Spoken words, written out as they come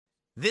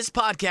This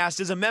podcast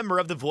is a member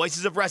of the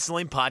Voices of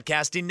Wrestling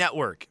Podcasting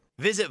Network.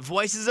 Visit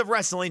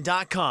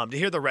voicesofwrestling.com to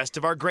hear the rest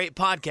of our great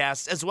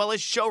podcasts, as well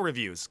as show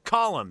reviews,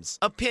 columns,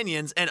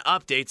 opinions, and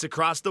updates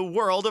across the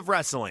world of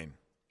wrestling.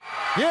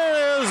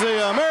 Here is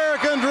the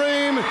American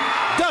Dream,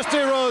 Dusty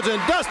Rhodes.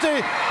 And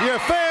Dusty, your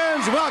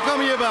fans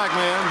welcome you back,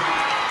 man.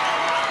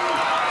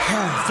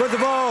 First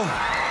of all,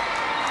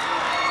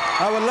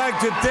 I would like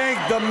to thank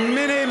the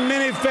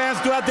many fans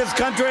throughout this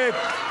country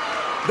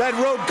that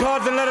wrote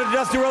cards and letters to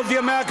Dusty Rhodes, the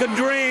American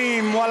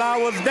Dream, while I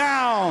was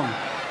down.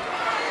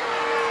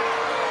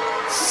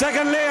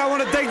 Secondly, I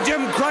want to thank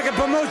Jim Crockett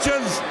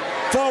Promotions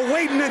for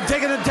waiting and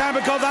taking the time,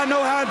 because I know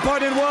how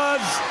important it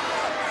was.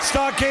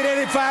 Starrcade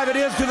 85 it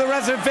is to the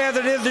wrestling fans,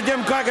 it is to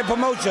Jim Crockett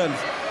Promotions.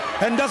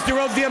 And Dusty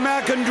Rhodes, the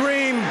American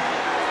Dream,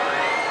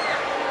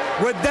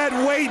 with that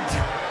weight,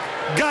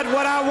 got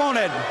what I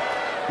wanted.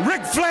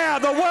 Ric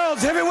Flair, the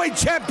world's heavyweight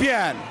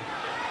champion.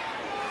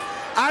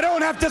 I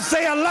don't have to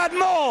say a lot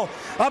more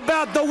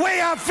about the way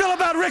I feel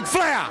about Ric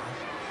Flair.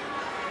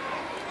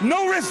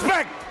 No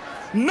respect,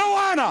 no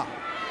honor.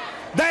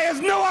 There is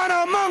no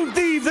honor among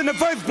thieves in the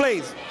first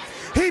place.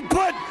 He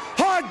put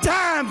hard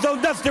times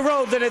on Dusty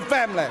Rhodes and his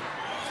family.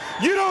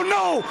 You don't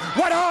know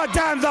what hard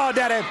times are,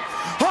 Daddy.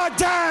 Hard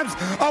times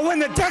are when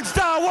the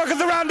textile workers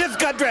around this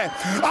country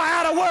are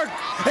out of work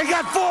and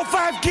got 4 or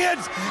 5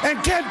 kids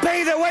and can't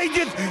pay their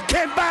wages,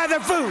 can't buy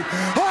their food.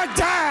 Hard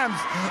times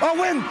are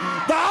when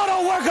the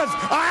auto workers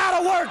are out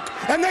of work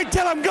and they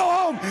tell them go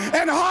home.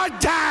 And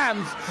hard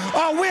times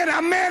are when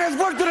a man has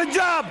worked at a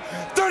job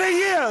 30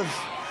 years.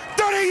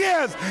 30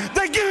 years.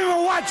 They give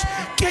him a watch,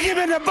 kick him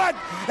in the butt,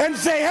 and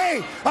say,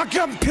 hey, a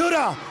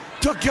computer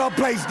took your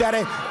place,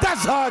 Daddy.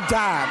 That's hard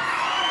time.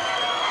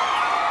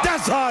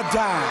 That's hard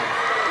time.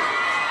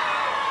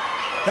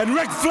 And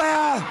Ric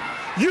Flair,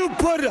 you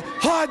put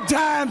hard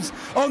times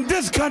on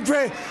this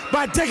country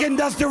by taking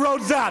Dusty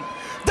Rhodes out.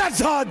 That's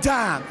hard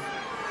time.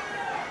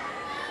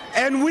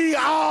 And we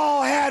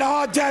all had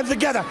hard times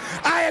together.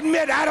 I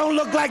admit I don't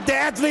look like the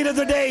athlete of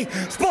the day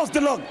supposed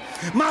to look.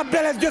 My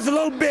belly's just a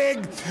little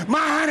big. My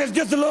hand is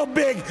just a little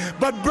big.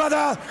 But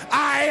brother,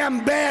 I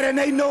am bad and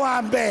they know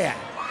I'm bad.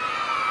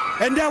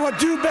 And there were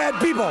 2 bad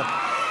people.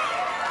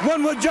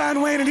 One was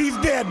John Wayne and he's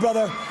dead,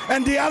 brother.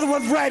 And the other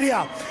one's right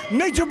here.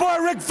 Nature Boy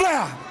Ric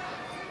Flair.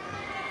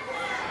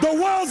 The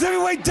world's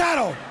heavyweight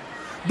title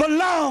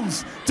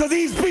belongs to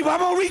these people. I'm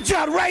gonna reach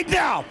out right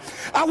now.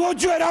 I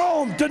want you at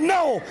home to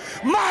know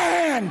my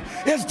hand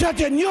is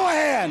touching your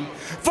hand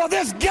for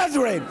this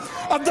gathering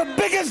of the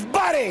biggest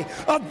body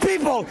of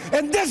people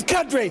in this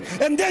country,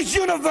 in this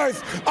universe,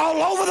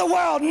 all over the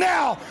world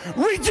now.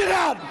 Reach it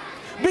out,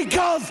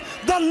 because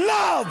the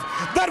love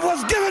that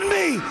was given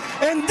me,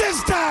 and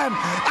this time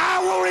I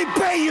will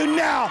repay you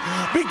now,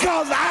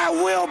 because I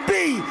will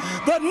be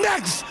the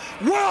next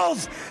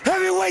world's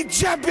heavyweight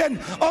champion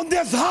on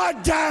this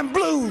Hard Time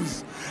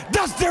Blues.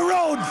 Dusty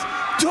Rhodes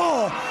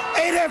Tour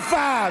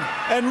 85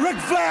 and Ric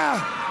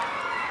Flair,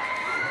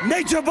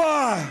 Nature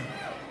Boy.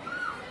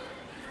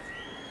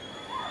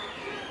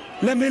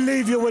 Let me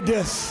leave you with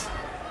this.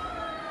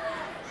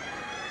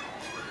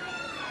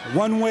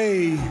 One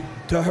way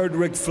to hurt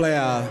Ric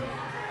Flair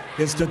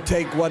is to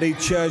take what he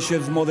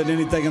cherishes more than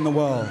anything in the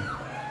world.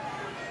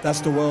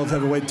 That's the world's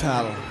heavyweight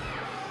title.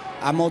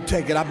 I'm gonna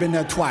take it. I've been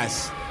there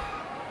twice.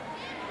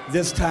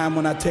 This time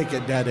when I take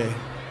it, Daddy,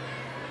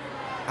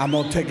 I'm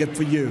gonna take it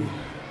for you.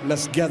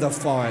 Let's gather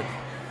for it.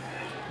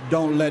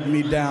 Don't let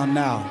me down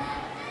now,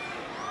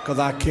 because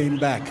I came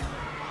back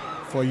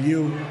for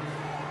you,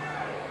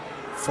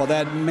 for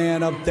that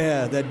man up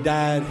there that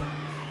died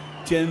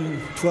 10,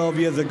 12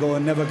 years ago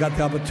and never got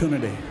the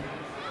opportunity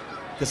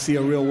to see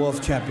a real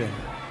world champion.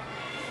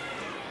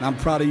 And I'm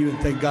proud of you, and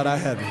thank God I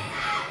have you.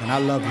 And I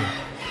love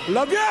you.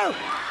 Love you!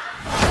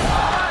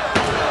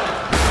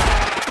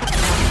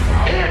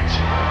 It's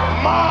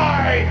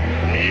my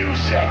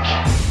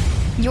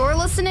music. You're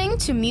listening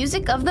to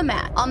Music of the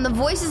Mat on the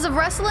Voices of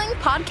Wrestling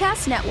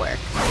Podcast Network.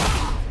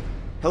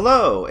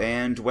 Hello,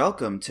 and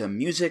welcome to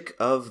Music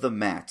of the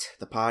Mat,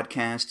 the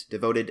podcast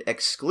devoted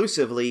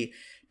exclusively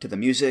to the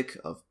music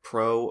of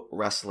pro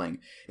wrestling.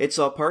 It's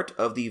all part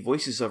of the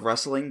Voices of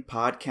Wrestling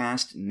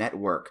Podcast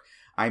Network.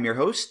 I'm your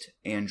host,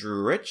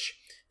 Andrew Rich.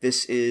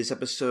 This is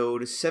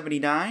episode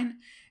 79,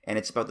 and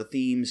it's about the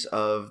themes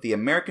of the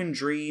American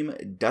Dream,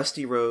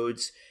 Dusty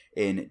Rhodes,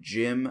 and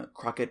Jim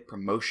Crockett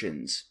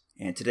Promotions.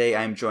 And today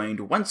I'm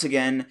joined once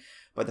again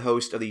by the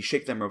host of the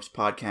Shake Them Ropes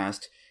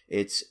podcast.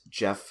 It's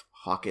Jeff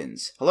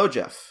Hawkins. Hello,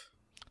 Jeff.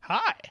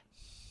 Hi.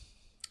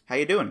 How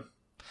you doing?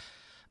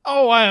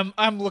 Oh,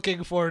 I'm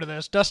looking forward to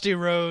this. Dusty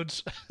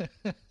Rhodes.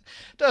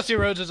 Dusty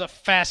Rhodes is a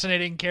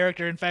fascinating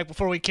character. In fact,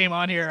 before we came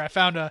on here, I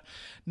found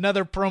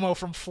another promo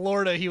from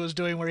Florida he was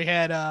doing where he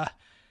had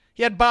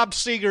Bob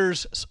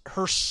Seger's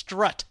Her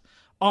Strut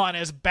on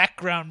as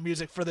background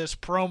music for this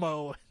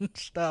promo and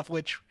stuff,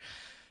 which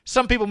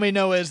some people may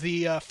know as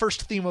the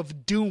first theme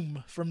of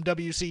Doom from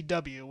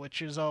WCW,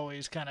 which is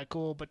always kind of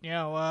cool. But,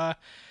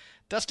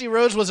 Dusty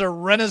Rhodes was a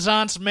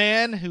Renaissance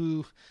man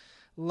who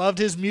loved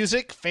his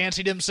music,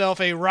 fancied himself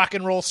a rock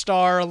and roll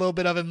star, a little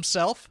bit of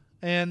himself,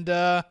 And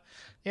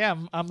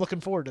I'm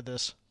looking forward to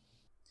this.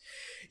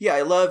 Yeah,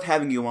 I love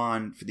having you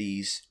on for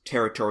these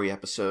territory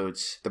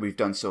episodes that we've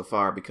done so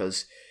far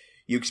because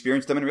you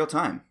experience them in real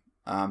time.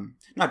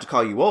 Not to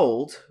call you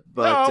old,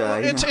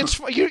 but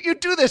you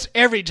do this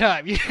every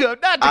time. You go,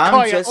 not to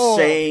call you old. I'm just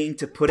saying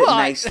to put it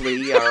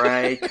nicely. All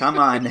right, come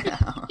on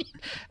now.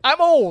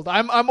 I'm old.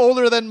 I'm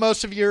older than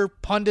most of your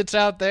pundits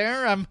out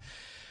there. I'm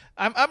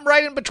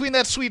right in between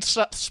that sweet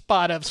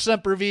spot of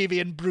Sempervive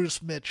and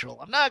Bruce Mitchell.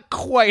 I'm not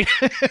quite.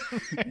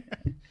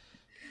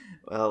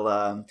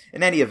 Well,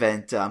 in any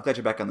event, I'm glad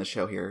you're back on the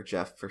show here,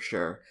 Jeff, for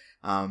sure.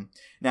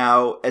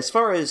 Now, as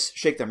far as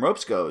Shake Them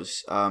Ropes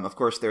goes, of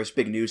course, there's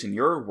big news in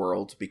your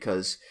world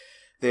because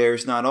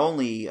there's not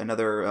only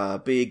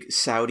another big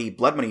Saudi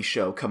blood money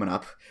show coming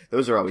up.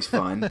 Those are always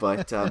fun,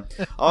 but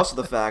also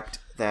the fact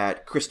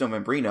that Chris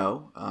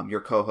Novembrino, your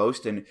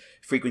co-host and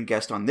frequent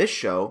guest on this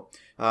show,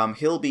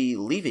 he'll be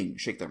leaving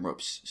Shake Them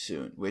Ropes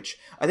soon, which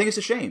I think is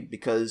a shame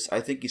because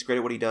I think he's great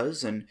at what he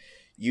does, and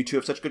you two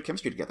have such good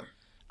chemistry together.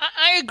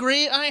 I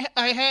agree.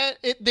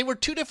 They were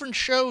two different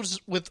shows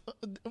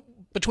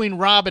between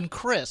Rob and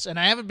Chris, and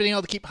I haven't been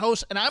able to keep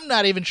hosts, and I'm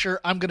not even sure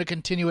I'm going to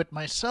continue it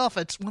myself.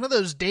 It's one of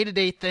those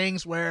day-to-day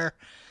things where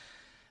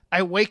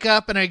I wake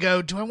up and I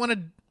go, do I want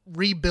to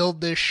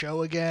rebuild this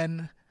show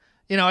again?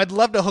 You know, I'd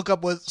love to hook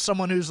up with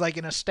someone who's like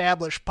an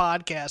established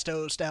podcast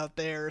host out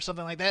there or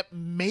something like that,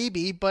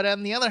 maybe, but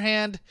on the other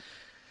hand,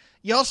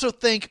 you also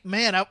think,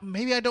 man,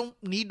 maybe I don't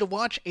need to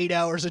watch 8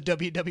 hours of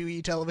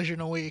WWE television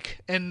a week.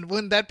 And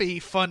wouldn't that be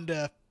fun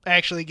to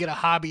actually get a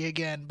hobby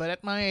again? But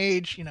at my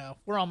age, you know,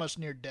 we're almost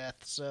near death,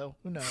 so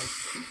who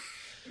knows?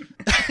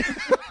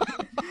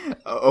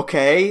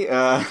 Okay.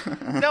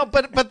 No,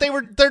 but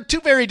they're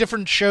two very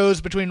different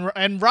shows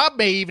and Rob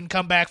may even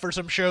come back for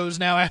some shows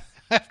now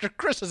after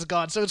Chris is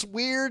gone. So it's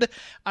weird.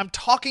 I'm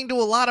talking to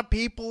a lot of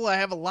people. I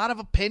have a lot of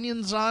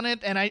opinions on it,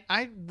 and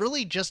I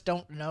really just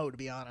don't know, to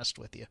be honest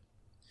with you.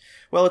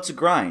 Well, it's a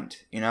grind,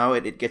 you know.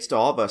 It gets to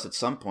all of us at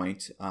some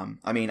point.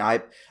 I mean,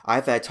 I've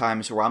had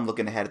times where I'm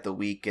looking ahead at the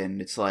week,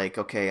 and it's like,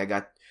 okay, I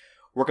got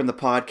work on the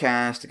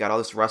podcast, I got all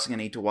this wrestling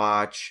I need to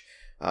watch,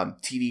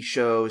 TV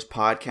shows,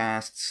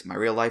 podcasts, my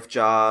real life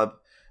job.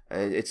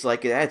 It's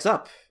like it adds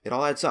up. It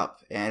all adds up,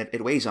 and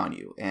it weighs on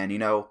you. And you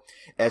know,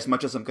 as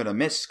much as I'm going to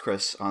miss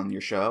Chris on your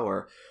show,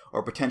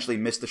 or potentially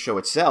miss the show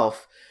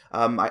itself,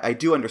 I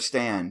do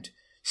understand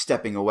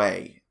stepping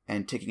away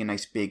and taking a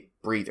nice big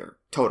breather,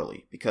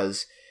 totally,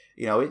 because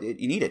you know,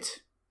 you need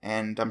it.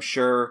 And I'm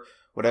sure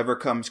whatever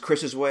comes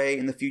Chris's way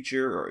in the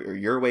future or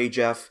your way,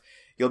 Jeff,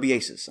 you'll be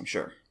aces, I'm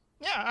sure.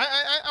 Yeah,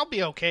 I'll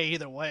be okay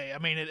either way. I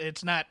mean,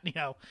 it's not, you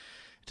know,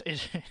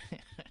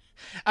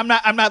 I'm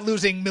not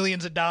losing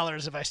millions of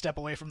dollars if I step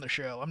away from the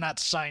show. I'm not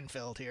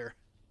Seinfeld here.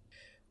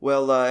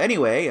 Well,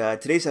 anyway,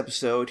 today's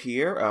episode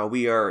here,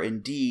 we are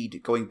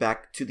indeed going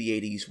back to the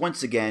 80s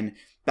once again,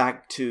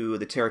 back to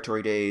the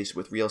territory days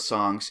with real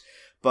songs.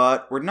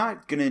 But we're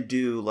not going to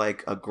do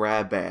like a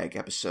grab bag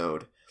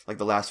episode like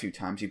the last few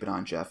times you've been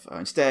on, Jeff.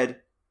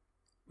 Instead,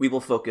 we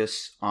will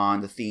focus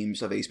on the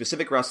themes of a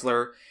specific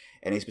wrestler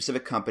and a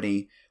specific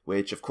company,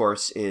 which of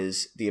course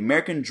is the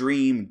American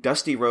Dream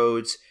Dusty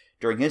Rhodes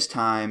during his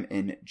time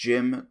in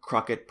Jim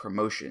Crockett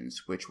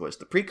Promotions, which was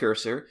the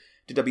precursor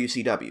to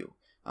WCW.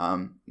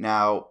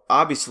 Now,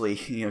 obviously,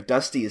 you know,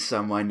 Dusty is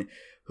someone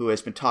who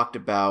has been talked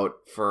about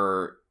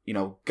for, you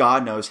know,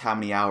 God knows how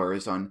many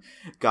hours on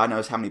God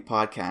knows how many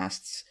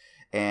podcasts,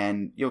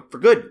 and, you know, for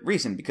good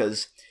reason,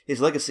 because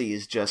his legacy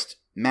is just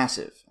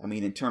massive. I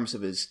mean, in terms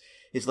of his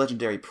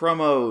legendary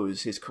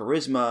promos, his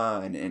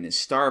charisma, and his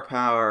star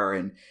power,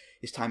 and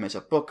his time as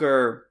a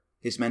booker,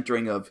 his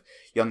mentoring of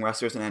young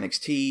wrestlers in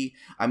NXT.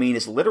 I mean,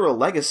 his literal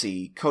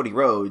legacy, Cody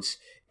Rhodes,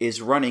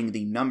 is running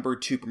the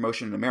 #2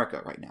 promotion in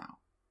America right now.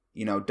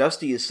 You know,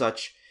 Dusty is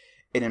such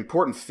an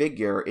important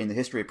figure in the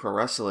history of pro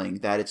wrestling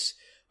that it's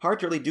hard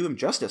to really do him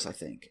justice, I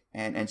think.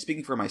 And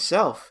speaking for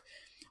myself,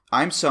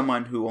 I'm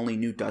someone who only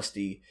knew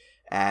Dusty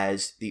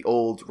as the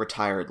old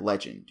retired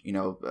legend. You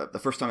know, the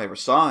first time I ever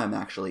saw him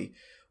actually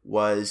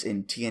was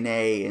in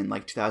TNA in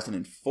like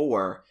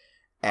 2004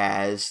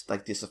 as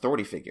like this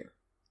authority figure.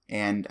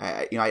 And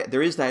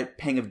there is that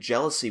pang of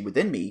jealousy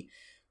within me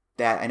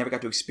that I never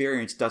got to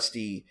experience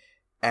Dusty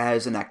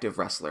as an active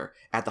wrestler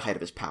at the height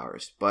of his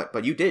powers.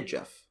 But you did,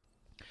 Jeff.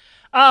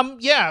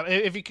 Yeah,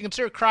 if you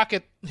consider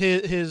Crockett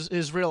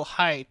his real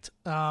height.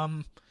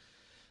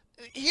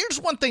 Here's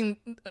one thing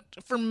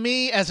for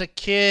me as a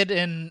kid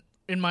and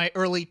in my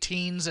early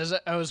teens as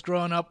I was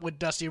growing up with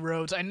Dusty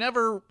Rhodes,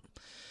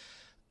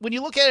 when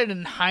you look at it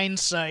in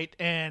hindsight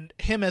and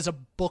him as a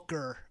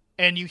booker,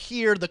 and you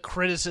hear the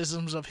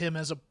criticisms of him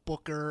as a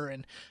booker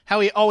and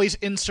how he always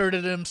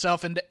inserted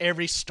himself into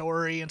every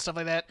story and stuff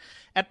like that,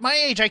 at my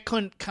age I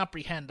couldn't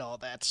comprehend all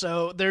that.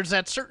 So there's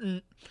that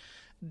certain...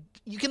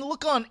 You can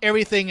look on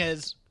everything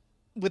as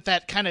with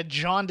that kind of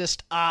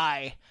jaundiced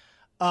eye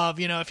of,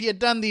 you know, if he had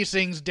done these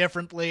things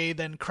differently,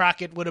 then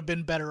Crockett would have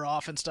been better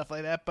off and stuff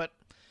like that. But,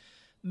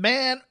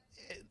 man,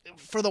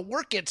 for the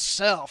work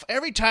itself,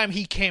 every time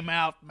he came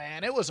out,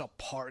 man, it was a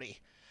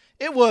party.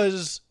 It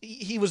was,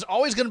 he was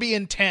always going to be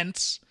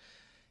intense.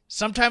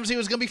 Sometimes he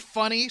was going to be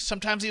funny.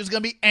 Sometimes he was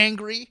going to be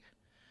angry.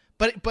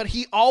 But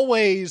he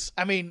always,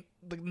 I mean,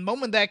 the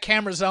moment that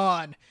camera's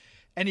on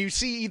and you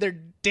see either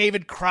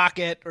David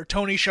Crockett or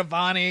Tony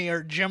Schiavone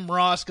or Jim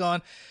Ross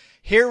going,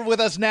 here with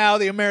us now,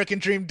 the American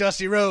Dream,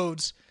 Dusty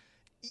Rhodes,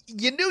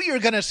 you knew you were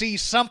going to see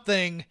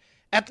something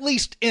at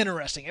least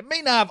interesting. It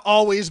may not have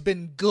always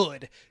been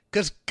good,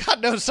 because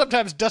God knows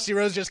sometimes Dusty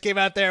Rhodes just came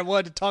out there and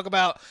wanted to talk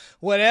about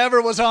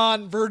whatever was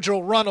on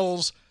Virgil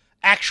Runnels'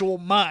 actual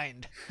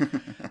mind.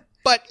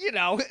 But, you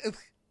know,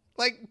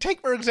 like,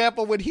 take for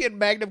example when he and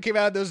Magnum came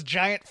out in those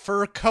giant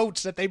fur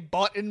coats that they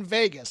bought in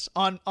Vegas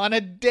on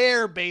a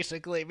dare,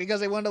 basically,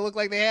 because they wanted to look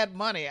like they had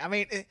money. I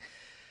mean,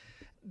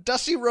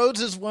 Dusty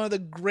Rhodes is one of the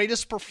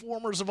greatest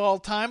performers of all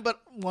time, but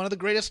one of the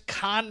greatest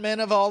con men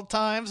of all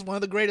times, one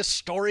of the greatest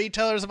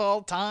storytellers of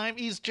all time.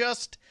 He's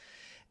just,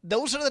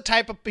 those are the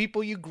type of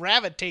people you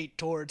gravitate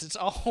towards. It's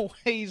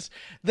always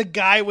the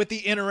guy with the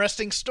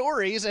interesting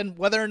stories, and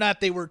whether or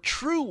not they were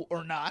true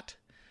or not,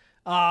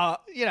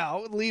 you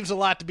know, it leaves a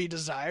lot to be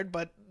desired,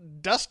 but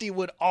Dusty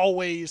would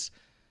always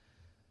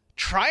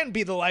try and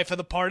be the life of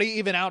the party,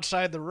 even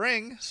outside the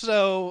ring.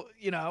 So,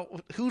 you know,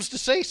 who's to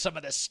say some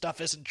of this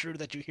stuff isn't true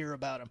that you hear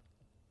about him?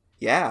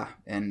 Yeah,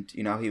 and,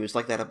 you know, he was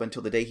like that up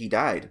until the day he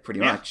died, pretty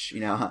much.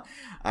 You know,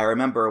 I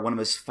remember one of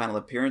his final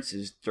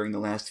appearances during the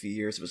last few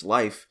years of his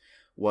life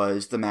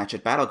was the match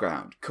at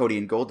Battleground, Cody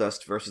and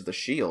Goldust versus The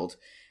Shield,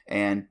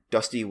 and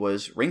Dusty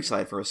was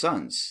ringside for his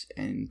sons,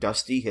 and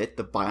Dusty hit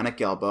the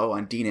bionic elbow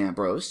on Dean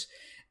Ambrose,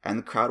 and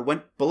the crowd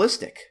went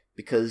ballistic,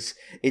 because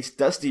it's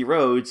Dusty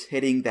Rhodes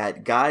hitting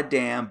that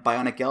goddamn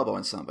bionic elbow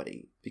on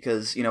somebody.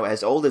 Because, you know,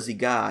 as old as he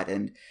got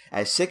and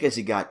as sick as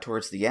he got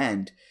towards the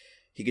end,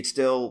 he could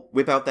still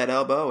whip out that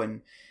elbow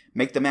and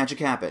make the magic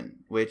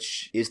happen,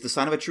 which is the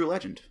sign of a true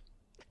legend.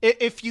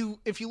 If you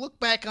look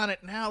back on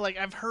it now, like,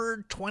 I've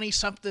heard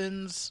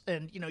 20-somethings,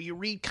 and, you know, you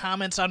read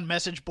comments on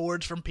message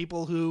boards from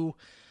people who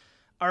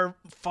are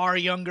far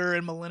younger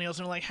and millennials,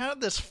 and are like, how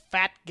did this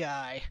fat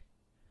guy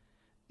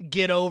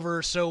get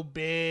over so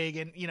big?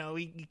 And, you know,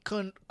 he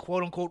couldn't,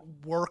 quote unquote,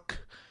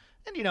 work.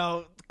 And, you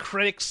know,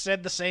 critics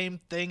said the same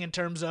thing in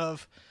terms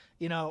of,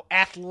 you know,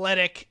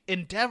 athletic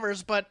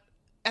endeavors, but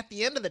at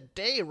the end of the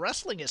day,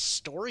 wrestling is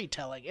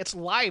storytelling. It's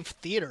live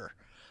theater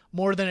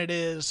more than it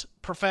is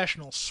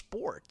professional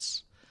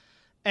sports.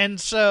 And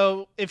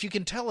so if you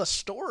can tell a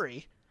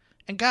story,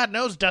 and God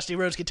knows Dusty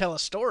Rhodes can tell a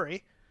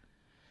story,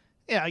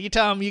 you know, you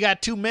tell him you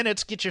got 2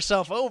 minutes, get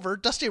yourself over.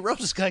 Dusty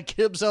Rhodes is going to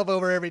get himself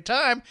over every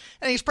time,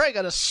 and he's probably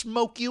going to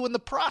smoke you in the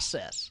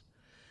process.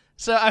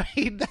 So, I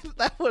mean,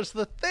 that was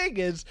the thing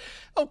is,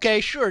 okay,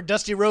 sure,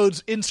 Dusty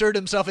Rhodes inserted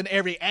himself in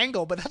every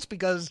angle, but that's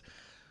because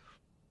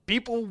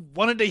people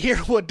wanted to hear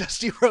what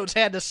Dusty Rhodes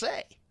had to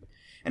say.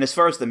 And as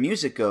far as the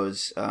music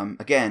goes,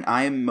 again,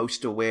 I am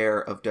most aware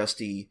of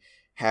Dusty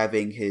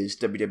having his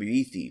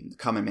WWE theme, the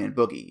Common Man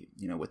Boogie,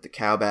 you know, with the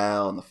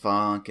cowbell and the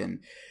funk and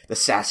the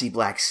sassy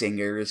black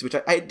singers, which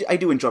I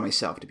do enjoy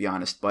myself, to be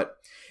honest, but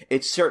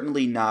it's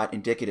certainly not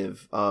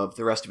indicative of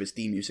the rest of his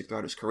theme music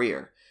throughout his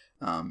career,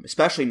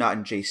 especially not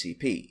in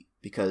JCP,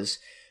 because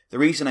the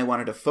reason I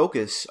wanted to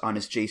focus on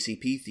his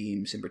JCP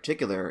themes in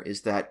particular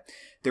is that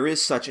there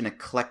is such an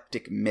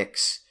eclectic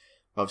mix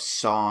of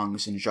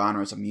songs and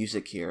genres of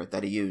music here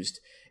that he used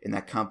in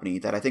that company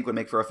that I think would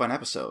make for a fun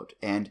episode.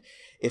 And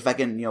if I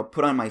can, you know,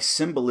 put on my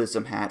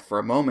symbolism hat for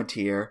a moment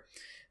here,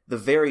 the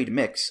varied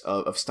mix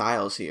of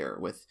styles here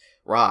with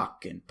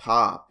rock and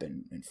pop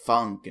and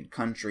funk and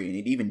country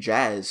and even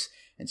jazz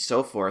and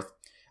so forth,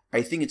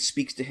 I think it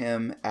speaks to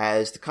him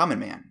as the common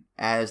man,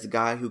 as the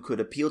guy who could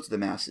appeal to the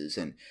masses,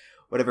 and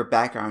whatever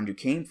background you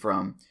came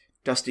from,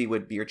 Dusty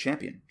would be your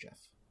champion, Jeff.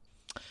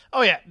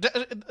 Oh, yeah.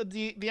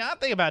 The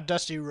odd thing about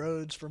Dusty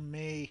Rhodes for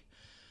me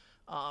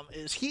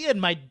is he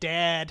and my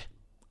dad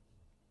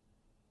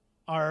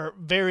are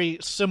very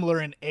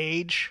similar in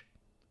age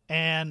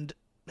and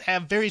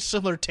have very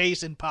similar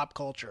tastes in pop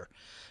culture.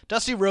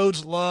 Dusty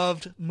Rhodes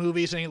loved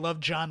movies, and he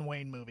loved John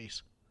Wayne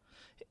movies.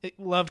 He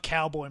loved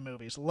cowboy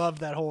movies, loved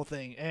that whole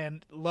thing,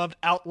 and loved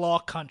outlaw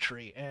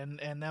country, and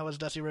that was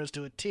Dusty Rhodes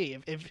to a T.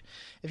 If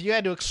you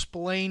had to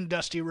explain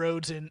Dusty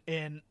Rhodes in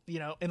you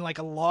know, in like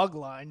a log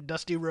line,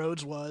 Dusty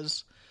Rhodes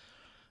was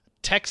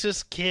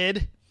Texas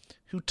kid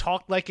who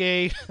talked like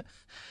a,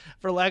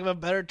 for lack of a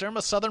better term,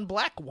 a Southern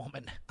black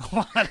woman a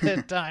lot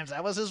of times.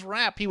 That was his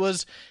rap. He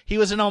was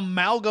an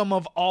amalgam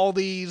of all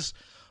these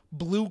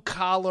blue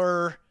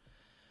collar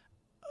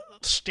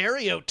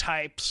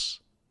stereotypes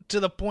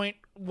to the point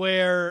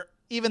where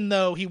even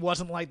though he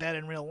wasn't like that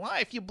in real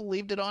life, you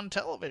believed it on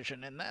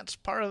television, and that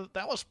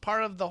was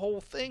part of the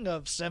whole thing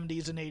of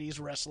 70s and 80s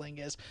wrestling.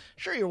 Is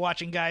sure, you're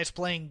watching guys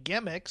playing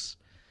gimmicks,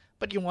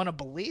 but you want to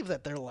believe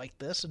that they're like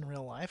this in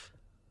real life.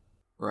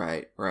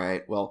 Right.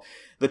 Well,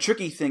 the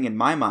tricky thing in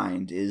my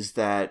mind is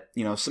that,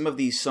 you know, some of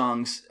these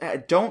songs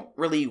don't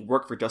really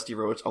work for Dusty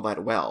Rhodes all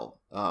that well,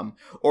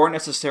 or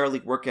necessarily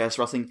work as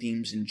wrestling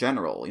themes in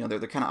general. You know,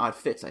 they're kind of odd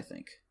fits, I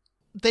think.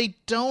 They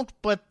don't,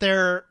 but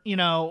they're, you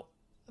know,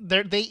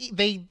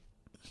 they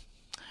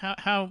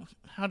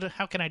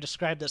how can I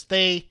describe this?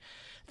 They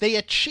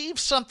achieved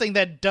something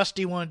that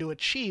Dusty wanted to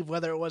achieve,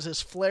 whether it was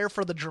his flair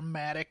for the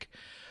dramatic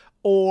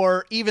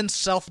or even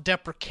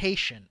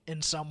self-deprecation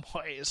in some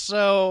ways.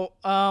 So,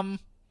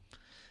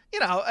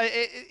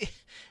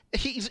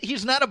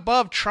 he's not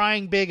above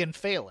trying big and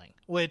failing,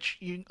 which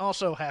you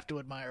also have to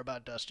admire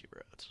about Dusty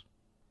Rhodes.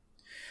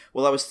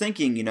 Well, I was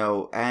thinking,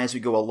 as we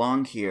go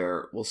along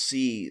here, we'll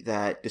see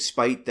that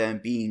despite them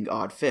being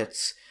odd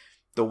fits,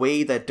 the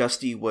way that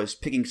Dusty was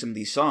picking some of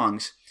these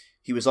songs,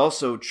 he was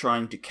also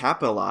trying to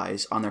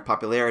capitalize on their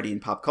popularity in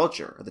pop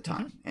culture at the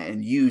time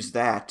and use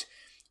that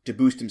to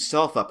boost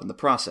himself up in the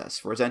process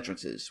for his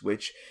entrances,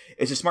 which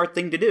is a smart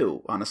thing to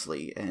do,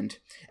 honestly, and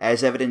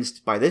as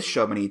evidenced by this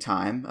show many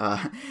times,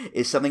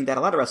 is something that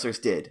a lot of wrestlers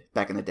did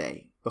back in the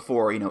day,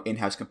 before,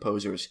 in-house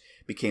composers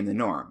became the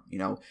norm,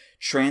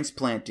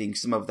 transplanting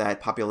some of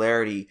that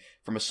popularity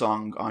from a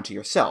song onto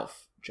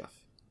yourself, Jeff.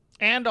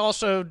 And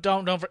also,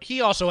 he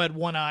also had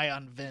one eye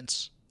on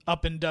Vince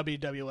up in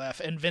WWF,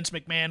 and Vince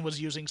McMahon was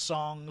using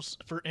songs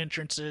for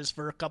entrances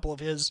for a couple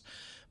of his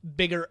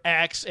bigger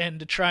acts, and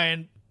to try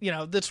and,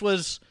 this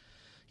was,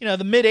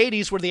 the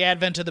mid-'80s were the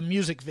advent of the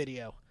music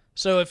video.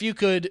 So if you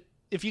could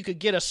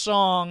get a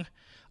song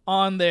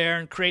on there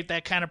and create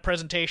that kind of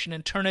presentation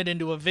and turn it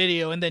into a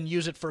video and then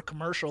use it for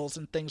commercials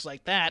and things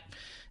like that,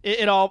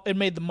 it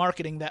made the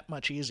marketing that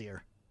much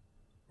easier.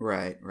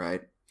 Right.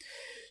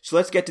 So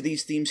let's get to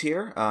these themes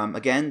here.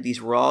 Again,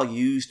 these were all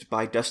used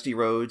by Dusty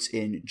Rhodes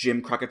in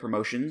Jim Crockett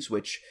Promotions,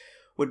 which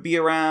would be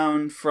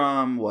around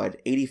from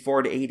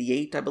 84 to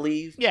 88, I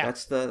believe. Yeah,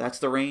 that's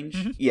the range.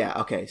 Mm-hmm. Yeah,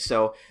 okay.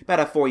 So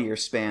about a 4-year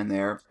span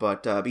there,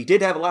 but he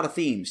did have a lot of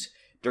themes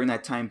during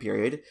that time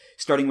period,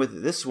 starting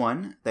with this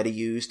one that he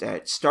used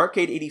at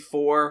Starrcade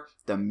 84,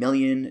 the $1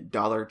 Million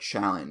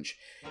Challenge.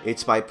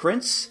 It's by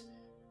Prince,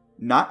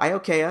 not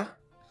Iokea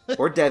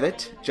or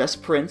Devitt,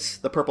 just Prince,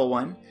 the purple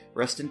one.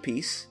 Rest in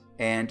peace.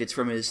 And it's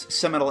from his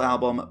seminal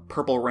album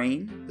Purple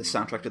Rain, the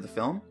soundtrack to the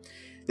film.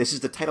 This is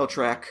the title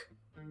track,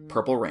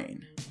 Purple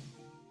Rain.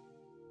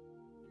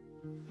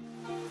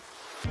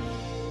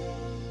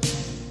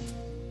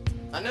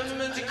 I never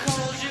meant to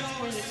call you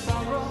when you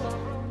sorrow.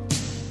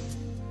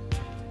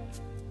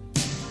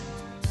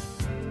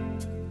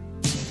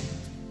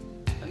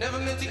 I never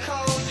meant to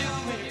call you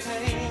when you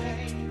pain.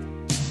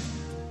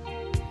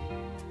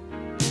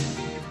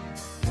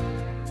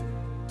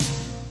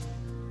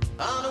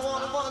 I'm the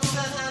one who wants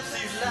that have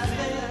you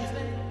laughing.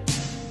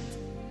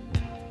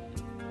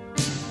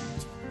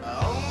 I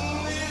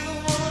only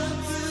want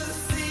to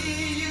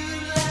see you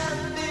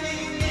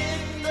laughing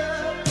in the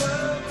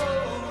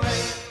purple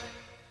rain.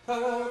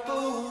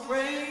 Purple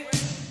rain,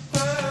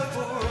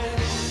 purple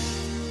rain.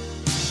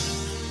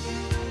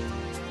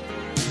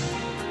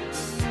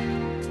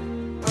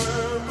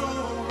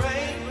 Purple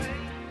rain,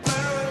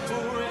 purple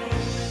rain.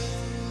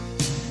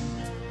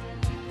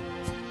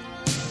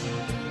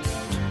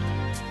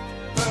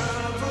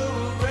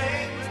 Purple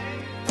rain,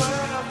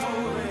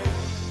 purple rain.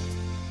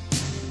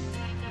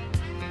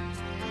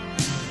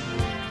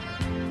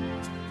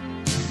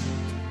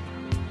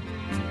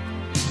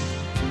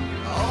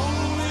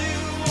 Only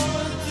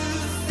want to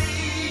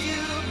see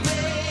you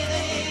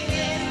bathing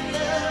in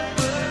the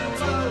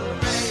purple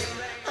rain.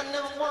 I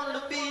never want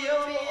to be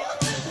your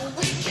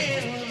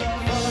weekend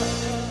lover.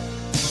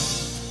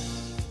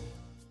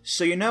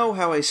 So you know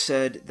how I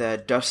said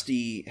that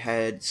Dusty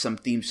had some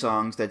theme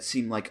songs that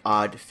seemed like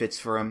odd fits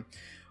for him?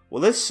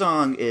 Well, this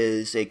song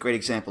is a great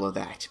example of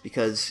that,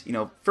 because,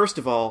 first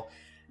of all,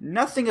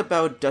 nothing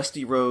about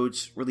Dusty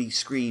Rhodes really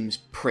screams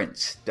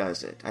Prince,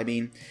 does it? I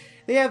mean,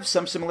 they have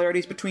some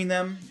similarities between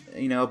them,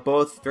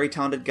 both very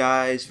talented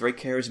guys, very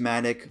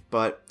charismatic,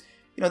 but,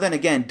 then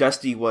again,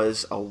 Dusty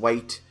was a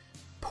white,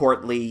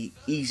 portly,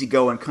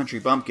 easygoing country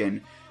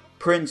bumpkin.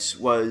 Prince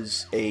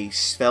was a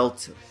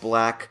svelte,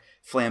 black,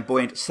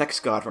 flamboyant sex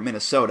god from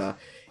Minnesota.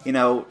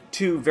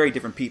 Two very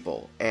different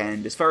people.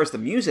 And as far as the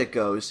music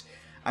goes,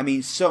 I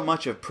mean, so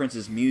much of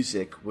Prince's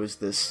music was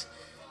this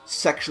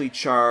sexually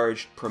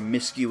charged,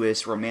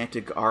 promiscuous,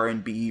 romantic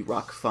R&B,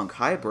 rock-funk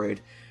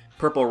hybrid,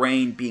 Purple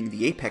Rain being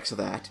the apex of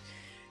that.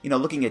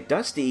 Looking at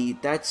Dusty,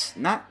 that's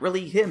not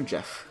really him,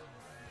 Jeff.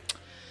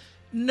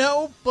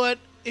 No, but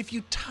if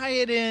you tie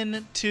it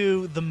in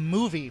to the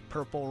movie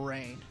Purple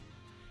Rain,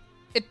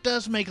 it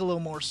does make a little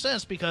more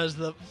sense, because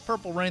the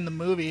Purple Rain, the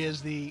movie,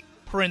 is the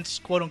Prince,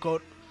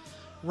 quote-unquote,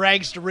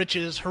 rags to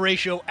riches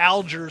Horatio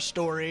Alger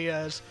story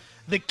as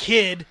the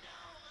kid,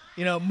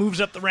 moves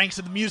up the ranks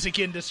of the music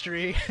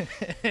industry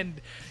and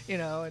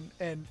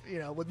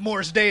with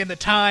Morris Day and the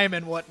Time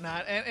and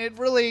whatnot. And it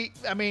really,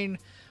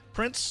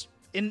 Prince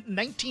in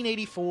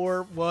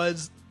 1984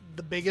 was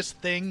the biggest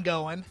thing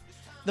going.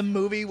 The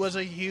movie was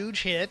a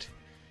huge hit.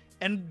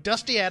 And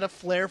Dusty had a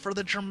flair for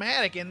the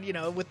dramatic, and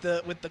with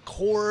the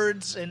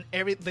chords and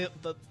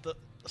the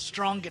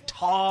strong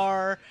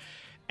guitar,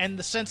 and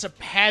the sense of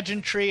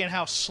pageantry and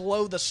how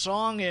slow the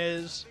song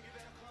is.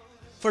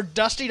 For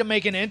Dusty to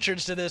make an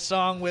entrance to this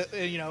song with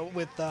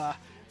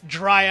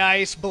dry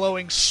ice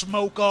blowing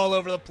smoke all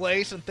over the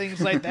place and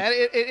things like that,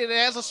 it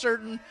has a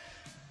certain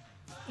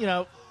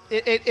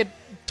it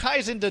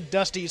ties into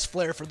Dusty's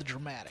flair for the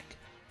dramatic.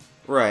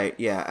 Right,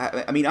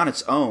 yeah. I mean, on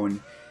its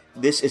own,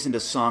 this isn't a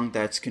song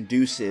that's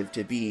conducive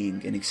to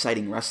being an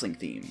exciting wrestling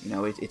theme.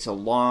 It's a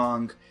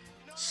long,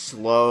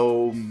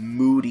 slow,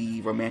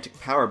 moody, romantic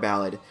power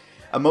ballad.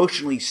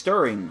 Emotionally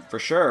stirring, for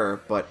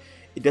sure, but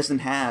it doesn't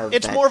have...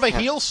 It's more of a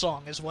heel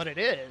song, is what it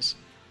is.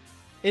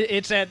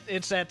 It's that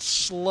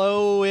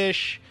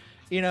slowish,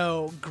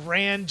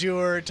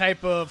 grandeur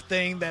type of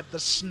thing that the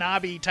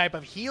snobby type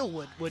of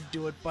heel would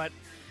do it, but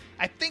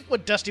I think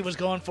what Dusty was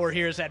going for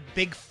here is that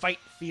big fight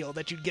feel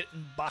that you'd get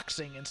in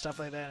boxing and stuff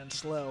like that and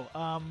slow.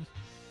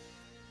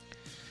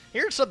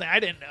 Here's something I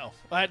didn't know.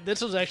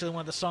 This was actually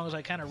one of the songs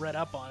I kind of read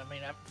up on. I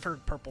mean, I've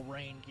heard Purple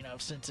Rain,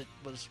 since it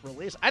was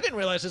released. I didn't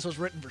realize this was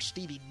written for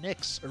Stevie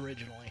Nicks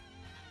originally.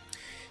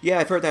 Yeah,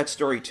 I've heard that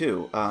story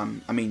too.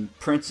 I mean,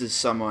 Prince is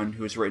someone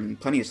who has written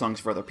plenty of songs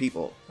for other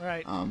people.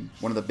 Right.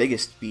 One of the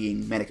biggest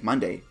being Manic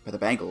Monday by the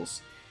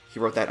Bangles. He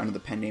wrote that under the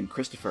pen name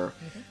Christopher.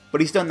 Mm-hmm. But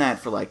he's done that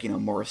for,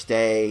 Morris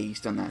Day. He's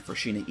done that for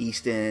Sheena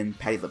Easton,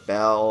 Patti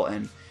LaBelle,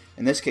 and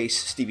in this case,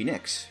 Stevie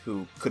Nicks,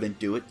 who couldn't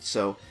do it.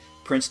 So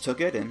Prince took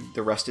it, and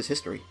the rest is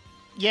history.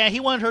 Yeah, he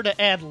wanted her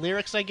to add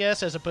lyrics, I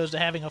guess, as opposed to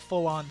having a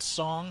full-on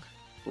song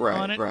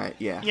on it. Right,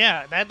 yeah.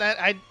 Yeah,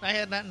 I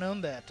had not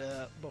known that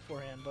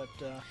beforehand, but...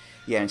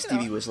 yeah, and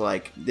Stevie was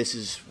like, this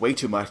is way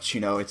too much,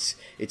 it's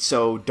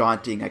so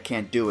daunting, I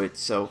can't do it.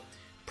 So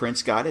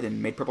Prince got it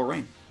and made Purple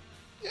Rain.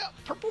 Yeah,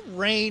 Purple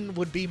Rain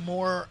would be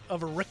more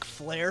of a Ric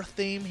Flair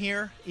theme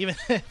here, even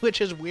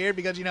which is weird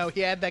because, he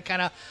had that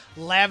kind of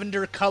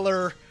lavender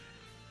color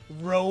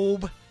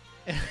robe.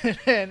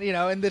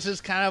 And this is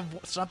kind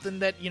of something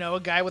that, a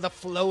guy with a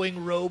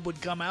flowing robe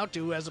would come out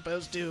to as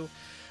opposed to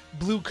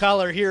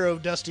blue-collar hero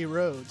Dusty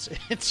Rhodes.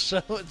 It's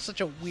such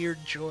a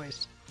weird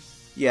choice.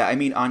 Yeah, I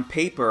mean, on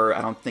paper,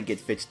 I don't think it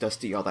fits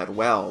Dusty all that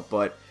well,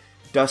 but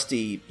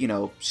Dusty,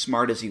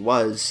 smart as he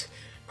was,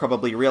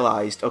 probably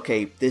realized,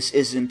 okay, this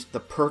isn't the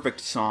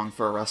perfect song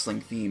for a wrestling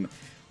theme,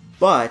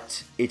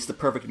 but it's the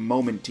perfect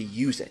moment to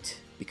use it.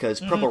 Because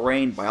Purple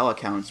Rain, by all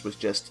accounts, was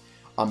just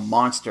a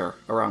monster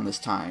around this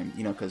time,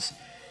 because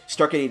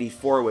Starrcade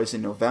 84 was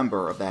in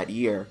November of that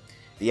year.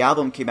 The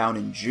album came out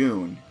in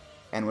June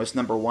and was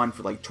number one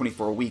for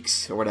 24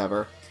 weeks or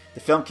whatever. The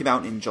film came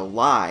out in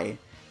July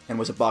and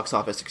was a box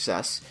office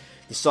success.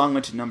 The song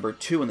went to number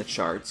 2 in the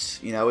charts.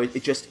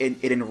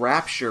 It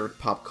enraptured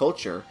pop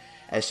culture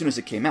as soon as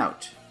it came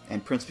out.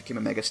 And Prince became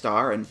a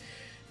megastar, and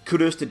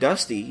kudos to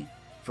Dusty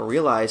for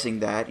realizing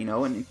that,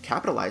 and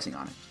capitalizing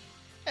on it.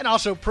 And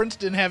also, Prince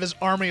didn't have his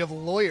army of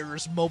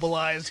lawyers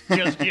mobilized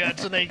just yet,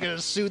 so they could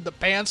have sued the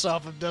pants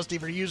off of Dusty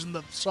for using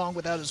the song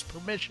without his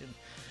permission.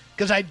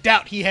 Because I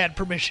doubt he had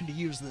permission to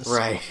use this.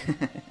 Right.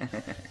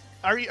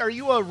 Are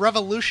you a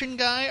Revolution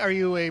guy? Are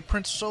you a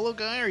Prince solo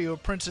guy? Are you a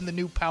Prince in the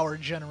New Power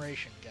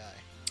Generation guy?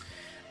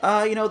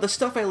 The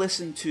stuff I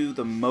listen to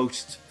the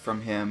most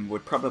from him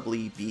would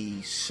probably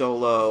be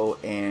Solo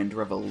and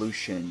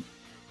Revolution.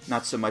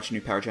 Not so much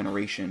New Power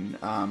Generation.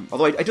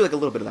 Although I do like a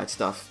little bit of that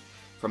stuff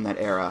from that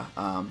era.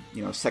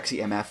 Sexy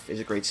MF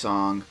is a great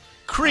song.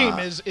 Cream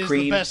is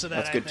Cream, the best of that.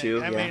 that's good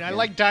too. I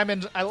like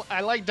Diamonds.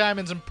 I like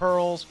Diamonds and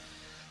Pearls,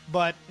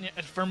 but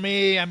for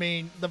me,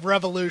 the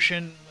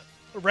Revolution,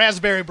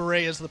 Raspberry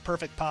Beret is the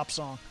perfect pop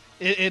song.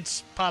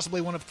 It's possibly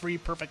one of 3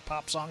 perfect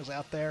pop songs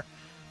out there.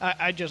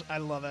 I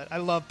love it. I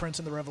love Prince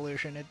and the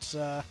Revolution. It's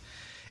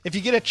if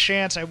you get a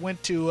chance, I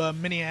went to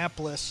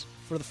Minneapolis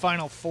for the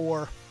Final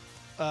Four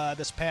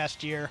this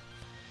past year,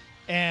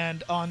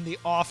 and on the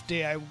off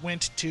day I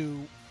went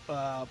to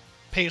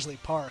Paisley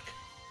Park,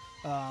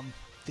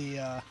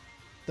 the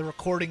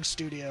recording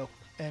studio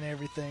and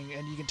everything,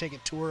 and you can take a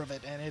tour of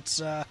it, and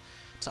it's a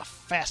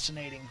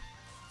fascinating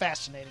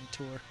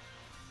tour.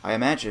 I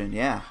imagine,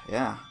 yeah.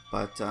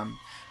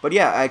 But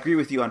yeah, I agree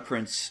with you on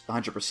Prince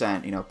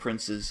 100%.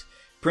 Prince is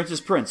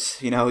Prince.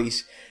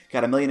 He's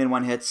got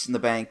 1,000,001 hits in the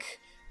bank.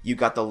 You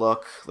Got the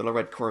Look, Little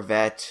Red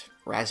Corvette,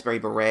 Raspberry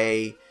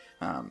Beret,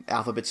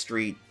 Alphabet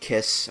Street,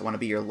 Kiss, I Want to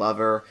Be Your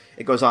Lover.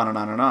 It goes on and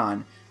on and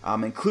on,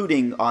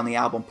 including on the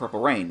album Purple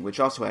Rain, which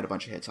also had a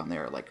bunch of hits on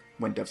there, like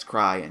When Doves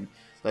Cry and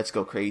Let's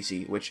Go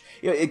Crazy, which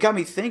it got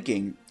me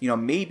thinking,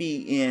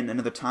 maybe in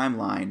another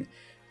timeline,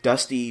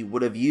 Dusty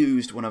would have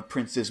used one of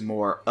Prince's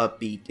more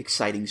upbeat,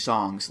 exciting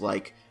songs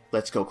like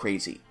Let's Go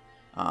Crazy.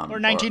 Or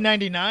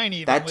 1999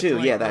 even. That too,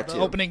 with that the too.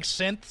 Opening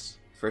synths.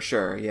 For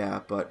sure, yeah.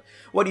 But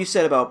what you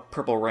said about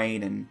Purple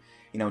Rain and,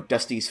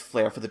 Dusty's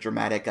flair for the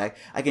dramatic,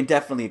 I can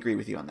definitely agree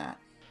with you on that.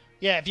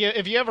 Yeah,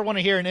 if you ever want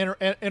to hear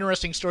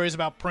interesting stories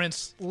about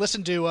Prince,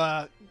 listen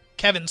to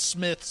Kevin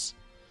Smith's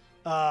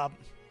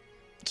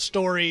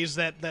stories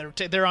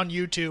they're on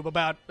YouTube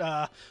about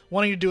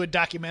wanting to do a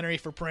documentary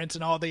for Prince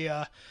and all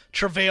the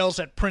travails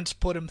that Prince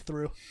put him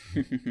through.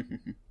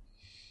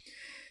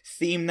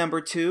 Theme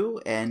number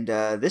 2, and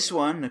this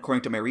one,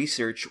 according to my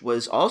research,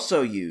 was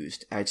also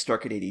used at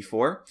Starrcade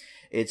 84.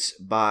 It's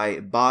by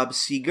Bob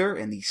Seger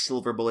and the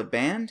Silver Bullet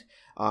Band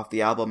off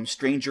the album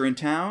Stranger in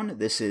Town.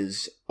 This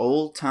is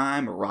Old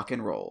Time Rock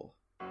and Roll.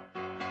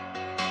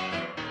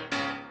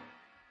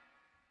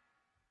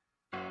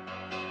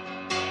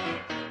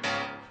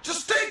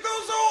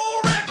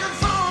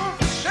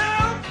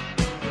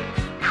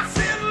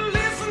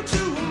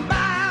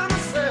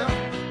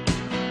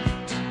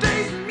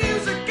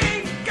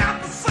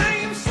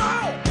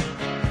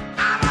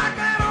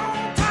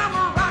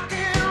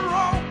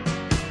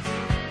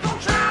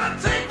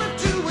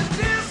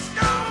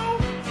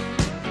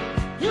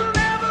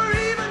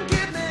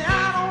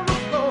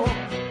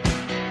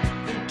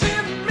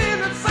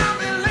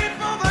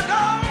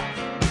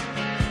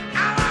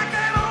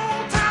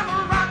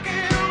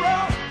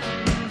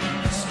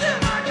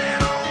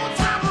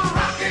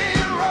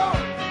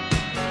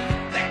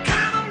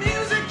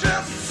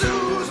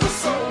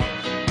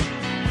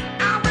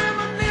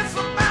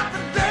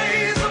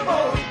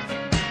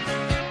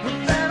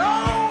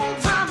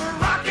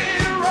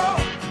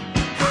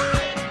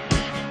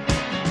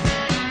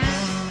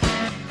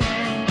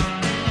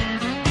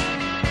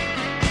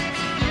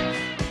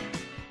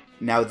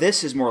 Now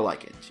this is more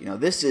like it.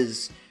 This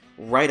is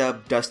right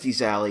up Dusty's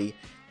alley.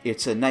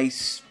 It's a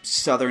nice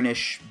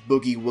southernish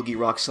boogie-woogie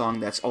rock song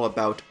that's all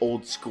about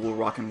old school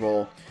rock and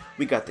roll.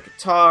 We got the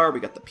guitar, we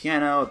got the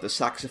piano, the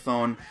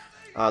saxophone.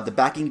 The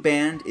backing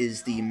band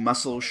is the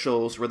Muscle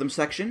Shoals Rhythm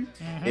Section.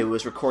 Mm-hmm. It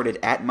was recorded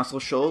at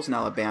Muscle Shoals in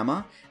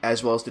Alabama,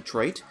 as well as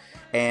Detroit.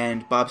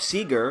 And Bob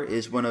Seger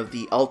is one of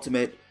the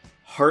ultimate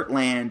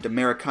Heartland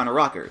Americana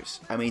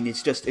rockers. I mean,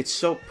 it's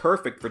so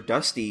perfect for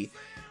Dusty,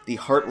 the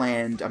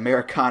Heartland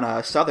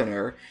Americana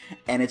Southerner,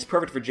 and it's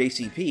perfect for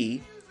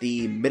JCP,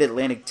 the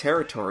Mid-Atlantic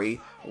Territory,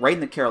 right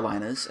in the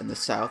Carolinas and the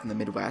South and the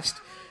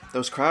Midwest.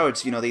 Those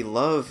crowds, they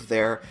love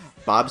their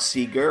Bob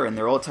Seger and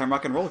their old-time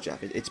rock and roll,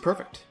 Jeff. It's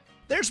perfect.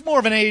 There's more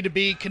of an A to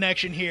B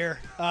connection here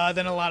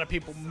than a lot of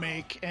people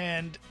make,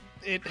 and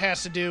it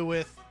has to do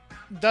with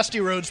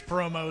Dusty Rhodes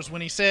promos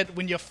when he said,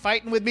 "When you're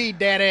fighting with me,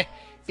 Daddy,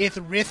 it's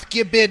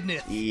risky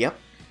business." Yep.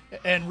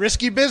 And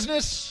risky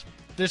business,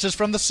 this is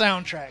from the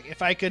soundtrack.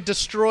 If I could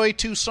destroy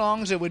two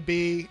songs, it would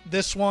be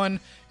this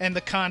one and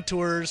The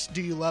Contours'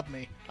 "Do You Love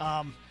Me?"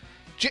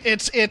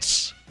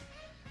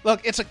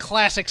 Look, it's a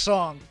classic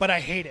song, but I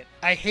hate it.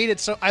 I hate it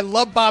so. I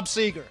love Bob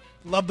Seger.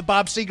 Love the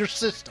Bob Seger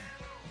system.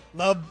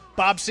 Love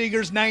Bob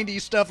Seger's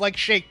 90s stuff like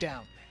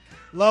Shakedown.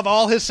 Love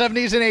all his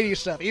 70s and 80s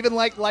stuff, even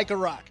like a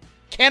Rock.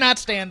 Cannot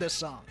stand this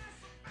song.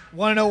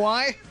 Want to know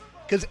why?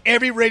 Because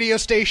every radio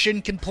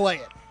station can play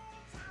it.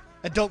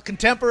 Adult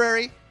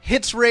contemporary,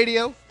 hits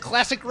radio,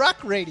 classic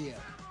rock radio.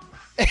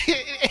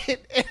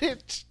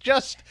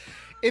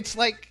 It's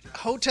like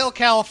Hotel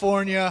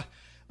California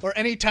or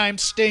anytime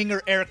Sting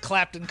or Eric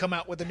Clapton come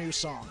out with a new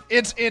song.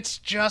 It's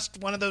just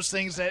one of those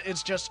things that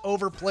it's just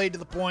overplayed to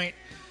the point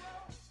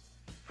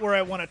where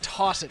I want to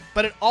toss it.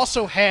 But it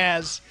also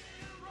has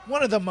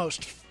one of the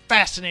most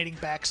fascinating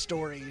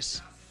backstories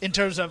in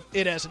terms of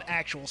it as an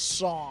actual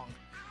song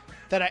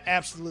that I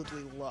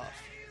absolutely love.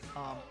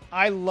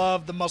 I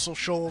love the Muscle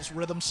Shoals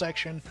Rhythm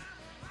Section.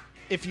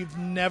 If you've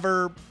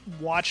never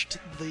watched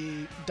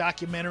the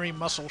documentary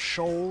Muscle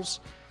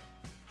Shoals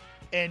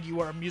and you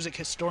are a music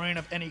historian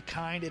of any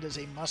kind, it is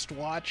a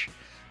must-watch.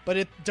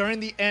 But during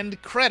the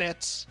end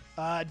credits,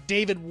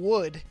 David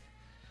Wood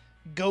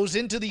goes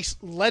into the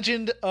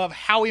legend of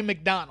Howie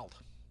McDonald.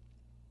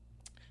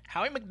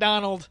 Howie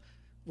McDonald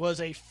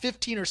was a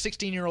 15 or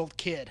 16-year-old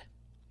kid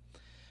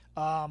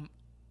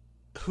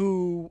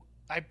who,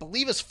 I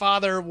believe his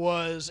father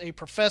was a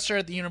professor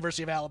at the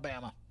University of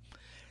Alabama.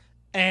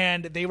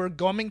 And they were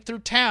going through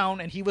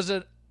town, and he was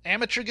an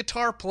amateur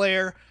guitar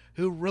player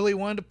who really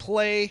wanted to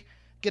play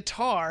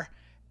guitar,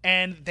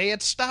 and they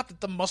had stopped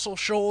at the Muscle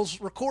Shoals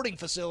recording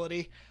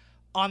facility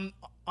on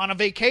a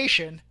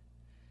vacation.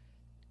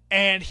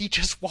 And he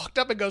just walked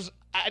up and goes,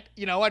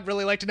 I'd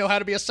really like to know how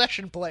to be a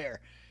session player.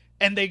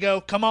 And they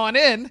go, "Come on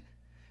in.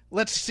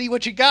 Let's see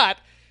what you got."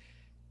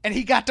 And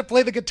he got to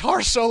play the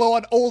guitar solo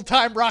on Old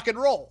Time Rock and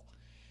Roll.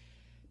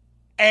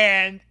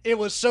 And it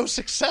was so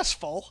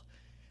successful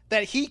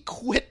that he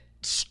quit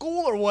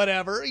school or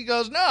whatever. He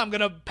goes, "No, I'm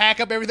going to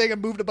pack up everything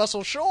and move to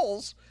Muscle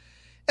Shoals."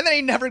 And then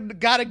he never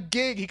got a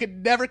gig. He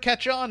could never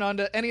catch on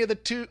onto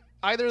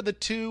either of the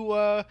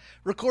two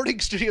recording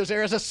studios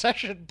there as a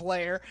session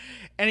player,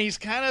 and he's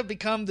kind of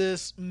become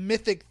this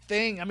mythic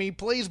thing. I mean, he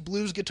plays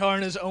blues guitar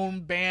in his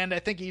own band. I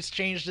think he's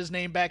changed his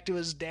name back to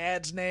his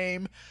dad's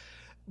name,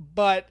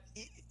 but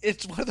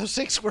it's one of those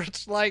things where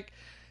it's like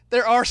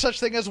there are such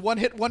things as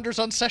one-hit wonders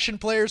on session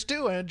players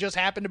too, and it just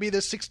happened to be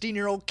this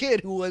 16-year-old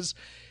kid whose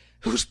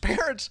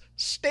parents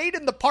stayed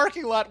in the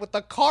parking lot with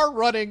the car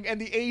running and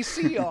the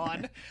AC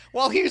on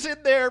while he's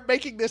in there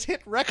making this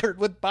hit record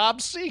with Bob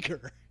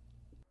Seger.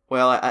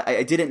 Well,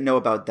 I didn't know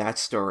about that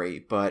story,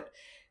 but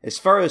as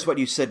far as what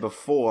you said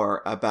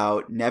before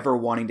about never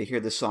wanting to hear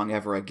the song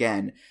ever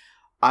again,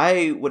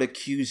 I would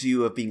accuse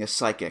you of being a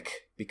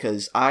psychic,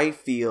 because I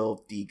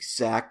feel the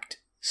exact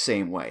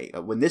same way.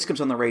 When this comes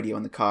on the radio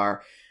in the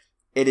car,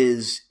 it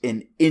is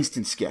an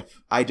instant skip.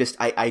 I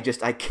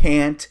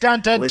can't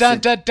dun, dun, listen. Dun,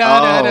 dun,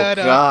 dun,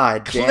 oh,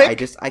 God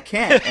damn, I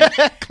can't.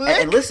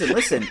 And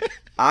listen,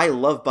 I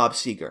love Bob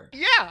Seger.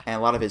 Yeah. And a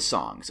lot of his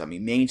songs. I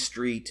mean, Main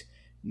Street,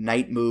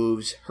 Night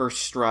Moves, Her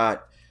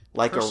Strut,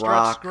 Like Her a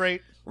Strut's Rock,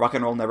 great. Rock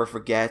and Roll Never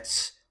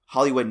Forgets,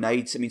 Hollywood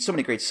Nights. I mean, so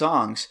many great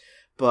songs,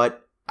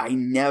 but I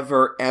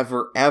never,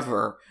 ever,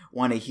 ever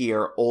want to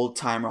hear Old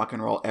Time Rock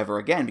and Roll ever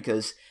again,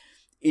 because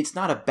it's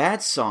not a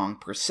bad song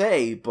per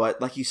se, but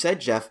like you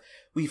said, Jeff,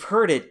 we've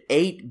heard it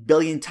 8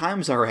 billion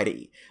times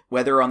already,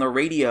 whether on the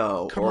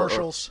radio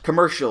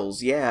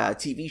commercials, yeah,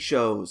 TV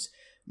shows,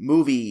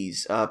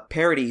 movies,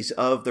 parodies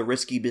of the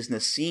risky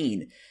business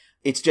scene.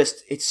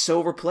 It's so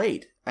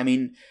overplayed. I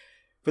mean,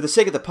 for the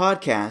sake of the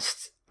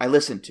podcast, I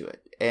listened to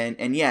it.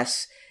 And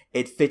yes,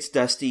 it fits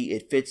Dusty,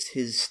 it fits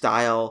his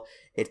style,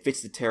 it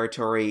fits the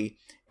territory,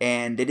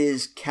 and it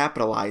is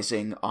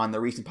capitalizing on the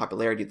recent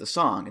popularity of the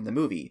song in the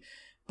movie.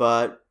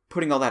 But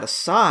putting all that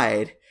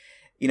aside,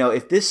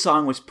 if this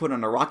song was put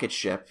on a rocket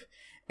ship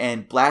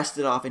and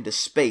blasted off into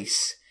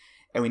space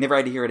and we never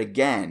had to hear it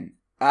again,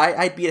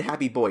 I'd be a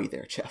happy boy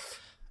there,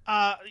 Jeff.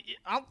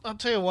 I'll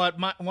tell you what.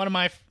 One of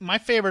my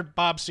favorite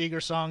Bob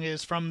Seger song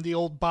is from the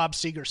old Bob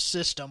Seger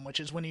System, which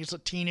is when he's a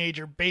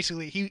teenager.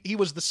 Basically, he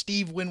was the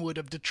Steve Winwood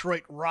of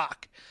Detroit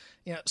rock.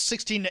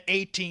 16 to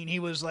 18, he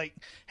was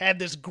had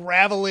this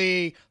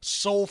gravelly,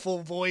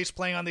 soulful voice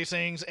playing on these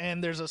things.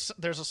 And there's a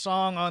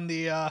song on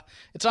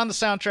it's on the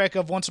soundtrack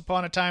of Once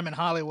Upon a Time in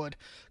Hollywood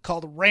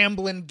called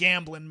 "Ramblin'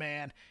 Gamblin'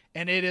 Man,"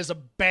 and it is a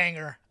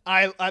banger.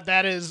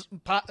 That is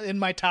in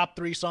my top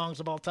 3 songs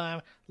of all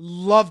time.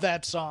 Love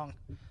that song.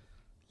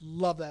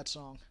 Love that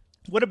song.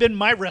 Would have been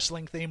my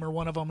wrestling theme or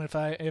one of them if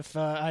I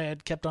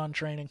had kept on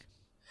training.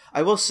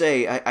 I will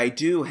say I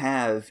do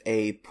have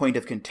a point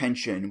of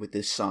contention with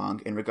this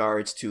song in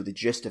regards to the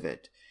gist of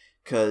it,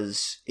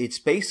 because it's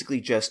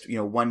basically just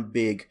one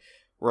big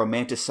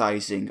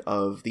romanticizing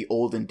of the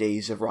olden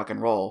days of rock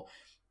and roll,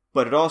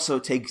 but it also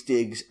takes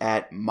digs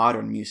at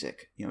modern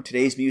music.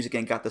 Today's music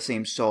ain't got the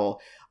same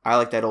soul. I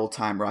like that old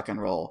time rock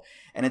and roll.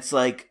 And it's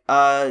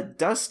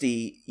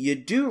Dusty, you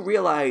do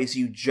realize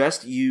you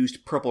just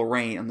used Purple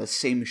Rain on the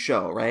same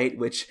show, right?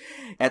 Which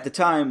at the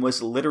time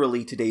was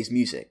literally today's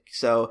music.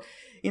 So,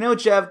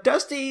 Jeff,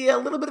 Dusty, a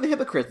little bit of a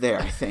hypocrite there,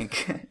 I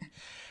think.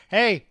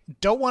 Hey,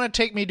 don't want to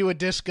take me to a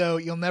disco.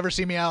 You'll never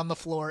see me out on the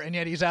floor. And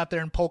yet he's out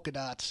there in polka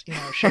dots,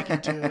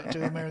 shaking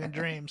to American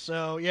Dream.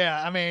 So,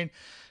 yeah, I mean,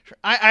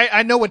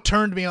 I know what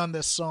turned me on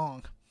this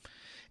song.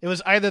 It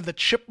was either the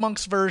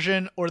Chipmunks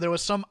version or there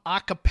was some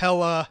a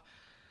cappella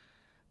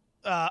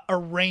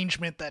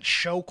arrangement that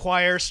show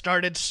choir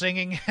started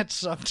singing at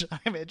some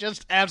time. It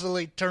just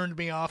absolutely turned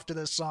me off to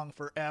this song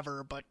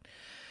forever. But,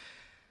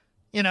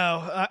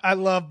 I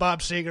love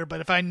Bob Seger,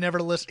 but if I never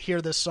hear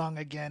this song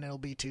again, it'll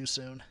be too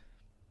soon.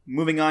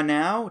 Moving on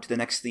now to the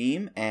next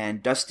theme,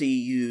 and Dusty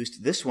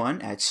used this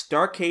one at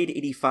Starrcade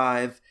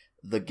 85,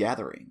 The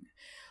Gathering.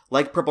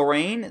 Like Purple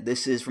Rain,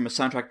 this is from a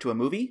soundtrack to a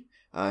movie.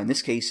 In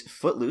this case,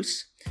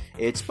 Footloose.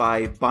 It's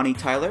by Bonnie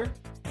Tyler,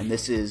 and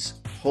this is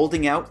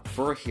Holding Out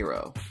for a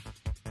Hero.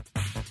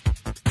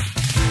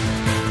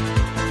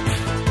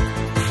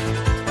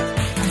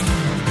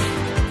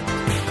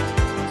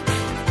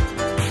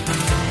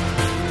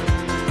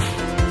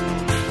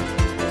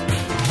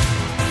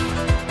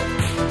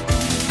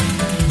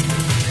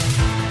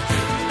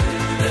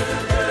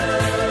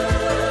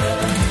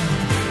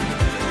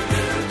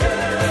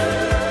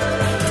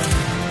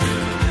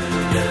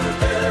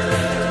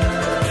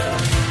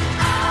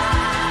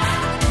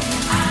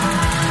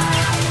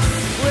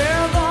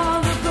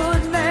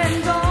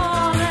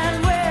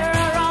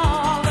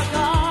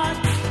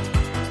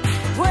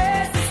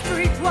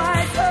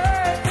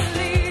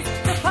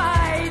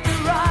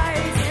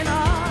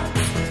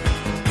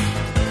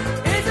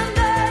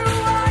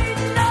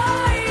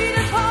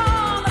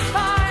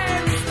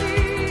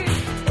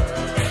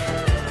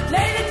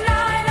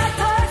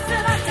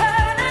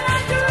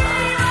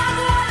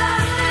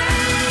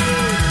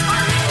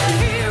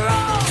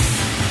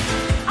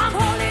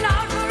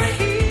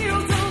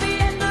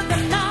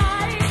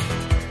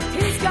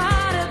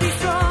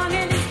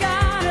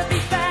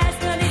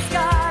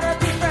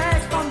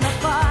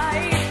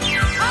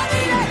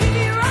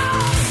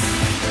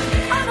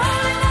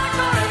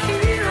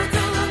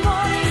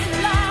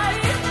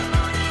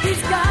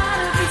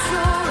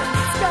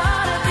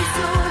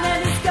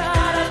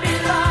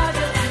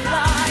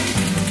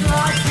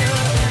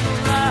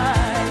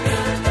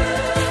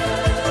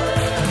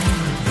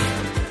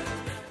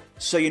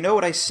 So you know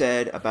what I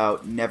said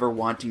about never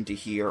wanting to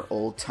hear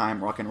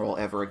old-time rock and roll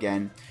ever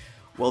again?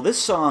 Well, this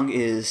song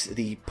is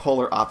the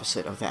polar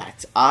opposite of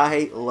that.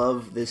 I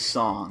love this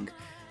song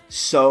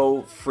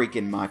so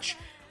freaking much.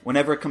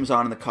 Whenever it comes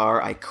on in the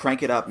car, I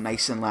crank it up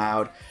nice and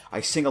loud.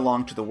 I sing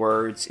along to the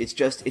words.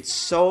 It's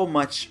so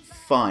much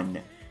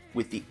fun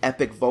with the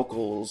epic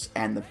vocals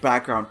and the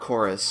background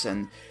chorus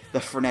and the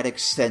frenetic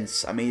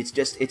synths. I mean,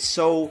 it's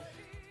so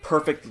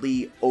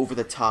perfectly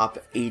over-the-top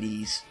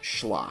 80s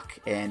schlock.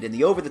 And in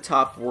the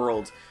over-the-top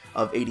world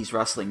of 80s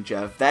wrestling,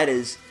 Jeff, that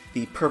is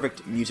the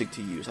perfect music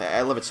to use.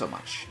 I love it so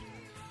much.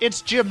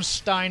 It's Jim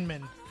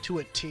Steinman to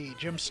a T.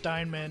 Jim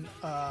Steinman,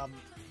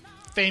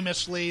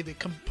 famously the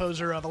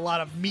composer of a lot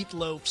of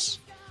Meatloaf's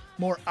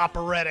more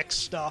operatic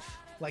stuff,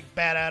 like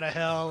Bat Out of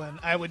Hell and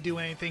I Would Do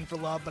Anything for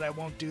Love, but I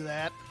Won't Do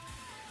That.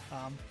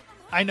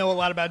 I know a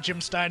lot about Jim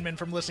Steinman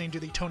from listening to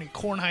the Tony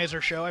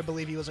Kornheiser show. I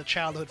believe he was a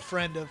childhood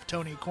friend of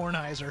Tony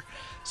Kornheiser.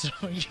 So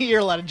you hear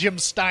a lot of Jim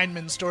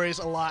Steinman stories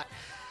a lot.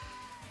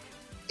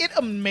 It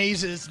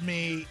amazes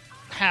me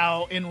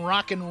how in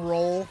rock and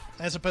roll,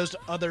 as opposed to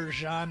other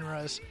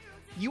genres,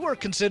 you are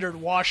considered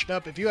washed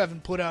up if you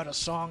haven't put out a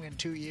song in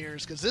 2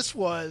 years. Because this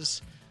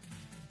was,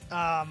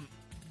 I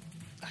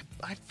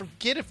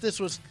forget if it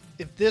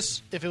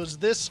was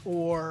this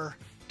or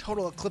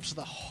Total Eclipse of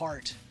the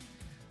Heart,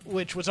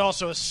 which was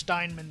also a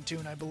Steinman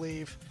tune, I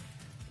believe,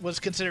 was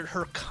considered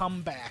her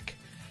comeback.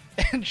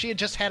 And she had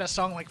just had a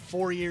song like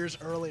 4 years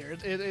earlier.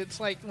 It's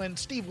like when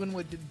Steve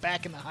Winwood did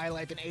Back in the High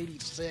Life in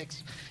 86.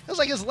 It was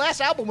like his last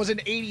album was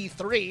in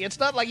 83. It's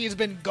not like he's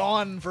been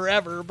gone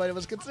forever, but it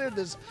was considered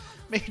this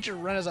major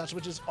renaissance,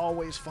 which is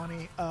always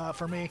funny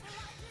for me.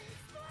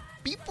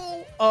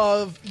 People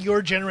of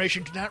your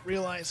generation do not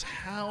realize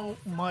how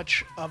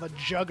much of a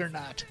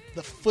juggernaut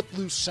the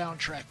Footloose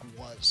soundtrack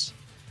was.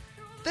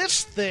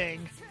 This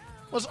thing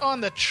was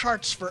on the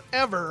charts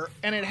forever,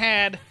 and it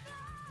had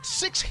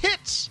 6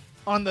 hits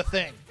on the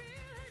thing.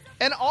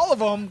 And all of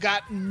them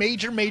got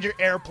major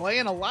airplay,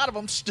 and a lot of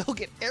them still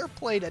get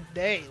airplay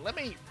today. Let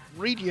me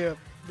read you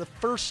the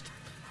first,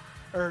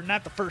 or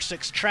not the first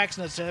 6 tracks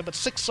necessarily, but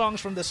 6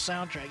 songs from this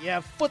soundtrack. You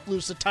have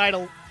Footloose, the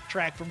title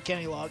track from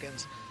Kenny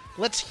Loggins.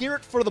 Let's Hear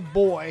It for the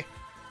Boy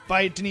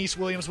by Denise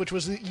Williams, which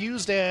was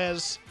used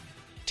as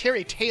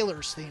Terry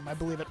Taylor's theme, I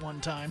believe, at one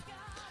time.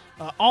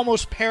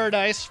 Almost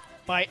Paradise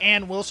by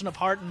Ann Wilson of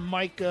Heart and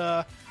Mike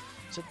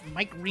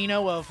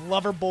Reno of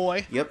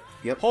Loverboy.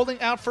 Yep. Holding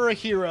Out for a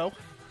Hero.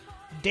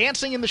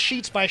 Dancing in the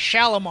Sheets by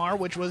Shalimar,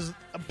 which was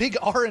a big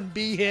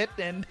R&B hit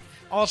and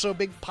also a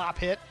big pop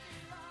hit.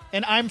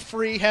 And I'm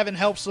Free, Heaven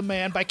Helps the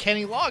Man by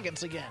Kenny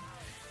Loggins again.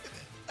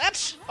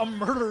 That's a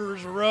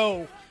murderer's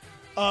row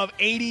of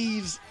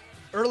 80s,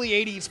 early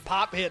 80s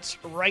pop hits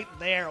right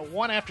there,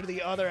 one after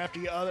the other, after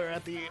the other,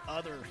 after the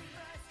other.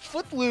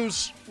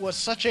 Footloose was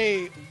such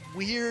a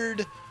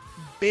weird,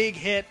 big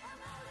hit.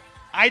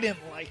 I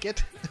didn't like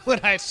it when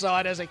I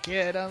saw it as a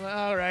kid. I'm like,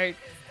 all right,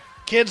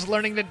 kids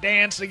learning to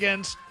dance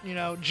against,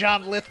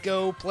 John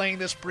Lithgow playing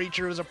this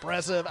preacher who's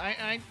oppressive.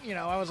 I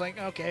was like,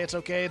 okay, it's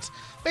okay. It's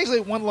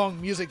basically one long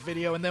music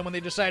video, and then when they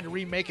decided to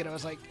remake it, I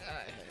was like,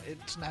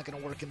 it's not going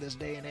to work in this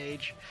day and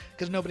age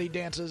because nobody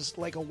dances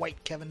like a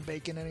white Kevin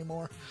Bacon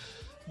anymore.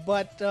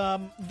 But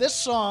this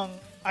song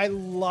I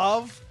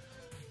love,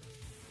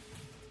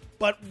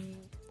 but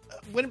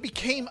when it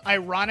became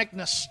ironic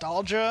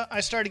nostalgia,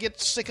 I started to get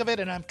sick of it,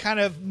 and I'm kind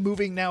of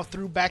moving now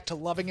back to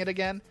loving it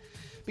again,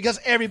 because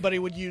everybody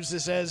would use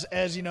this as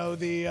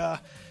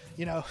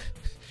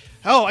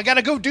oh, I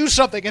gotta go do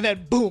something, and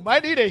then boom, I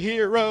need a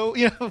hero,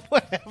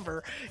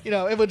 whatever.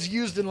 It was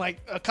used in like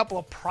a couple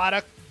of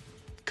product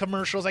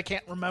commercials I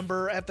can't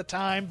remember at the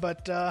time,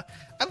 but I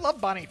love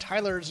Bonnie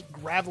Tyler's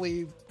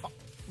gravelly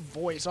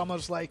voice,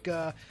 almost like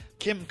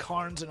Kim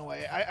Carnes in a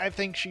way. I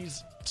think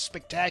she's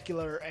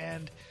spectacular,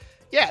 and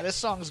yeah, this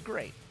song is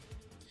great.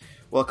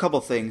 Well, a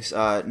couple things.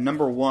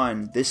 Number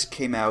one, this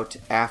came out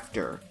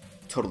after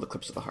Total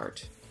Eclipse of the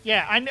Heart.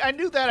 Yeah, I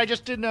knew that. I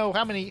just didn't know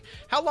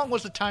how long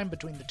was the time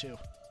between the two?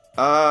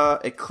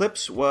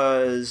 Eclipse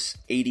was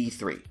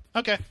 83.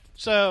 Okay,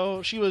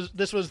 so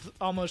this was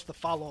almost the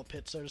follow-up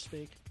hit, so to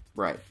speak.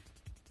 Right.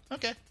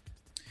 Okay.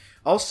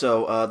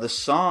 Also, the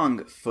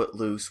song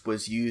Footloose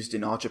was used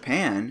in All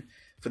Japan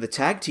for the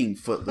tag team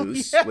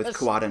Footloose Yes. with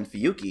Kawada and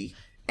Fuyuki.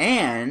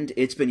 And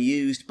it's been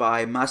used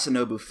by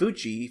Masanobu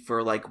Fuji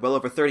for like well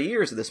over 30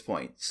 years at this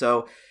point.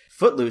 So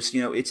Footloose,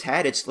 it's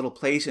had its little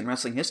place in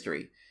wrestling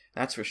history.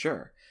 That's for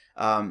sure.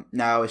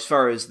 Now, as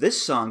far as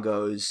this song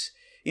goes,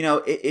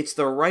 it's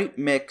the right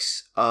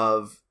mix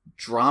of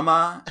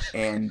drama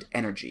and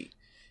energy.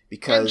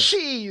 And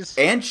cheese.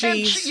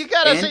 You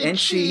gotta say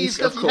cheese,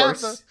 of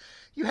course.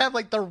 You have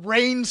like the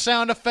rain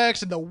sound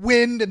effects and the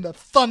wind and the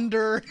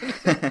thunder.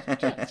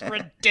 It's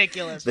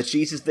ridiculous. The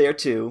cheese is there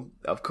too,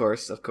 of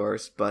course.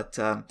 But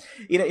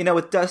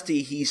with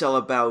Dusty, he's all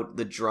about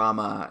the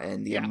drama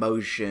and the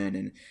emotion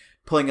and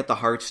pulling at the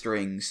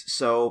heartstrings.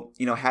 So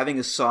having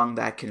a song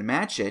that can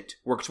match it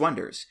works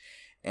wonders.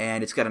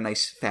 And it's got a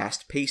nice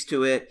fast pace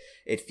to it.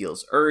 It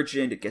feels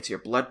urgent. It gets your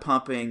blood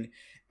pumping.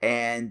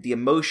 And the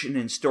emotion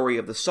and story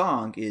of the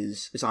song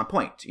is on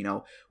point.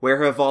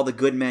 Where have all the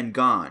good men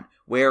gone?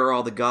 Where are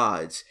all the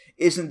gods?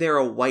 Isn't there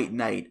a white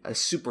knight, a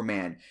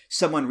Superman,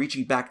 someone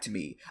reaching back to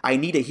me? I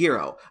need a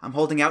hero. I'm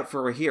holding out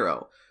for a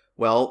hero.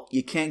 Well,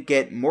 you can't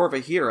get more of a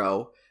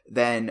hero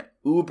than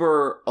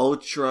uber,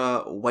 ultra,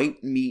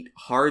 white meat,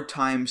 hard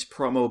times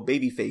promo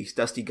babyface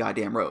Dusty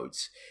Goddamn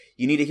Rhodes.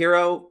 You need a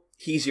hero?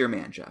 He's your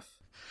man, Jeff.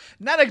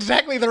 Not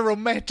exactly the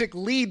romantic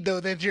lead, though,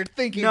 that you're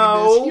thinking in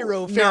this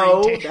hero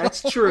fairy tale.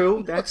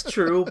 That's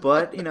true,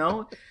 but,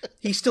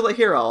 he's still a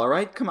hero, all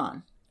right? Come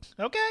on.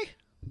 Okay.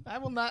 I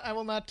will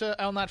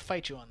not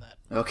fight you on that.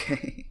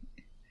 Okay.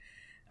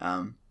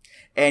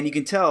 And you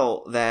can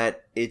tell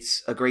that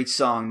it's a great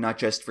song, not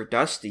just for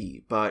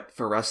Dusty, but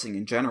for wrestling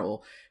in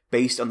general,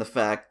 based on the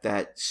fact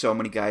that so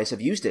many guys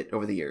have used it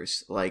over the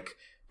years, like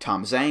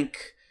Tom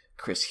Zank,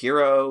 Chris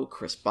Hero,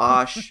 Chris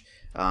Bosch,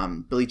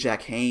 Billy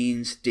Jack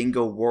Haynes,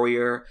 Dingo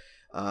Warrior,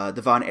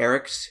 the Von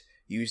Erichs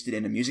used it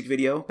in a music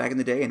video back in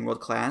the day in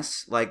World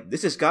Class. Like,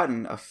 this has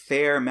gotten a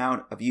fair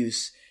amount of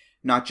use,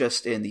 not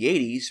just in the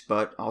 80s,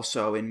 but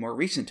also in more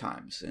recent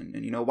times. And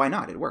why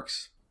not? It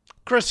works.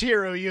 Chris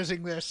Hero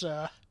using this.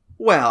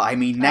 Well, I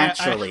mean,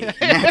 naturally,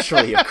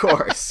 of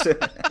course.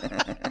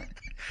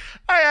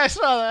 I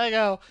saw that. I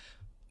go,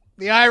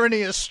 the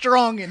irony is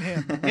strong in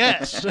him.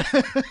 Yes.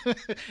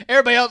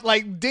 Everybody else,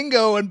 like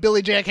Dingo and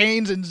Billy Jack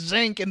Haynes and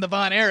Zink and the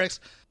Von Erichs,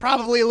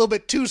 probably a little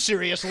bit too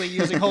seriously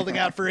using Holding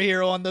Out for a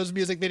Hero on those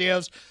music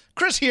videos.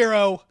 Chris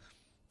Hero,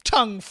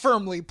 tongue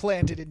firmly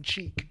planted in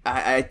cheek.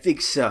 I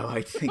think so,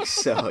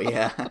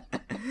 yeah.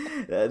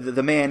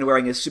 The man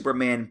wearing a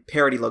Superman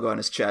parody logo on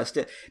his chest.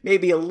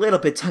 Maybe a little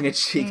bit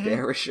tongue-in-cheek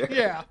there, for sure.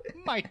 Yeah,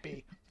 might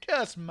be.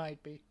 Just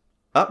might be.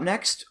 Up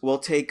next, we'll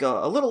take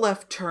a little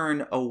left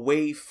turn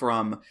away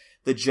from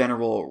the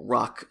general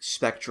rock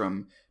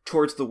spectrum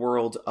towards the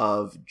world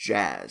of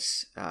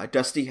jazz.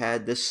 Dusty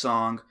had this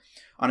song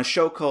on a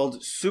show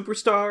called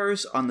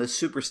Superstars on the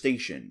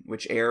Superstation,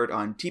 which aired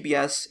on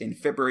TBS in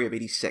February of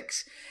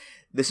 '86.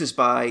 This is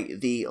by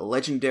the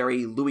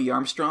legendary Louis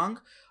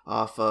Armstrong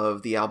off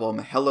of the album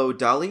Hello,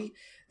 Dolly.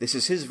 This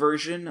is his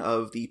version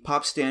of the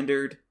pop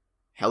standard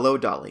Hello,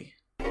 Dolly.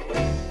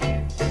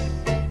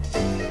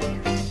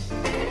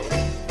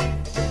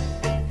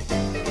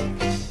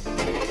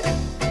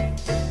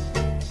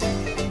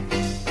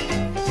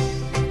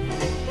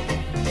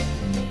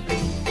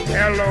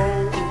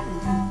 Hello,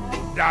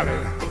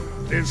 Dolly,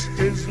 this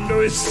is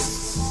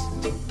Louis.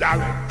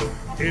 Dolly,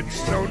 it's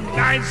so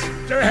nice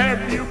to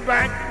have you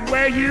back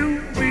where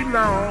you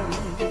belong.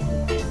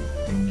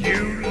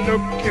 You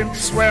looking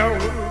swell,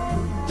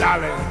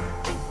 Dolly,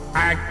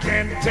 I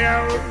can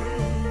tell,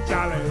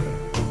 Dolly.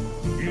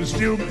 You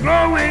still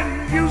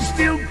glowing, you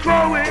still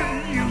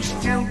growing, you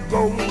still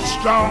going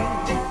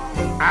strong.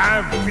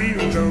 I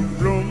feel the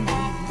room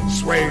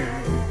sway,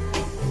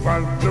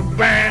 but the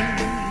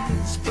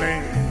band's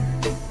playing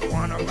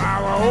one of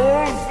our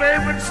old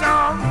favorite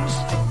songs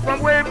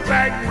from way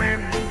back when.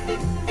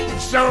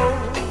 So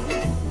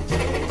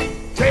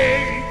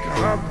take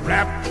a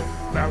rap,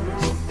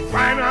 fellas,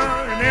 find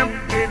an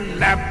empty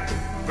lap,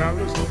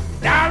 fellas.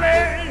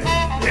 Dolly,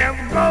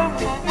 never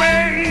go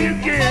away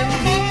again.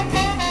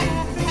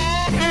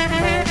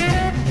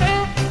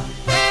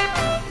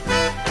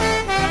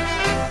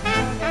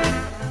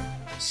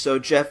 So,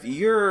 Jeff,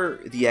 you're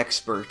the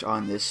expert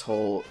on this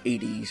whole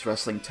 80s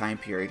wrestling time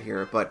period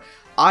here, but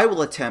I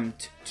will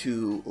attempt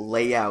to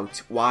lay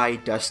out why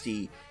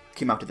Dusty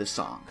came out to this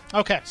song.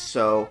 Okay.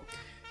 So,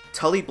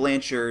 Tully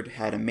Blanchard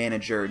had a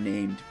manager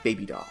named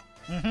Baby Doll,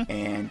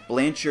 and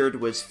Blanchard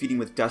was feuding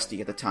with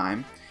Dusty at the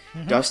time.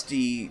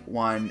 Dusty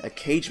won a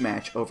cage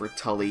match over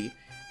Tully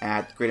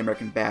at the Great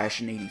American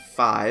Bash in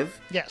 '85,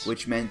 Yes.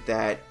 which meant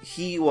that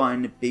he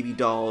won Baby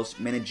Doll's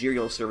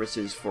managerial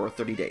services for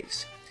 30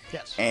 days.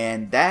 Yes.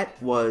 And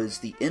that was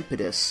the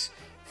impetus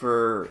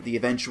for the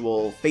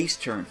eventual face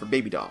turn for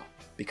Baby Doll.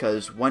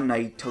 Because one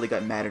night, Tully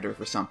got mad at her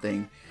for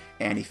something,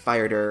 and he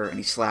fired her, and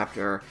he slapped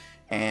her,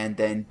 and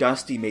then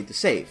Dusty made the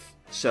save.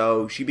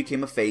 So she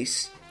became a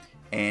face,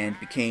 and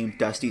became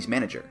Dusty's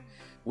manager.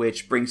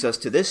 Which brings us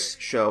to this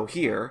show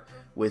here,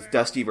 with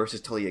Dusty versus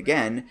Tully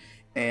again,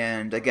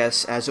 and I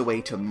guess as a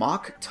way to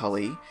mock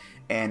Tully,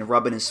 and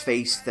rub in his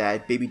face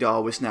that Baby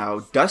Doll was now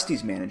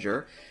Dusty's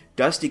manager,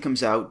 Dusty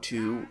comes out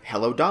to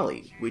Hello,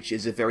 Dolly, which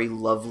is a very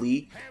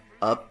lovely,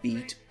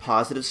 upbeat,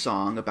 positive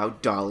song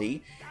about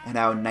Dolly and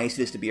how nice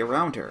it is to be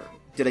around her.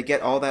 Did I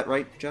get all that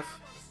right, Jeff?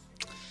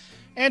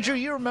 Andrew,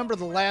 you remember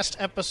the last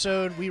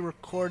episode we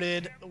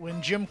recorded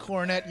when Jim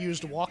Cornette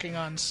used Walking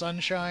on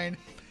Sunshine?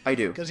 I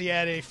do. Because he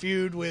had a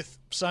feud with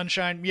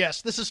Sunshine.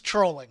 Yes, this is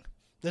trolling.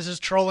 This is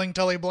trolling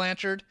Tully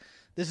Blanchard.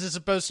 This is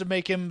supposed to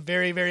make him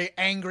very, very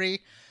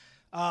angry.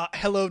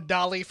 Hello,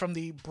 Dolly from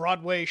the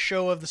Broadway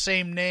show of the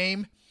same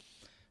name.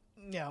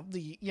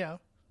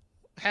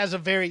 Has a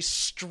very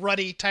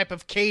strutty type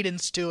of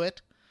cadence to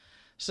it.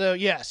 So,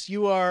 yes,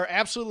 you are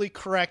absolutely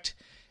correct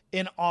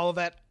in all of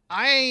that.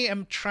 I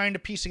am trying to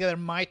piece together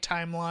my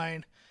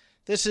timeline.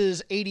 This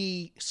is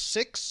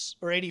 86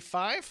 or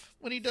 85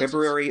 when he does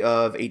February this?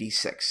 of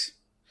 86.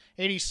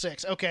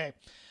 86, okay.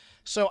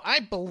 So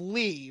I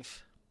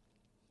believe,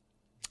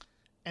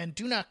 and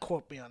do not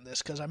quote me on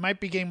this because I might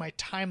be getting my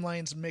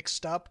timelines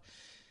mixed up.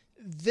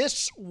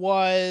 This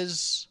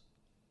was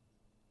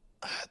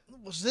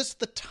this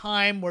the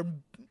time where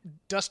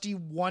Dusty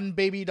won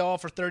Baby Doll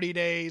for 30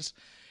 days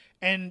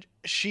and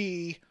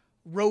she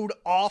rode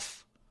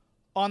off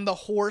on the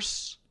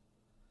horse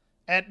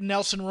at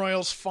Nelson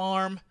Royal's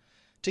farm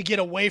to get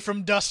away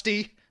from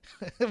Dusty?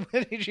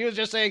 She was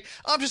just saying,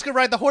 I'm just going to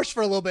ride the horse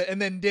for a little bit,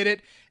 and then did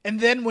it, and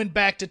then went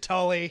back to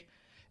Tully,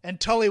 and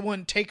Tully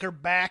wouldn't take her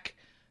back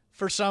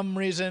for some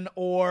reason,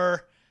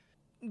 or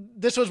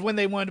this was when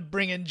they wanted to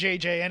bring in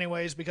JJ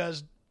anyways,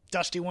 because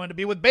Dusty wanted to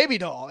be with Baby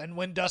Doll, and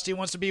when Dusty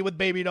wants to be with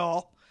Baby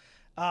Doll,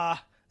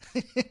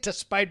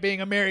 despite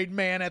being a married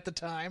man at the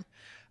time.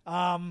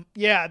 A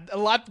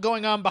lot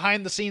going on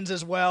behind the scenes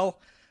as well,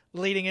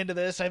 leading into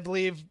this. I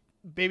believe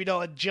Baby Doll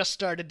had just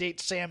started to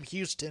date Sam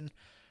Houston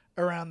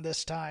around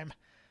this time.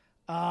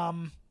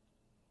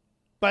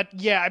 But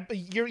yeah,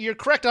 you're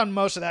correct on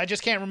most of that. I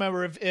just can't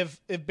remember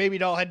if Baby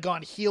Doll had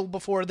gone heel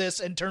before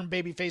this and turned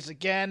babyface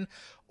again,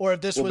 or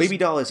if this was... Baby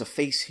Doll is a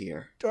face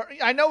here.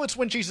 I know it's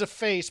when she's a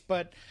face,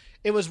 but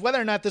it was whether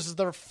or not this is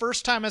their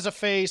first time as a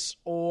face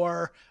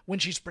or when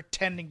she's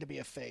pretending to be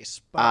a face.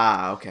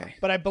 But, okay.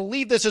 But I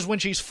believe this is when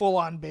she's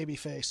full-on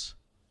babyface.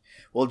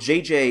 Well,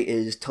 JJ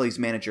is Tully's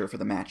manager for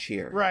the match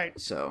here. Right.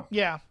 So...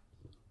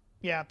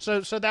 Yeah, so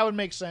that would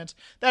make sense.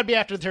 That'd be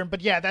after the turn, but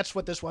yeah, that's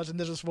what this was, and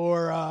this was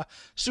for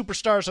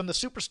Superstars on the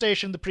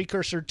Superstation, the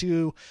precursor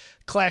to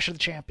Clash of the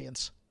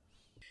Champions.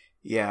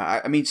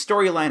 Yeah, I mean,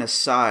 storyline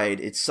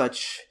aside, it's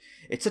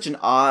it's such an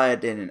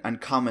odd and an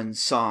uncommon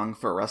song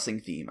for a wrestling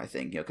theme, I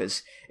think,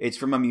 because it's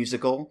from a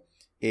musical,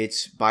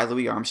 it's by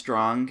Louis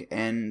Armstrong,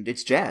 and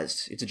it's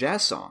jazz. It's a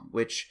jazz song,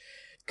 which,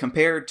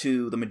 compared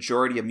to the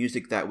majority of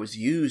music that was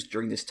used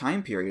during this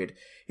time period,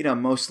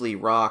 mostly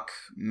rock,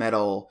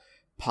 metal,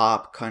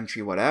 pop,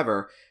 country,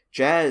 whatever,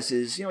 jazz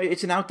is,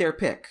 it's an out there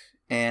pick.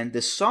 And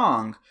this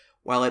song,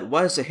 while it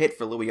was a hit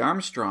for Louis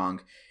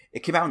Armstrong,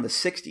 it came out in the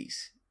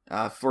 60s.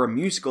 For a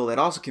musical that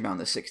also came out in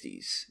the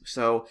 60s.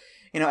 So,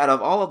 out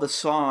of all of the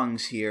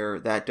songs here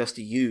that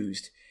Dusty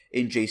used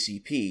in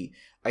JCP,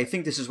 I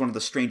think this is one of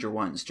the stranger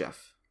ones,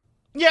 Jeff.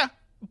 Yeah,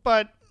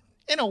 but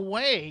in a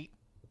way,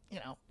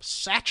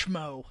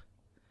 Satchmo,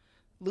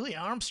 Louis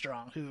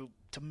Armstrong, who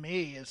to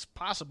me is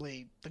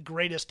possibly the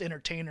greatest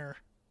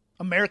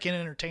American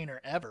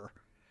entertainer ever.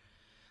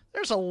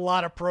 There's a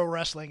lot of pro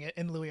wrestling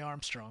in Louis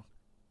Armstrong.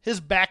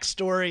 His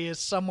backstory is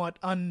somewhat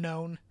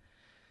unknown.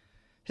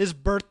 His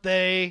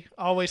birthday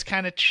always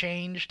kind of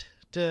changed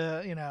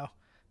to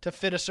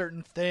fit a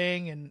certain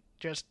thing, and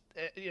just,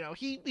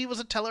 he was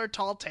a teller of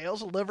tall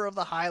tales, a liver of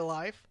the high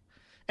life,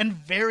 and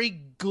very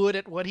good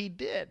at what he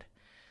did.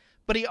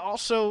 But he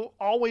also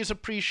always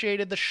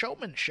appreciated the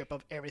showmanship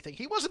of everything.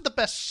 He wasn't the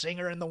best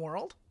singer in the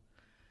world,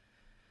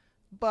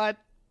 but,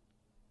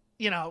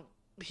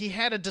 he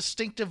had a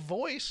distinctive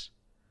voice,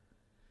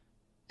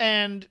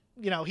 and,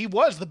 he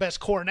was the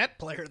best cornet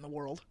player in the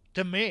world.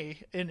 To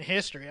me, in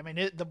history. I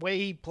mean, the way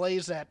he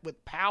plays that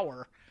with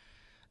power.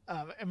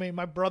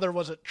 My brother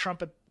was a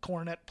trumpet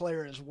cornet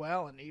player as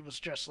well, and he was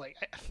just like,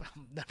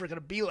 I'm never going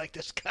to be like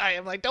this guy.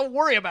 I'm like, don't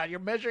worry about it. You're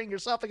measuring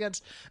yourself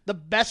against the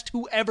best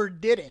who ever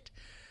did it.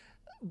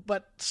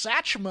 But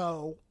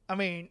Satchmo,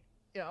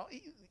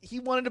 he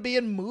wanted to be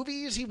in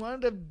movies. He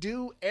wanted to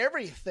do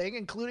everything,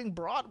 including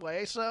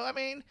Broadway. So, I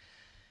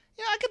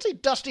could see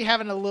Dusty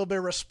having a little bit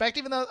of respect,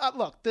 even though,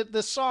 look,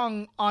 the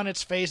song on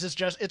its face is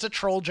it's a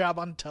troll job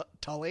on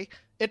Tully.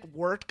 It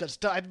worked, because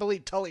I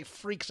believe Tully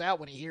freaks out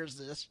when he hears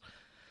this.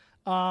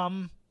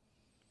 But,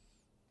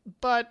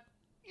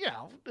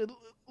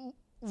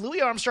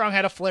 Louis Armstrong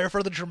had a flair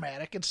for the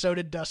dramatic, and so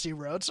did Dusty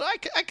Rhodes. So I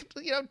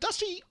could,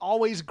 Dusty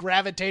always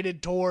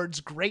gravitated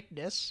towards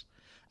greatness.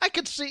 I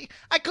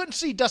couldn't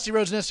see Dusty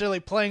Rhodes necessarily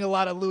playing a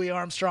lot of Louis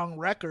Armstrong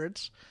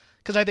records,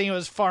 because I think he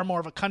was far more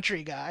of a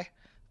country guy.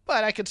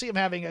 But I could see him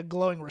having a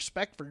glowing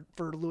respect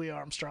for Louis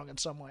Armstrong in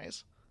some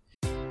ways.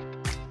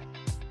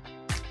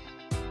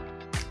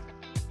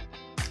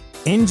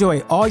 Enjoy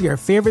all your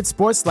favorite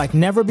sports like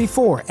never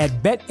before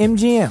at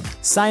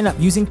BetMGM. Sign up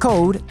using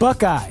code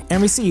Buckeye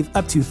and receive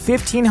up to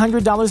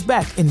 $1,500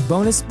 back in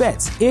bonus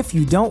bets if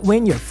you don't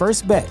win your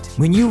first bet.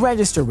 When you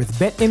register with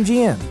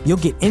BetMGM, you'll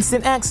get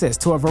instant access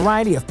to a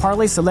variety of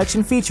parlay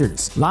selection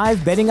features,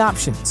 live betting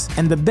options,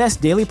 and the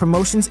best daily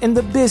promotions in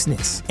the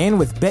business. And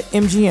with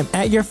BetMGM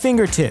at your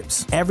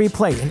fingertips, every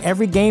play and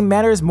every game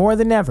matters more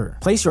than ever.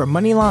 Place your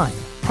money line,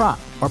 prop,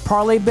 or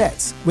parlay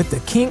bets with the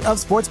king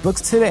of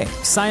sportsbooks today.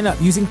 Sign up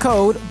using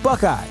code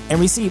Buckeye and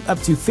receive up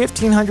to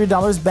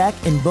 $1,500 back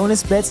in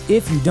bonus bets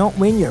if you don't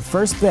win your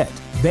first bet.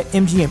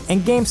 BetMGM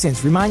and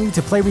GameSense remind you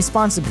to play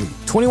responsibly.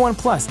 21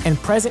 plus and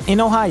present in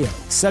Ohio,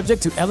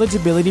 subject to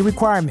eligibility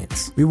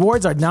requirements.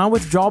 Rewards are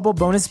non-withdrawable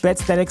bonus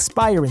bets that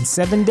expire in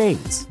 7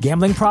 days.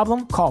 Gambling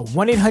problem? Call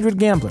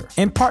 1-800-GAMBLER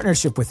in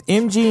partnership with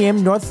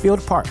MGM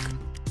Northfield Park.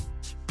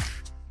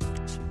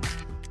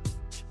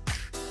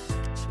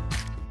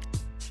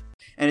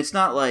 And it's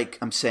not like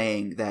I'm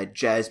saying that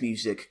jazz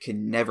music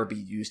can never be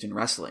used in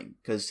wrestling,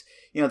 because,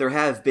 there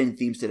have been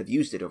themes that have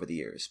used it over the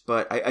years.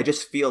 But I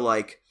just feel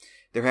like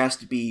there has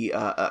to be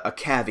a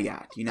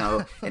caveat,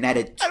 an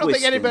added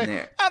twist in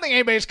there. I don't think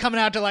anybody's coming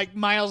out to, like,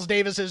 Miles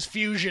Davis's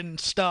fusion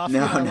stuff.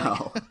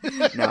 No.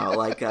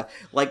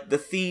 Like the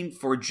theme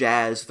for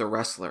Jazz the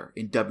Wrestler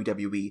in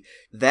WWE,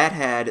 that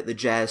had the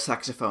jazz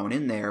saxophone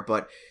in there,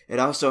 but it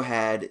also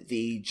had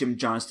the Jim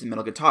Johnston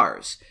metal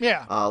guitars.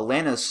 Yeah.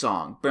 Lana's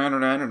song,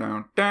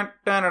 that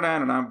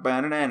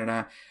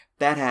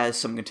has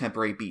some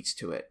contemporary beats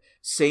to it.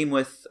 Same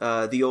with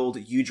the old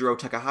Yujiro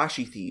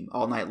Takahashi theme,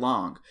 All Night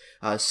Long.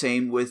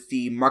 Same with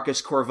the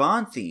Marcus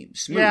Corvan theme,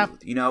 Smooth.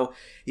 Yeah.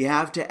 You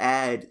have to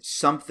add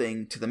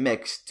something to the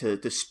mix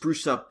to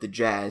spruce up the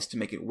jazz to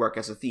make it work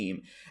as a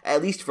theme,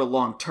 at least for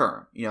long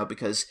term,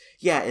 because,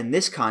 in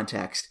this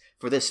context,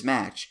 for this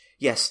match,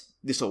 yes,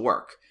 this will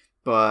work.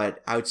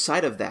 But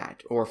outside of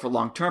that, or for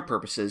long-term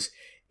purposes,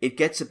 it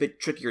gets a bit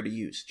trickier to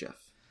use, Jeff.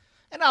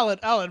 And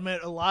I'll admit,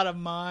 a lot of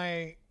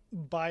my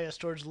bias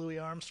towards Louis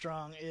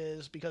Armstrong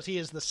is because he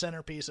is the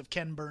centerpiece of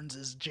Ken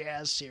Burns'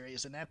 jazz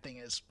series, and that thing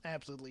is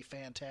absolutely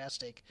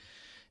fantastic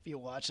if you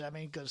watch it.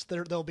 Because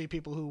there'll be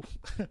people who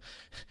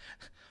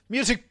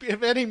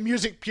if any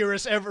music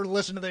purists ever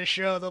listen to this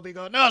show, they'll be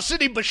going, no,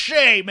 Sidney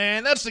Bechet,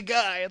 man, that's the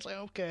guy. It's like,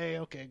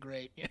 okay,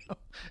 great,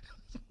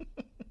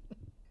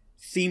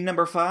 Theme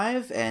number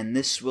 5, and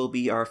this will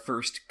be our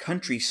first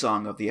country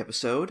song of the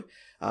episode.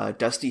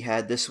 Dusty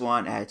had this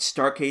one at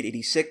Starrcade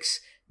 86,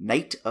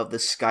 Night of the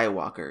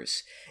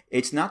Skywalkers.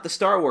 It's not the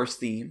Star Wars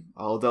theme,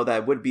 although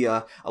that would be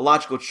a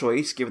logical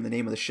choice given the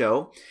name of the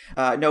show.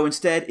 No,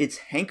 instead, it's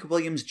Hank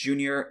Williams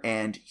Jr.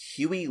 and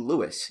Huey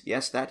Lewis.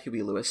 Yes, that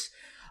Huey Lewis.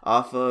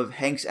 Off of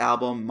Hank's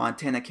album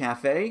Montana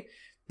Cafe.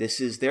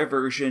 This is their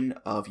version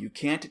of You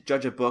Can't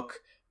Judge a Book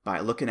by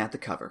Looking at the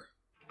Cover.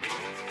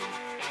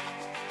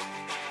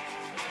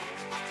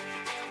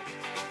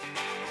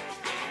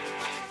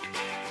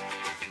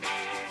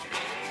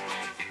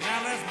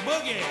 Now let's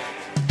boogie.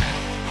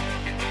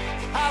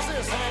 How's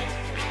this, Hank?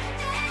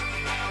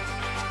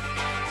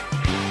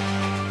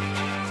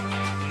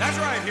 That's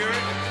right, Huey.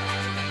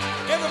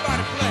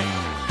 Everybody play.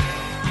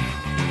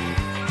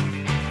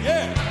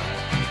 Yeah.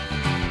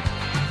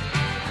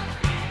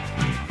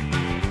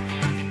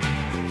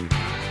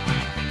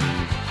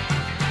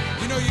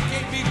 You know you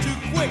can't be too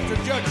quick to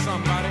judge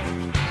somebody.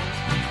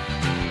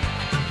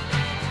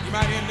 You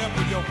might end up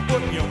with your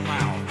foot in your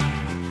mouth.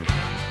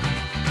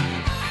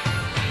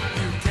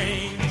 You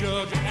can't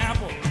judge an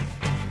apple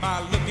by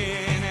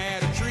looking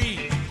at a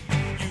tree.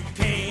 You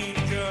can't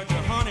judge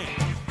a honey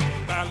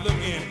by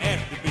looking at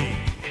the bee.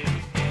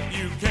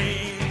 You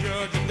can't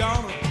judge a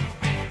daughter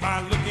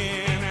by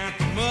looking at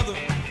the mother.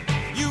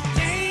 You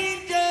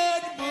can't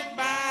judge a book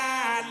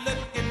by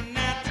looking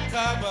at the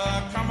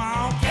cover. Come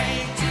on,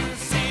 can't you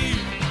see?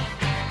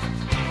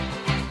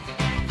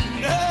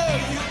 No,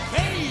 you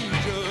can't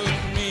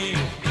judge me.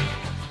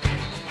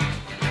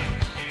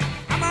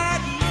 I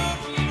might look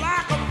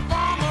like a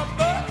farmer,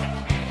 but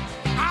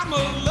I'm a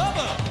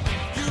lover.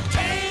 You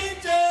can't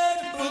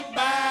judge a book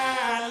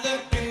by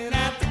looking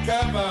at the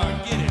cover.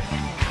 Get it?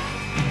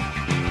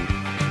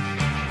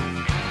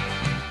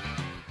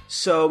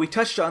 So we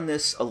touched on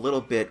this a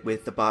little bit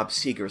with the Bob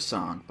Seger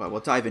song, but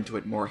we'll dive into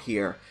it more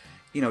here.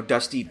 You know,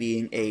 Dusty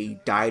being a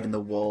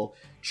dyed-in-the-wool,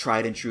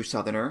 tried-and-true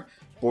Southerner,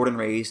 born and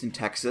raised in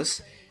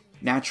Texas,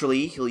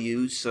 naturally he'll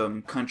use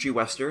some country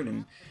western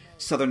and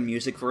Southern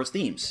music for his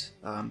themes.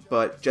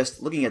 But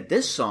just looking at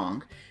this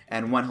song,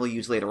 and one he'll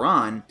use later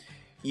on,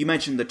 you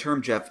mentioned the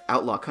term, Jeff,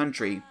 outlaw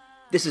country.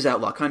 This is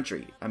outlaw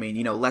country. I mean,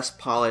 you know, less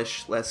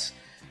polish, less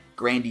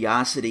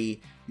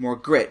grandiosity, more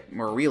grit,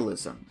 more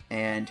realism.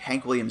 And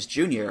Hank Williams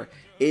Jr.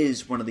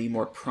 is one of the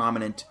more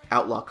prominent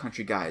outlaw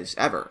country guys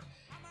ever.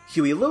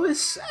 Huey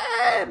Lewis,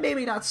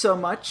 maybe not so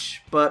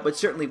much, but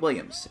certainly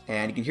Williams.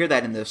 And you can hear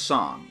that in this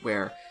song,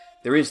 where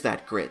there is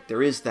that grit,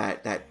 there is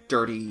that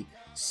dirty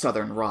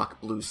Southern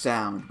rock blues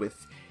sound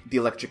with the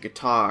electric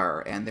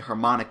guitar and the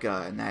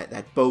harmonica and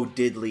that Bo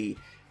Diddley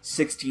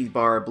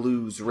 16-bar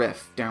blues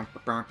riff.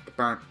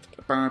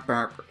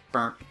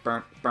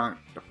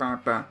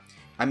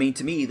 I mean,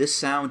 to me, this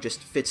sound just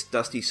fits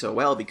Dusty so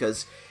well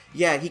because,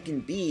 yeah, he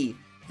can be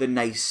the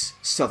nice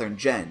Southern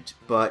gent,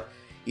 but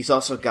he's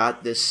also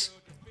got this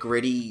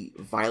gritty,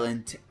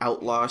 violent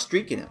outlaw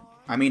streak in him.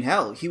 I mean,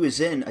 hell, he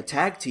was in a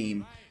tag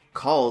team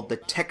called the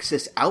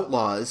Texas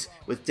Outlaws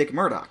with Dick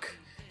Murdoch.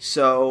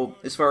 So,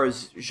 as far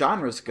as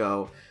genres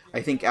go,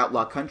 I think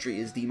outlaw country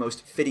is the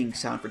most fitting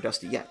sound for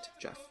Dusty yet,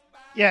 Jeff.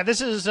 Yeah,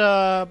 this is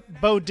Bo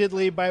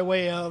Diddley by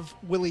way of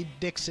Willie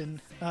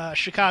Dixon,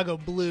 Chicago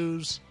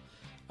blues.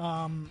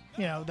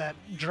 That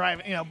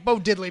drive. Bo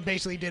Diddley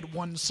basically did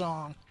one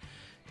song.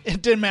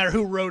 It didn't matter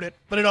who wrote it,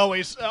 but it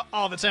always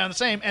all of it sounded the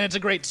same, and it's a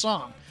great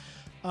song.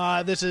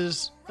 This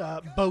is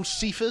Bo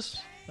Cephas,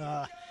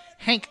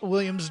 Hank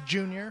Williams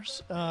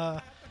Jr.'s,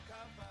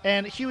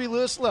 and Huey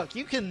Lewis. Look,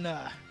 you can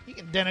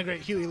denigrate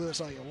Huey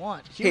Lewis all you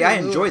want. Huey I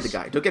enjoy the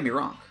guy. Don't get me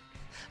wrong.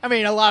 I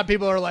mean, a lot of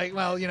people are like,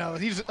 well, you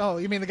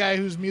mean the guy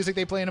whose music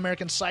they play in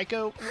American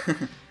Psycho?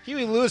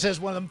 Huey Lewis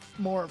has one of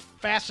the more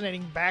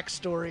fascinating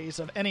backstories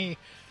of any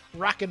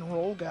rock and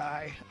roll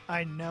guy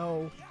I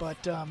know,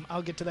 but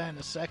I'll get to that in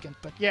a second.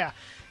 But yeah,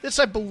 this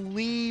I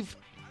believe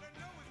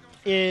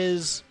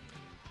is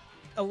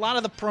a lot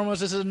of the promos.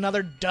 This is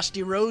another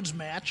Dusty Rhodes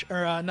match,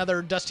 or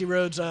another Dusty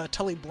Rhodes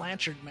Tully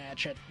Blanchard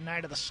match at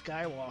Night of the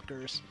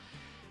Skywalkers.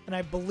 And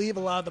I believe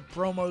a lot of the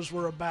promos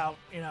were about,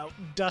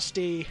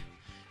 Dusty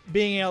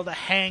being able to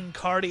hang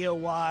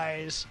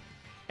cardio-wise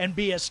and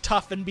be as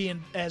tough and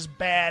being as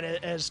bad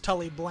as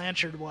Tully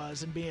Blanchard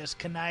was and be as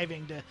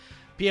conniving to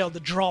be able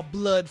to draw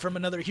blood from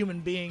another human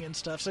being and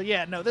stuff. So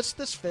yeah, no, this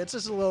fits. This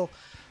is a little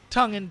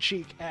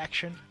tongue-in-cheek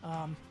action.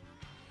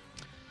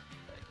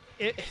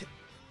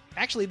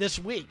 Actually, this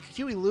week,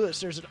 Huey Lewis,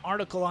 there's an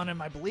article on him,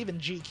 I believe in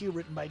GQ,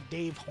 written by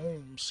Dave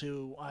Holmes,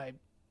 who I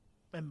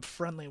am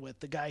friendly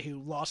with, the guy who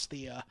lost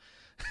the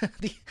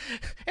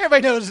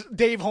everybody knows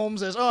Dave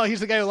Holmes as, he's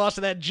the guy who lost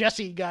to that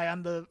Jesse guy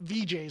on the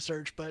VJ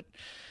search, but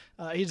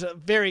he's a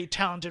very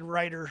talented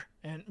writer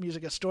and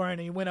music historian.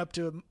 He went up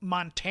to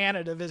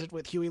Montana to visit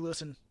with Huey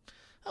Lewis, and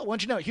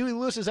once you know, Huey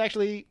Lewis is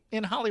actually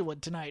in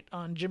Hollywood tonight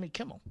on Jimmy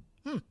Kimmel.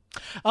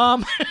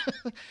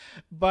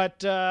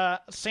 But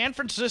San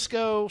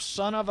Francisco,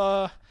 son of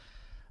a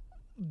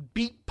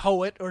beat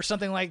poet or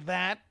something like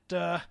that,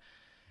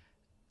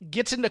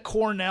 gets into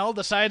Cornell,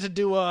 decides to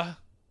do a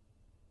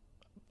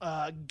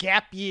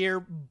gap year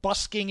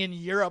busking in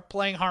Europe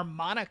playing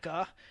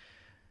harmonica,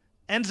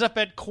 ends up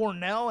at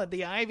Cornell at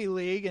the Ivy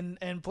League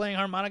and playing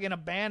harmonica in a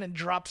band, and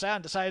drops out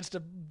and decides to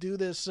do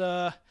this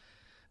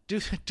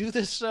do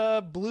this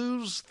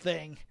blues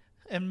thing,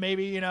 and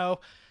maybe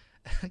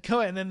go.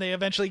 And then they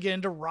eventually get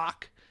into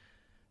rock,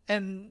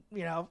 and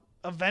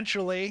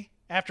eventually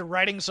after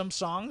writing some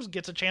songs,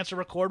 gets a chance to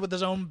record with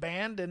his own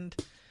band, and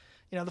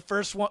the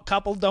first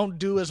couple don't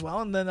do as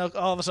well, and then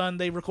all of a sudden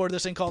they record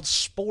this thing called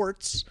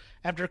Sports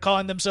after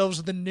calling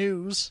themselves The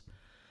News,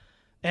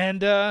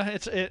 and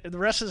the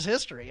rest is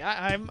history.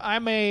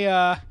 I'm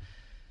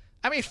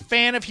a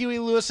fan of Huey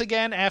Lewis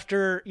again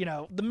after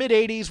the mid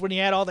 '80s when he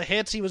had all the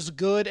hits. He was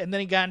good, and then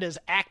he got into his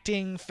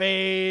acting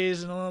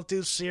phase and a little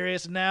too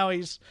serious. And now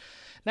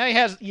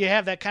you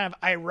have that kind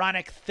of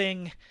ironic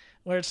thing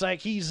where it's like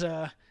he's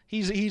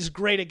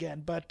great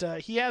again, but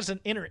he has an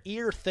inner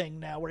ear thing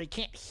now where he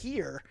can't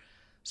hear.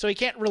 So he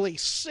can't really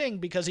sing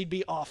because he'd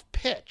be off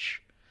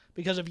pitch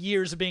because of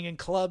years of being in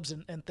clubs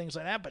and things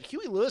like that. But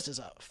Huey Lewis is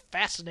a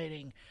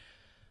fascinating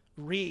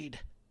read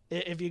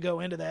if you go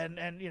into that.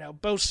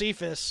 And Bo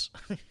Cephas,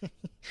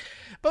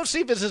 Bo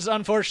Cephas is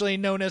unfortunately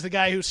known as the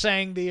guy who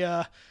sang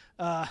the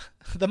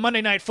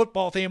Monday Night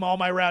Football theme, "All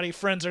My Rowdy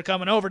Friends Are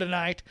Coming Over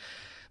Tonight."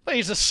 But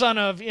he's the son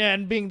of,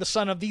 and being the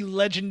son of the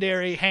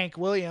legendary Hank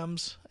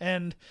Williams,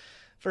 and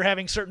for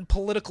having certain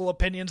political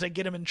opinions that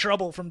get him in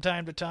trouble from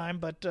time to time.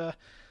 But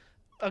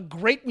a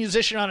great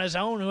musician on his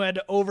own who had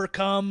to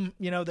overcome,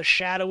 the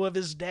shadow of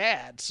his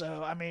dad.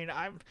 So,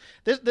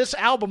 this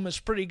album is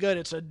pretty good.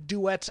 It's a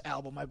duets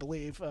album, I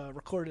believe,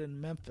 recorded in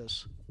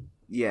Memphis.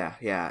 Yeah,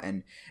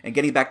 and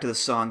getting back to the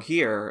song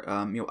here,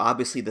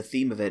 obviously the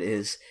theme of it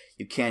is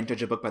you can't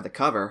judge a book by the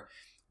cover.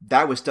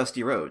 That was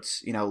Dusty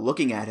Rhodes.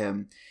 Looking at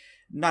him,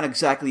 not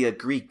exactly a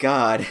Greek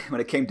god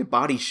when it came to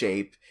body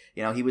shape.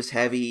 He was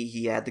heavy,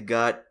 he had the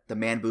gut, the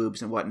man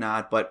boobs and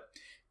whatnot, but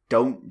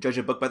don't judge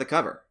a book by the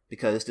cover.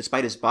 Because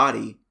despite his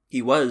body,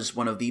 he was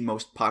one of the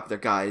most popular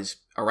guys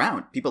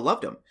around. People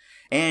loved him.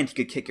 And he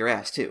could kick your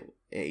ass, too.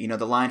 The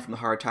line from the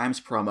Hard Times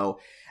promo,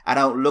 "I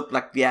don't look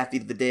like the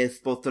athlete of the day is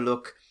supposed to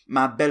look.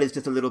 My belly's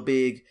just a little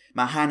big.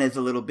 My hand is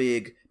a little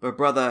big. But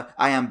brother,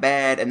 I am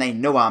bad, and they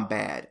know I'm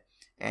bad."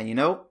 And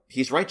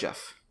he's right,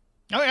 Jeff.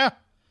 Oh, yeah.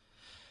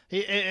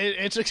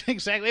 It's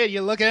exactly it.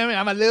 You look at him,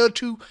 I'm a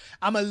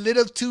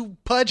little too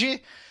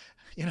pudgy.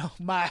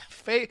 My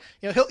face.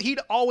 He'd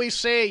always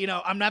say,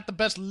 I'm not the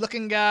best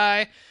looking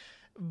guy,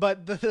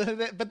 but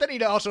then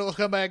he'd also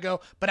come back and go,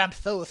 "But I'm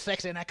so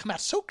sexy and I come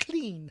out so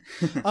clean."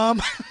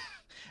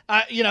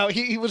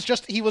 He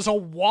was a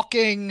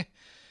walking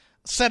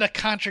set of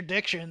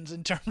contradictions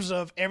in terms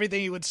of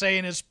everything he would say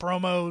in his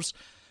promos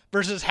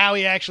versus how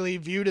he actually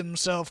viewed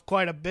himself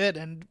quite a bit.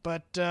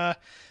 But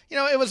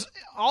it was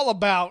all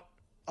about.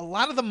 A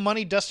lot of the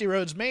money Dusty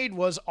Rhodes made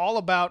was all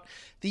about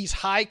these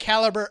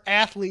high-caliber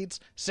athletes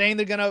saying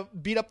they're going to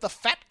beat up the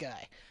fat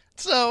guy.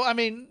 So,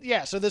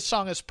 so this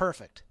song is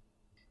perfect.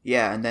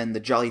 Yeah, and then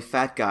the jolly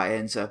fat guy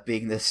ends up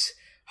being this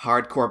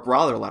hardcore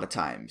brawler a lot of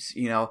times.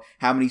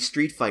 How many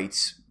street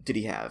fights did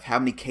he have? How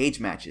many cage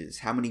matches?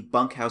 How many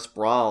bunkhouse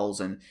brawls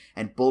and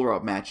bull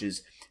rope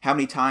matches? How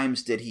many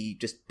times did he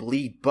just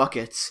bleed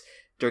buckets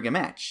during a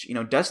match?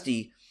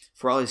 Dusty,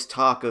 for all his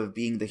talk of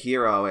being the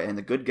hero and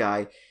the good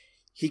guy,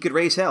 he could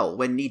raise hell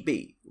when need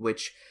be,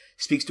 which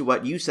speaks to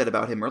what you said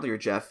about him earlier,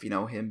 Jeff,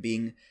 him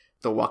being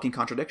the walking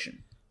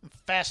contradiction. I'm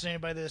fascinated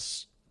by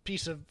this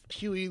piece of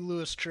Huey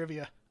Lewis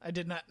trivia. I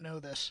did not know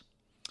this.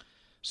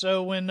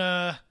 So when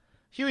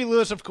Huey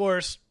Lewis, of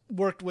course,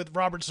 worked with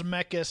Robert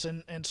Zemeckis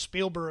and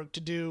Spielberg to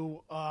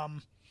do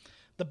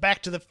the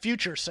Back to the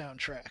Future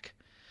soundtrack,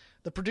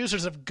 the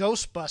producers of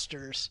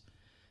Ghostbusters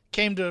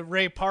came to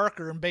Ray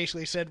Parker and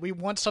basically said, "We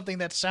want something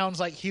that sounds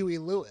like Huey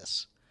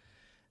Lewis."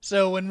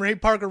 So when Ray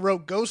Parker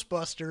wrote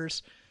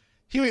Ghostbusters,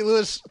 Huey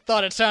Lewis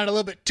thought it sounded a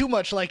little bit too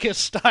much like his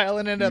style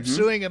and ended up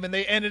suing him, and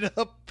they ended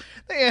up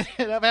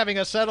having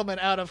a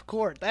settlement out of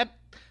court.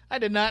 I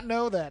did not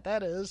know that.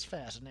 That is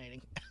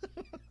fascinating.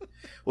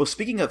 Well,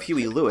 speaking of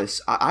Huey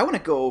Lewis, I want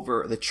to go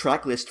over the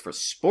track list for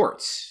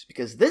Sports,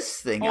 because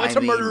this thing, it's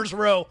a murderer's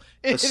row.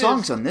 The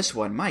songs on this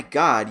one, my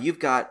God, you've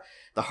got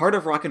The Heart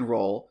of Rock and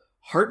Roll,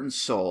 Heart and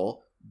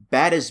Soul,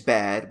 Bad is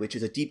Bad, which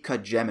is a deep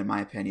cut gem in my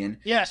opinion.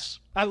 Yes,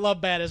 I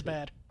love Bad is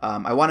Bad.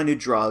 I Want a New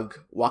Drug,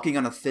 Walking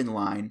on a Thin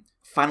Line,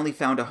 Finally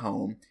Found a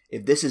Home,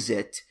 If This Is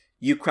It,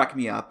 You Crack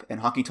Me Up,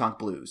 and Honky Tonk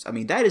Blues.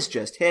 That is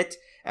just hit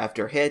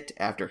after hit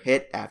after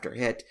hit after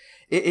hit.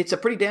 It's a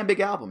pretty damn big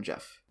album,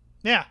 Jeff.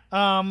 Yeah,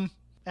 and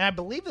I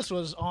believe this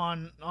was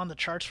on the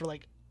charts for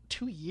like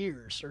 2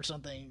 years or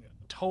something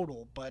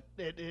total, but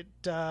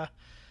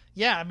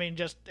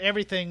just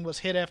everything was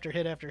hit after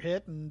hit after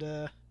hit,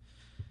 and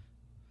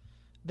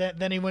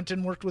then he went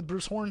and worked with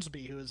Bruce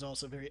Hornsby, who is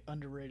also very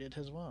underrated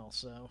as well.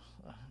 So,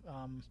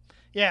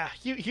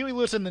 Huey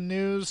Lewis in the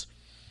News.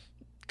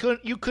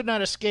 You could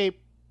not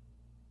escape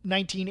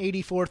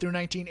 1984 through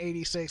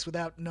 1986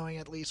 without knowing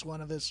at least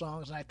one of his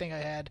songs.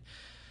 And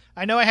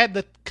I know I had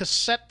the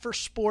cassette for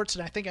Sports,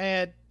 and I think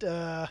I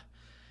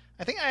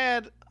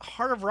had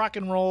Heart of Rock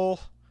and Roll,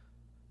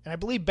 and I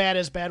believe Bad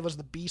is Bad was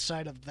the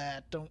B-side of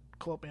that. Don't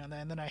quote me on that.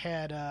 And then I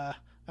had I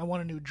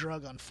Want a New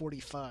Drug on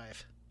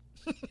 45.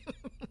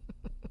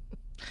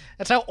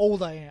 That's how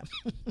old I am.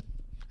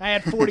 I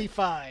had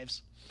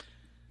 45s.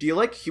 Do you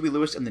like Huey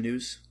Lewis and the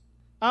News?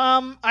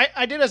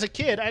 I did as a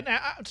kid. I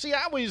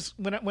always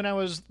when I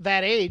was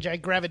that age, I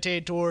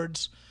gravitated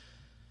towards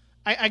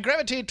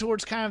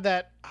kind of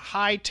that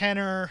high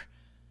tenor,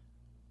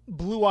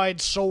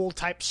 blue-eyed soul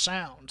type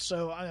sound.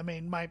 So I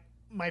mean,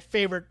 my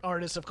favorite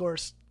artist, of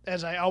course,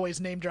 as I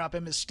always name drop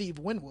him, is Steve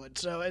Winwood.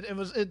 So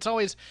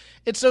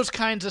it's those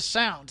kinds of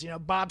sounds.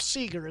 Bob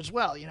Seger as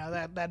well.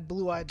 That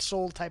blue-eyed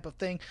soul type of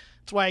thing.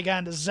 That's why I got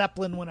into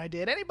Zeppelin when I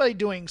did. Anybody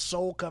doing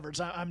soul covers,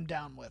 I'm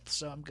down with.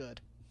 So I'm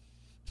good.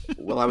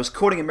 Well, I was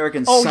quoting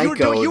American Psycho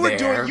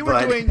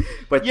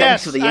but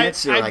yes, thanks for the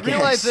answer. I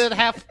realized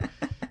guess.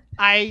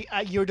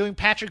 that you were doing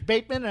Patrick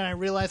Bateman, and I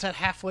realized that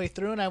halfway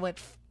through, and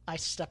I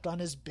stepped on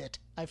his bit.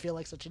 I feel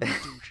like such a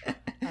douche.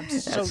 I'm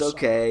so That's sorry.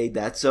 okay.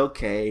 That's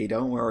okay.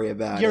 Don't worry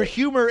about it. Your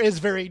humor is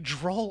very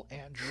droll,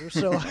 Andrew.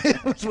 So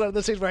it was one of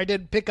those things where I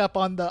didn't pick up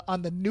on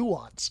the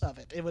nuance of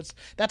it.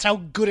 That's how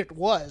good it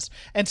was.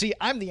 And see,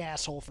 I'm the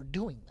asshole for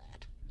doing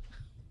that.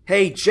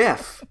 Hey,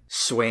 Jeff.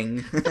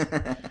 Swing.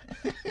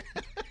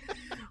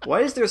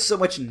 Why is there so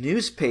much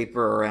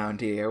newspaper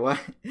around here?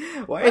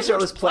 Why is there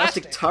all this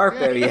plastic tarp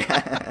there?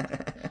 Yeah.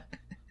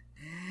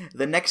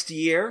 The next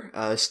year,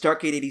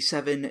 Stargate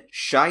 87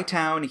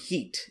 Chi-Town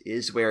Heat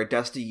is where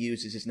Dusty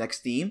uses his next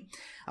theme.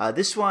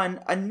 This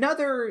one,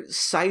 another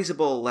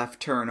sizable left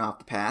turn off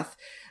the path.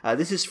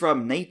 This is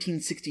from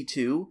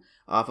 1962,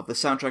 off of the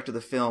soundtrack to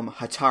the film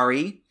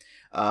Hatari,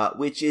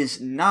 which is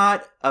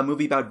not a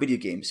movie about video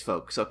games,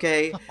 folks,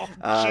 okay?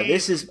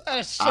 This is...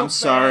 So I'm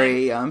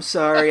sorry,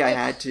 I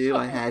had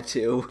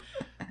to.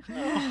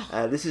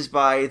 This is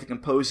by the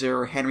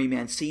composer Henry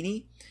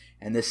Mancini,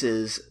 and this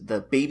is The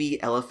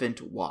Baby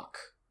Elephant Walk.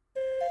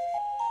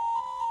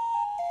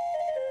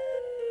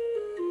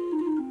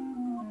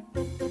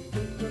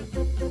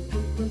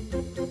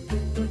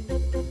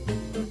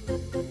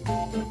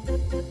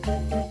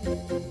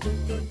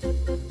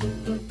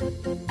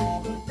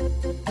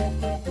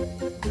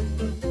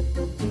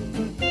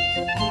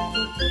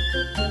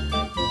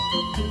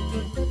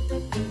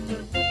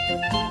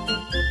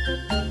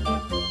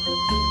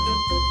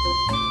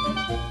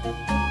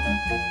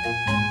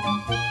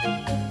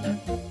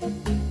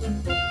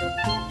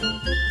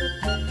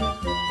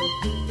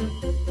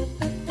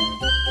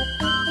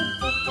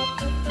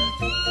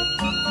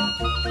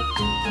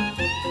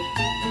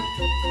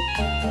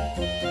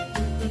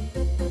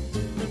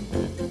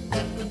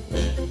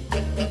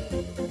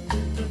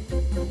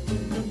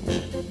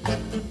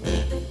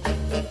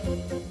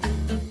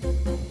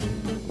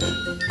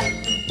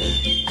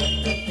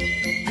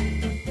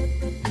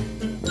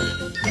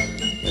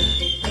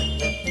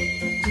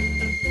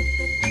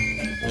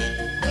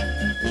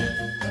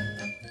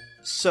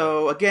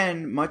 So,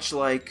 again, much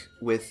like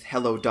with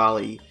Hello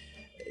Dolly,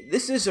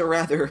 this is a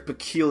rather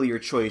peculiar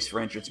choice for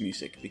entrance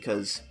music,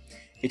 because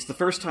it's the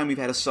first time we've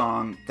had a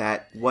song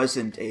that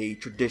wasn't a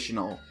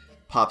traditional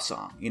pop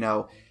song.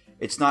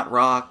 It's not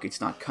rock, it's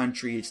not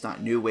country, it's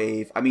not new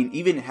wave. I mean,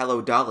 even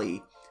Hello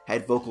Dolly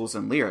had vocals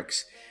and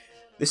lyrics.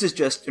 This is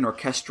just an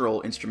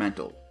orchestral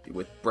instrumental,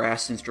 with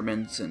brass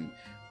instruments and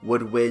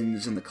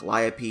woodwinds and the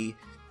calliope.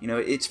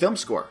 It's film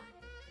score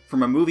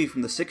from a movie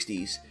from the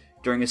 60s,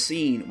 during a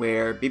scene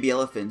where baby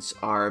elephants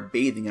are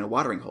bathing in a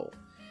watering hole.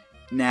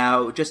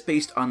 Now, just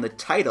based on the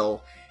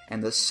title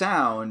and the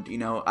sound,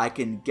 I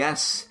can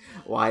guess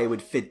why it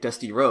would fit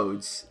Dusty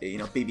Rhodes.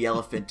 Baby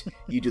elephant,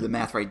 you do the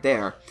math right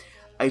there.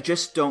 I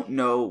just don't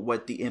know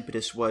what the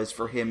impetus was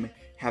for him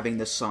having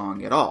this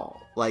song at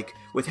all. Like,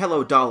 with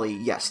Hello Dolly,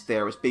 yes,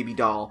 there was Baby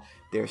Doll,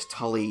 there's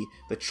Tully,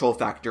 the Troll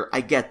Factor,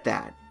 I get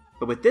that.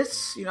 But with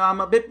this, I'm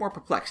a bit more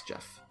perplexed,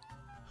 Jeff.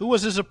 Who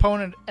was his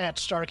opponent at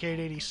Stargate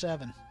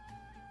 87?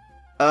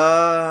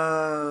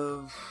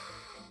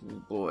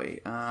 Boy.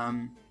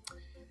 I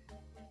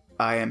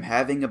am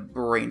having a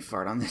brain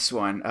fart on this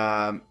one.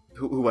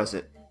 Who was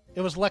it?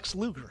 It was Lex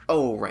Luger.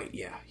 Oh, right,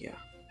 yeah.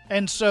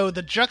 And so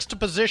the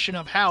juxtaposition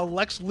of how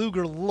Lex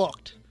Luger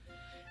looked,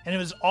 and it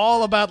was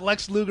all about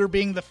Lex Luger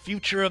being the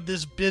future of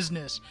this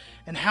business,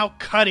 and how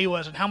cut he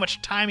was, and how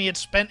much time he had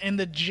spent in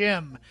the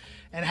gym,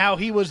 and how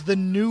he was the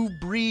new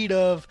breed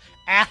of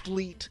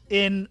athlete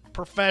in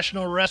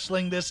professional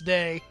wrestling this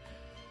day,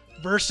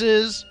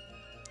 versus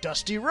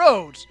Dusty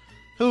Rhodes,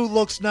 who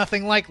looks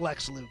nothing like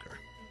Lex Luger.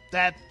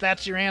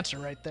 That's your answer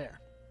right there.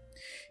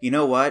 You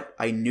know what?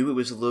 I knew it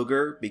was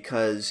Luger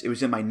because it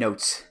was in my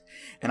notes,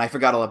 and I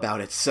forgot all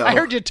about it. So I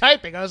heard you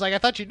typing. I was like, I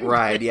thought you knew.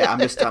 Right? Yeah,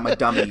 I'm a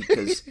dummy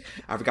because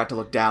I forgot to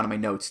look down at my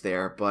notes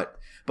there. But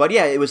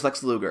yeah, it was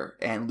Lex Luger,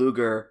 and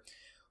Luger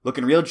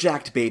looking real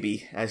jacked,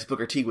 baby, as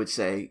Booker T would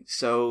say.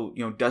 So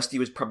Dusty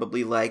was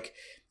probably like,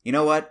 you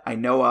know what? I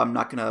know I'm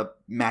not gonna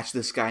match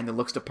this guy in the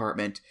looks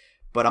department,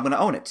 but I'm gonna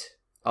own it.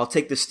 I'll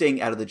take the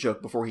sting out of the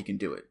joke before he can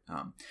do it.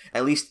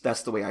 At least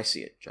that's the way I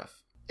see it, Jeff.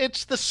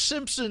 It's the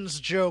Simpsons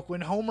joke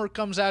when Homer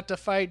comes out to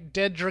fight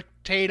Dedrick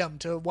Tatum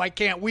to "Why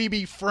Can't We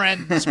Be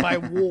Friends" by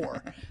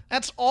War.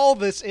 That's all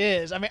this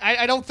is. I mean,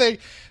 I don't think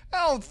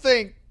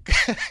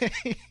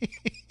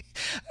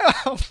I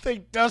don't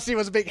think Dusty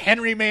was a big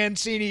Henry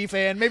Mancini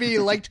fan. Maybe he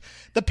liked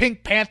the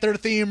Pink Panther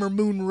theme or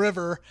Moon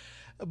River,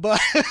 but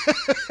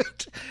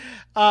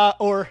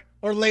or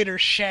later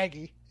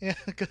Shaggy.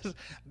 Because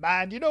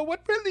man, you know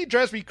what really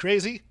drives me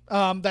crazy?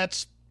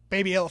 That's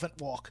Baby Elephant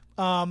Walk.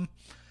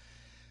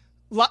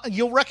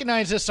 You'll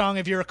recognize this song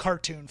if you're a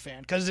cartoon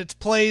fan because it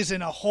plays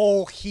in a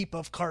whole heap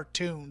of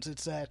cartoons.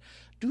 It's that.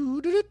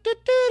 You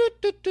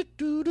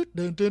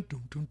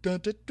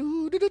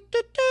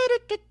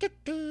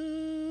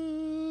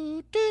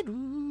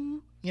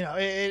know,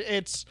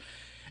 it's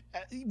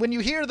when you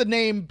hear the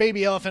name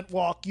Baby Elephant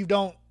Walk, you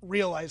don't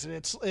realize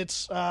it.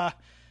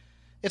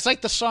 It's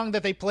like the song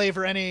that they play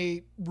for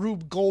any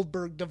Rube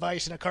Goldberg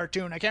device in a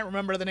cartoon. I can't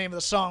remember the name of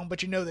the song,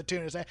 but you know the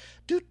tune is that.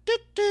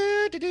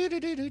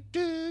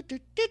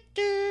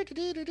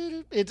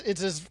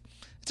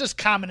 It's as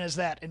common as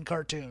that in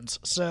cartoons.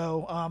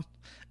 So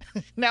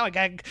now I'm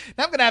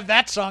gonna have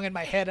that song in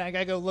my head. And I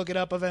gotta go look it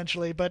up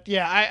eventually. But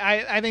yeah,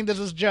 I think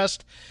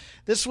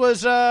this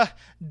was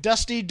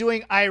Dusty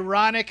doing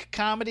ironic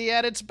comedy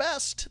at its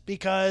best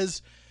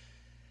because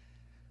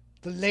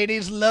the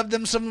ladies loved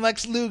him some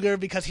Lex Luger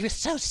because he was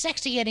so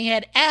sexy and he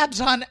had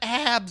abs on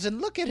abs and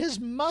look at his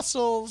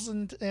muscles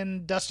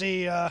and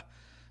Dusty,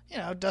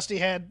 Dusty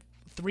had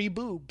 3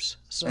 boobs.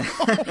 So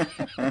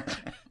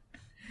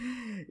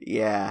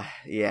yeah.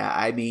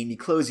 I mean, you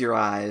close your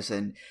eyes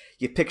and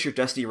you picture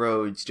Dusty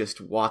Rhodes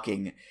just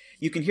walking.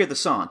 You can hear the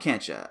song,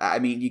 can't you? I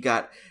mean, you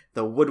got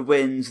the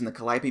woodwinds and the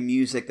calliope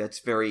music that's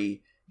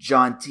very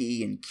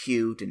jaunty and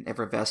cute and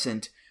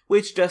effervescent,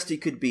 which Dusty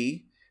could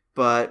be.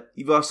 But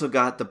you've also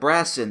got the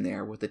brass in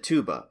there with the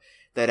tuba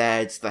that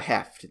adds the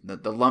heft,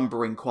 the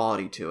lumbering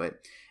quality to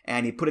it.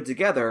 And you put it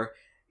together,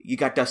 you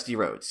got Dusty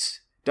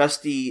Rhodes.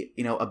 Dusty,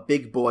 a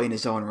big boy in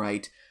his own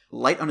right,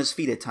 light on his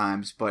feet at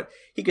times, but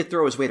he could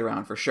throw his weight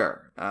around for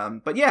sure.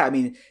 But yeah, I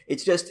mean,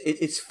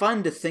 it's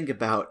fun to think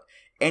about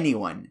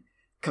anyone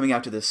coming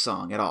out to this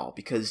song at all,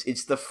 because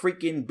it's the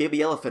freaking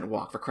Baby Elephant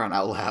Walk, for crying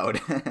out loud.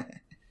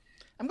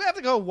 I'm going to have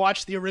to go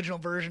watch the original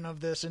version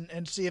of this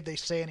and see if they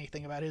say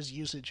anything about his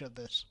usage of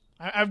this.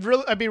 I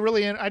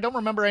don't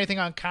remember anything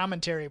on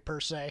commentary per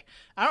se.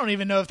 I don't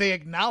even know if they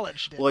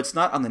acknowledged it. Well, it's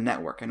not on the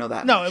network. I know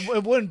that. No, much.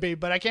 It wouldn't be,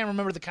 but I can't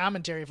remember the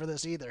commentary for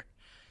this either.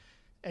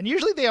 And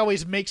usually they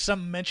always make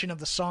some mention of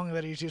the song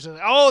that he's using.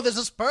 Oh, this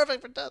is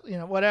perfect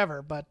for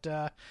whatever. But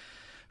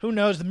who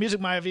knows? The music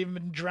might have even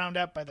been drowned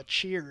out by the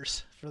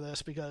cheers for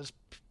this because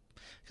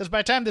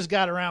by the time this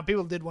got around,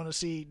 people did want to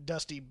see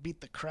Dusty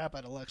beat the crap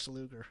out of Lex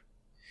Luger.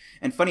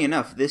 And funny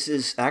enough, this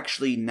is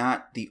actually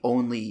not the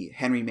only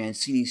Henry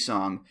Mancini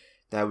song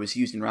that was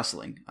used in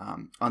wrestling.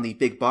 On the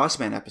Big Boss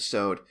Man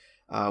episode,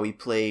 we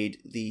played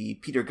the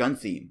Peter Gunn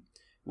theme,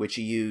 which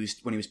he used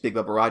when he was Big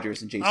Bubba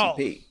Rogers in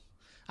JCP. Oh,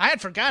 I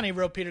had forgotten he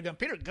wrote Peter Gunn.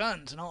 Peter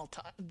Gunn's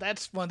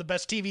that's one of the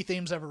best TV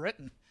themes ever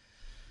written.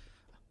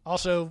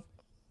 Also,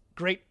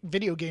 great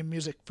video game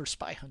music for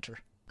Spy Hunter.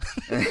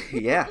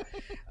 Yeah.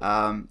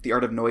 The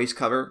Art of Noise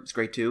cover is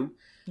great too.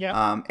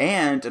 Yeah.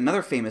 And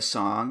another famous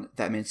song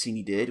that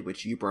Mancini did,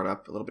 which you brought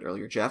up a little bit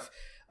earlier, Jeff,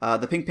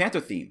 the Pink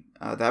Panther theme.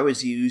 That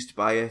was used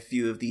by a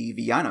few of the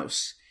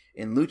Villanos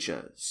in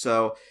Lucha.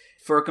 So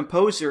for a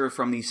composer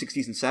from the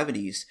 60s and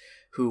 70s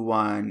who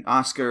won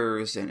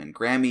Oscars and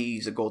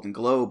Grammys, a Golden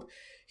Globe,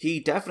 he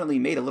definitely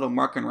made a little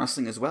mark on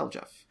wrestling as well,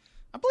 Jeff.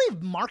 I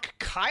believe Mark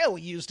Kyle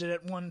used it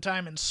at one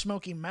time in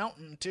Smoky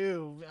Mountain,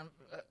 too.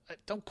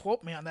 Don't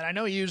quote me on that. I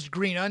know he used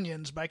Green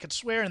Onions, but I could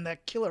swear in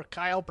that Killer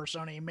Kyle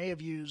persona he may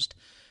have used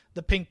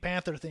the Pink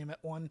Panther theme at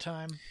one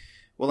time.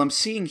 Well, I'm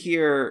seeing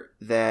here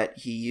that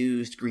he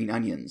used Green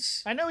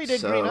Onions. I know he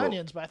did Green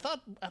Onions, but I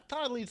thought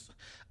at least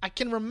I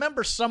can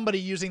remember somebody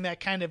using that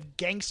kind of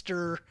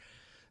gangster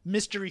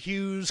Mr.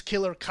 Hughes,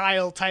 Killer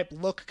Kyle type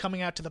look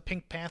coming out to the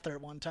Pink Panther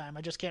at one time.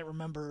 I just can't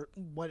remember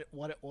what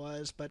it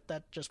was, but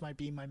that just might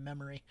be my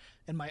memory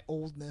and my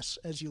oldness,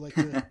 as you like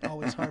to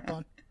always harp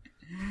on.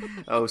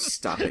 Oh,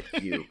 stop it,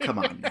 you. Come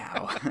on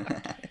now.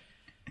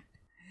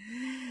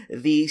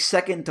 The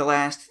second to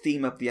last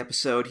theme of the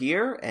episode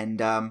here,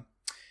 and,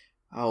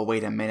 oh,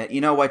 wait a minute.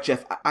 You know what,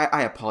 Jeff?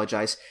 I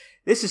apologize.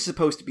 This is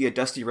supposed to be a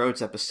Dusty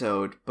Rhodes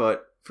episode,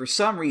 but for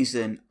some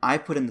reason, I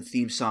put in the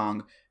theme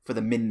song for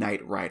the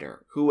Midnight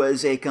Rider, who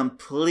was a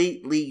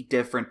completely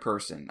different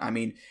person. I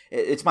mean,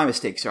 it's my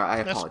mistake, sir. I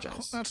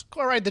apologize. That's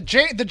all right. The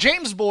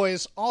James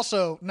Boys,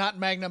 also not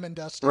Magnum and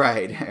Dusty.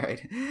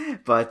 Right.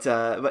 But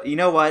you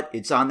know what?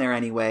 It's on there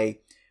anyway.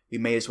 We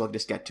may as well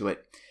just get to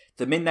it.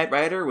 The Midnight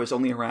Rider was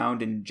only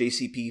around in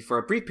JCP for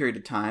a brief period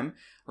of time,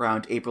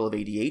 around April of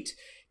 '88.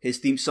 His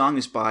theme song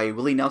is by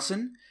Willie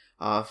Nelson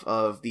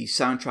of the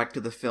soundtrack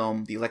to the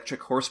film The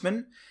Electric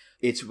Horseman.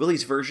 It's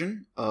Willie's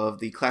version of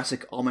the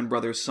classic Allman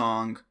Brothers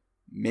song,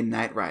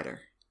 Midnight Rider.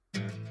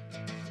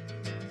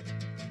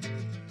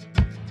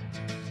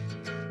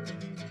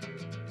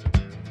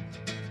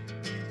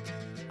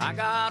 I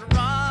gotta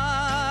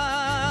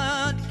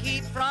run to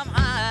keep from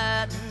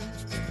hiding.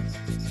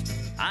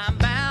 I'm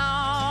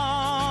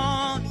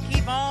bound to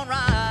keep on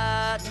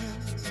riding.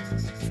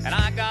 And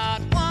I got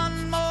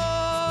one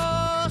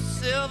more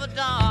silver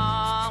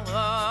dollar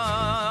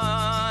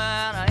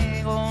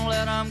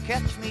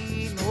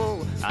me.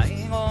 No, I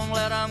ain't gonna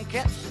let 'em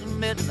catch the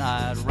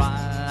midnight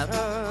rider.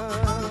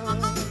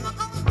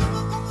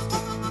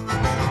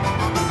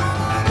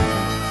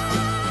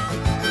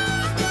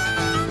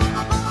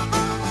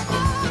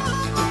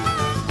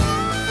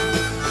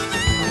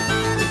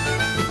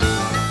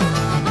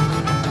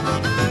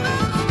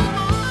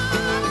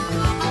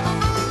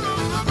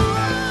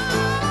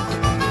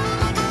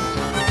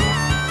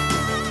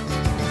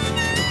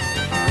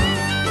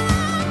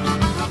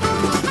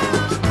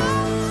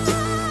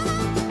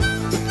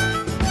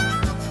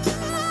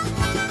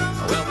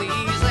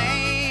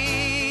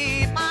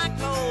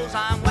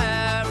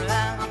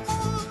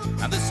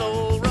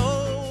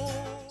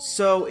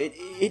 So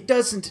it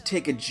doesn't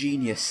take a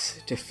genius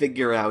to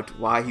figure out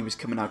why he was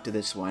coming out to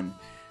this one.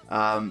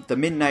 The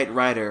Midnight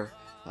Rider,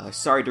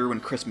 sorry to ruin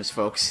Christmas,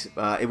 folks,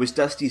 it was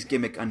Dusty's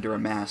gimmick under a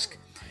mask.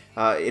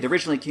 It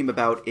originally came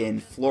about in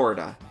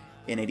Florida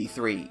in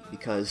 '83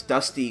 because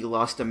Dusty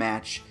lost a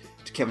match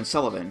to Kevin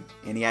Sullivan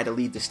and he had to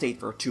leave the state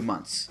for 2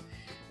 months.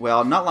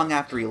 Well, not long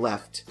after he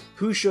left,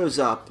 who shows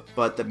up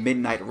but the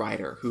Midnight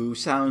Rider, who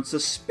sounds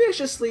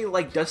suspiciously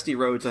like Dusty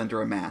Rhodes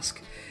under a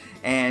mask.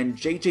 And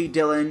J.J.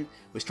 Dillon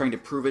was trying to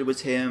prove it was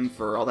him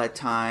for all that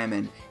time,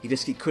 and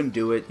he couldn't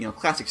do it,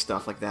 classic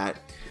stuff like that.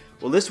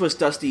 Well, this was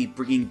Dusty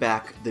bringing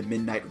back the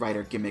Midnight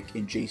Rider gimmick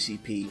in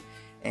JCP,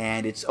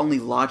 and it's only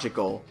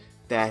logical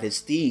that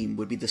his theme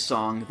would be the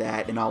song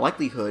that, in all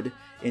likelihood,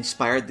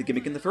 inspired the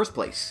gimmick in the first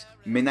place,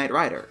 Midnight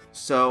Rider.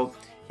 So,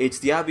 it's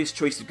the obvious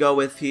choice to go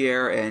with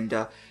here,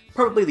 and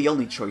probably the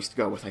only choice to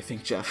go with, I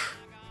think, Jeff.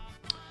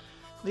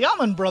 The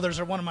Allman Brothers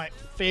are one of my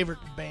favorite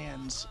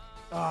bands.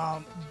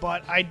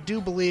 But I do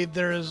believe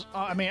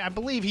I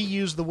believe he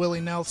used the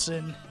Willie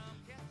Nelson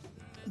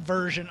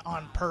version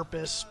on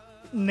purpose,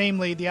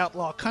 namely the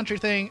Outlaw Country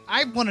thing.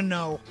 I want to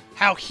know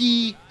how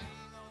he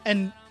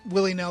and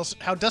Willie Nelson,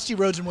 how Dusty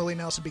Rhodes and Willie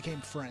Nelson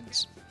became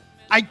friends.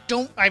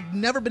 I've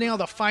never been able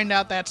to find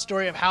out that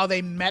story of how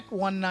they met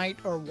one night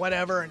or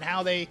whatever and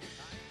how they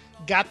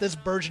got this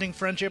burgeoning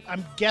friendship.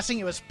 I'm guessing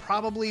it was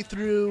probably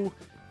through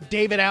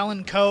David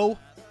Allan Coe,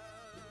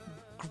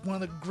 one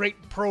of the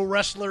great pro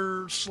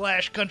wrestler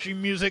 / country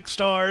music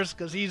stars,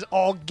 because he's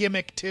all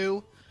gimmick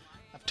too.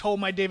 I've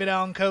told my David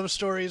Allan Coe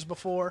stories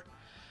before.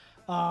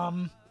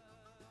 But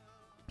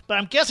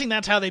I'm guessing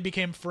that's how they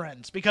became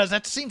friends, because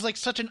that seems like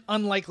such an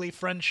unlikely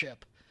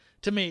friendship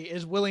to me,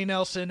 is Willie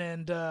Nelson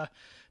and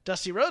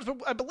Dusty Rhodes.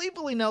 But I believe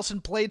Willie Nelson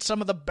played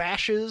some of the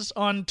bashes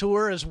on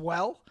tour as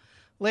well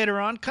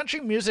later on. Country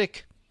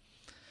music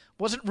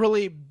wasn't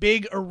really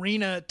big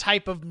arena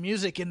type of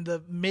music in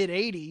the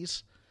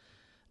mid-'80s.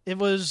 It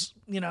was,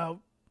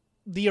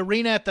 the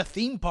arena at the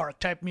theme park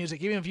type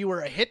music, even if you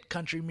were a hit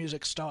country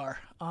music star.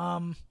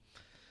 But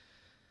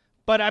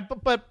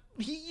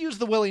he used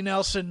the Willie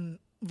Nelson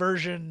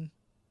version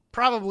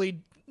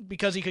probably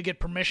because he could get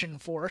permission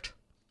for it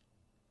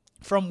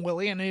from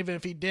Willie, and even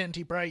if he didn't,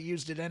 he probably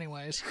used it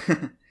anyways.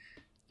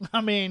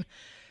 I mean,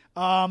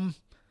 I'm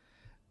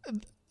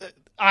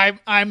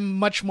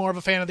much more of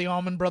a fan of the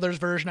Allman Brothers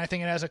version. I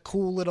think it has a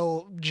cool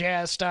little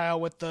jazz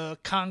style with the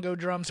Congo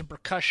drums and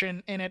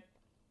percussion in it,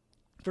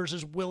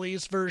 versus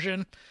Willie's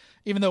version.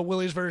 Even though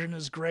Willie's version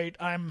is great,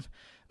 I'm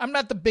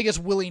not the biggest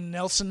Willie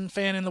Nelson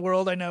fan in the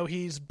world. I know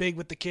he's big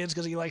with the kids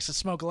because he likes to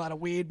smoke a lot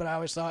of weed, but I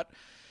always thought,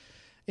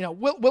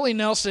 Willie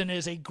Nelson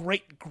is a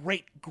great,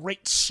 great,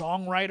 great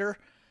songwriter,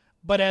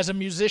 but as a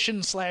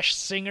musician /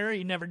 singer,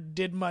 he never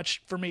did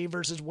much for me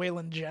versus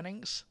Waylon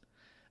Jennings.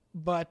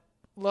 But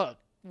look,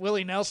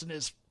 Willie Nelson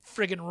is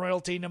friggin'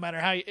 royalty no matter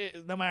how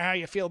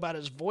you feel about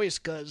his voice,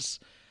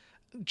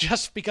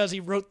 just because he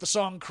wrote the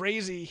song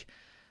Crazy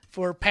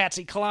for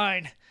Patsy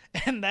Cline,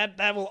 and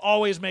that will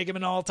always make him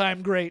an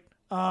all-time great.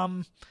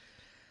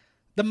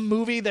 The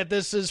movie that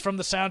this is from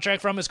the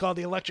soundtrack from is called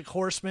The Electric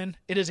Horseman.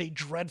 It is a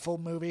dreadful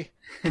movie.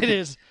 It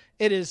is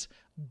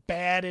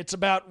bad. It's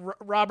about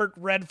Robert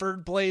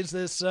Redford plays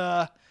this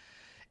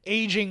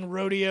aging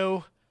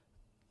rodeo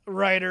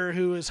rider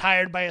who is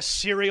hired by a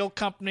cereal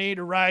company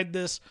to ride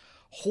this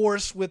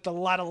horse with a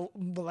lot of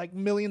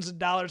millions of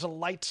dollars of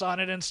lights on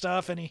it and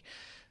stuff, and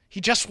he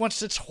just wants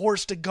this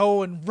horse to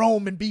go and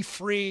roam and be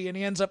free, and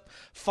he ends up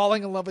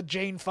falling in love with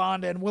Jane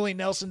Fonda, and Willie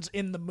Nelson's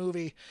in the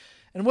movie.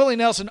 And Willie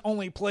Nelson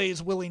only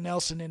plays Willie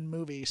Nelson in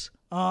movies.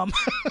 That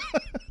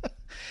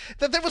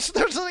there was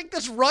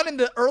this run in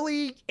the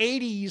early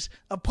 80s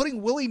of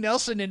putting Willie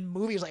Nelson in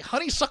movies like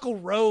Honeysuckle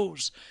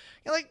Rose.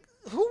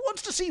 Who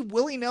wants to see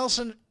Willie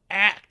Nelson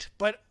act?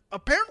 But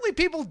apparently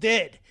people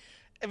did,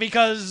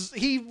 because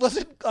he was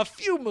in a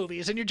few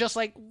movies, and you're just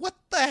like, what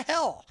the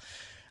hell?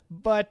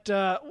 But,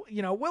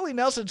 Willie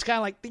Nelson's kind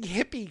of like the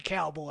hippie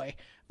cowboy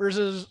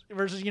versus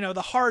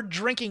the hard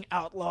drinking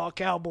outlaw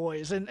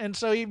cowboys. And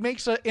so he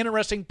makes an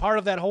interesting part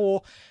of that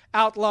whole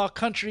outlaw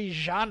country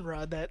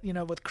genre that,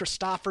 with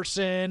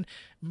Christopherson,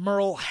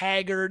 Merle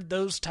Haggard,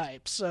 those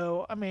types.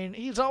 So, I mean,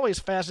 he's always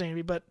fascinated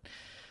me, but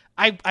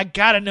I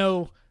gotta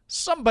know,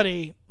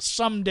 somebody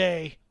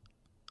someday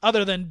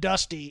other than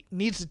Dusty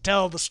needs to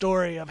tell the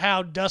story of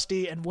how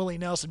Dusty and Willie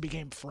Nelson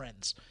became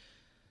friends.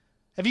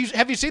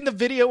 Have you seen the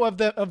video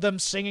of them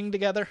singing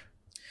together?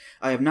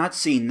 I have not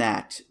seen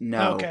that,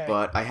 no, Okay.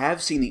 but I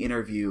have seen the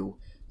interview.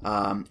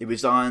 It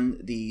was on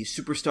the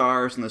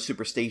Superstars and the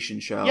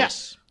Superstation show.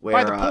 Yes, where,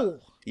 by the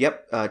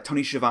pool.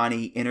 Tony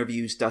Schiavone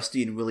interviews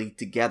Dusty and Willie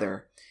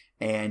together,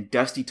 and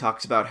Dusty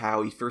talks about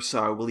how he first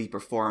saw Willie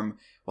perform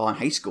while in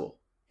high school,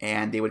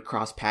 and they would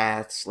cross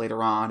paths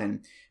later on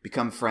and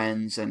become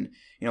friends, and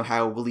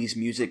how Willie's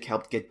music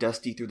helped get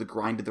Dusty through the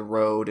grind of the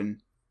road.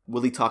 And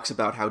Willie talks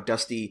about how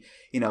Dusty,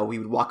 he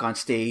would walk on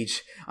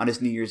stage on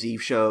his New Year's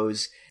Eve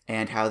shows,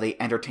 and how they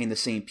entertain the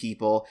same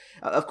people.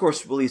 Of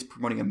course, Willie's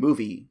promoting a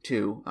movie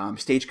too,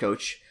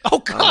 Stagecoach. Oh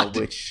God!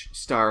 Which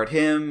starred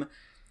him,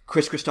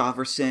 Chris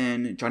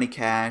Christopherson, Johnny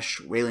Cash,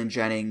 Waylon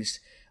Jennings,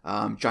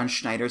 John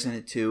Schneider's in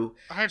it too.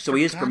 So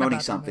he is promoting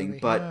something,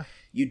 but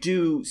you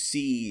do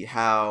see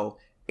how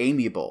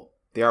amiable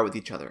they are with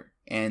each other,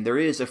 and there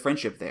is a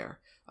friendship there.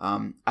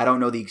 I don't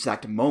know the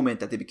exact moment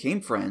that they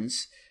became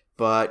friends,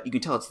 but you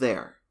can tell it's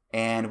there.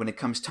 And when it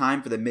comes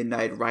time for the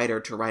Midnight Rider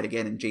to ride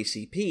again in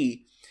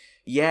JCP,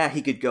 yeah,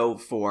 he could go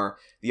for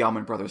the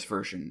Allman Brothers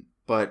version,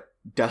 but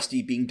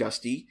Dusty being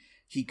Dusty,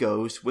 he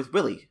goes with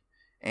Willie.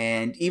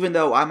 And even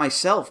though I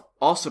myself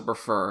also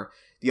prefer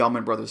the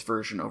Allman Brothers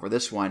version over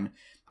this one,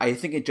 I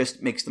think it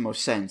just makes the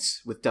most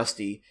sense with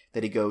Dusty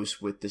that he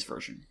goes with this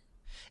version.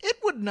 It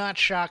would not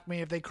shock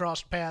me if they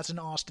crossed paths in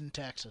Austin,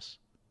 Texas,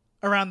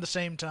 around the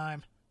same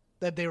time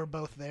that they were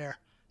both there.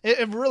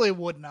 It really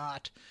would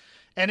not.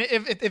 And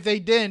if they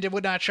didn't, it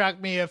would not shock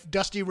me if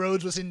Dusty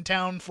Rhodes was in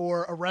town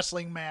for a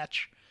wrestling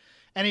match,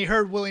 and he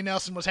heard Willie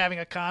Nelson was having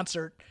a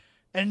concert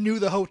and knew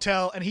the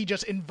hotel, and he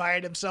just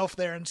invited himself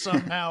there and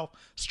somehow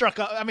struck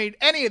up. I mean,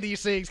 any of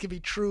these things can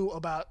be true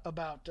about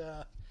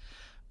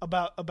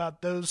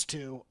those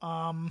two.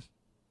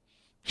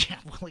 Yeah,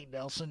 Willie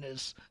Nelson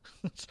is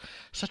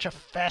such a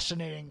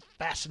fascinating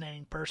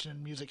person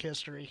in music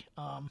history.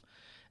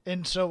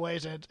 In so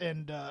ways,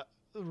 and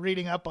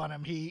reading up on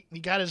him, he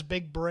got his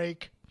big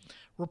break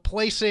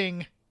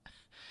replacing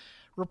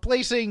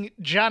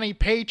Johnny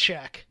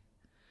Paycheck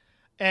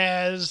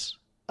as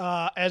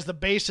the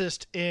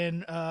bassist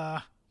in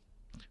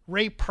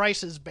Ray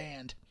Price's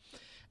band.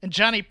 And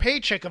Johnny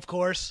Paycheck, of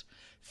course,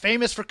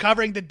 famous for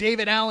covering the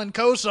David Allan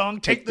Coe song,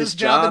 Take This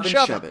Job and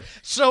Shove It.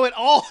 So it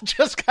all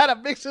just kind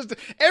of mixes.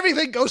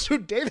 Everything goes through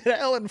David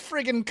Allan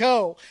friggin'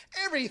 Coe.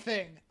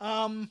 Everything.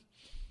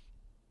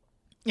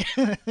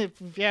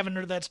 If you haven't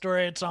heard that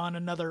story, it's on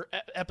another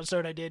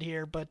episode I did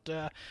here, but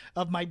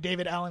of my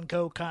David Allan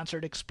Coe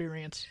concert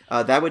experience.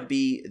 That would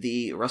be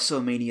the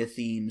WrestleMania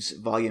Themes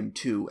Volume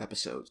 2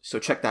 episode, so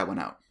check that one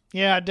out.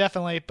 Yeah,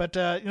 definitely. But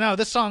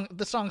this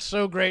song's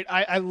so great.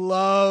 I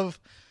love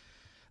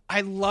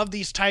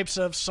these types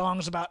of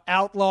songs about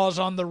outlaws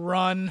on the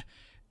run,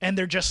 and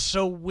they're just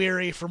so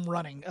weary from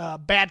running.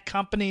 Bad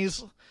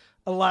Company's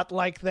a lot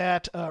like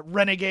that.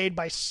 Renegade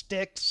by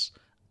Styx.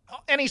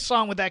 Any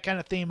song with that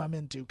kind of theme I'm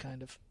into,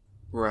 kind of.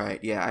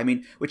 Right, yeah. I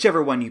mean,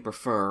 whichever one you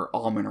prefer,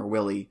 Allman or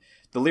Willie,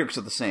 the lyrics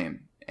are the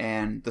same.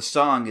 And the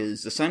song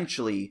is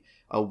essentially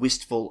a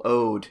wistful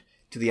ode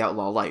to the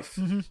outlaw life.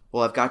 Mm-hmm.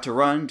 Well, I've got to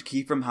run to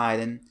keep from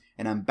hiding,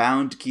 and I'm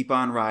bound to keep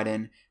on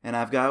riding, and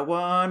I've got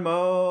one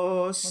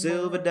more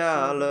silver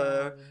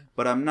dollar,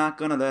 but I'm not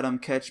gonna let 'em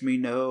catch me,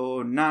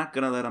 no, not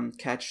gonna let 'em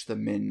catch the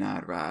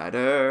Midnight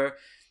Rider.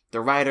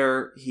 The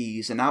rider,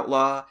 he's an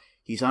outlaw,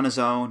 he's on his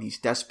own, he's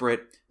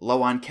desperate,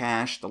 low on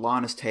cash, the law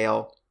on his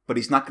tail, but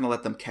he's not going to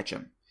let them catch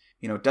him.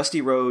 Dusty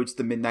Rhodes,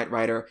 the Midnight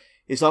Rider,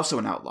 is also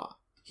an outlaw.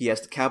 He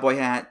has the cowboy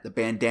hat, the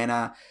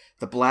bandana,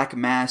 the black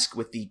mask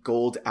with the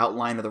gold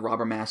outline of the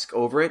robber mask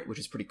over it, which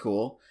is pretty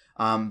cool.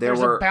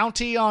 There's a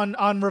bounty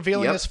on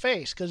revealing Yep. his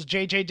face, because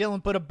J.J.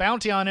 Dillon put a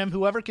bounty on him.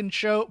 Whoever can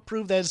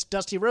prove that it's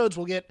Dusty Rhodes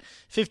will get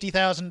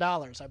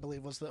 $50,000, I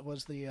believe was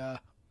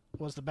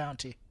the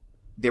bounty.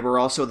 There were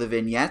also the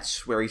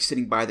vignettes where he's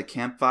sitting by the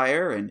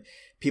campfire and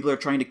people are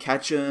trying to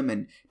catch him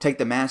and take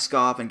the mask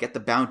off and get the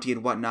bounty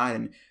and whatnot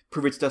and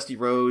prove it's Dusty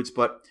Rhodes,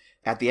 but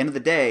at the end of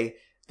the day,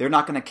 they're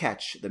not going to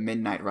catch the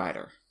Midnight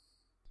Rider.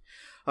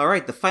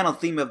 Alright, the final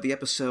theme of the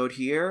episode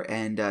here,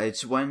 and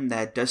it's one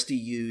that Dusty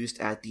used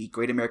at the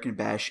Great American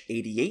Bash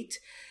 88.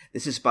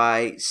 This is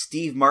by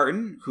Steve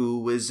Martin, who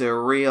was a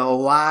real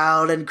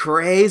wild and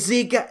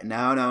crazy guy.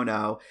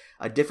 No.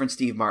 A different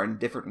Steve Martin,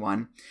 different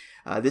one.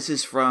 This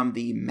is from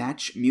the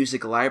Match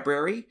Music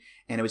Library,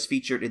 and it was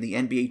featured in the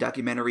NBA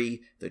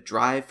documentary The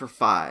Drive for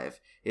Five.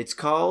 It's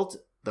called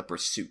The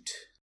Pursuit.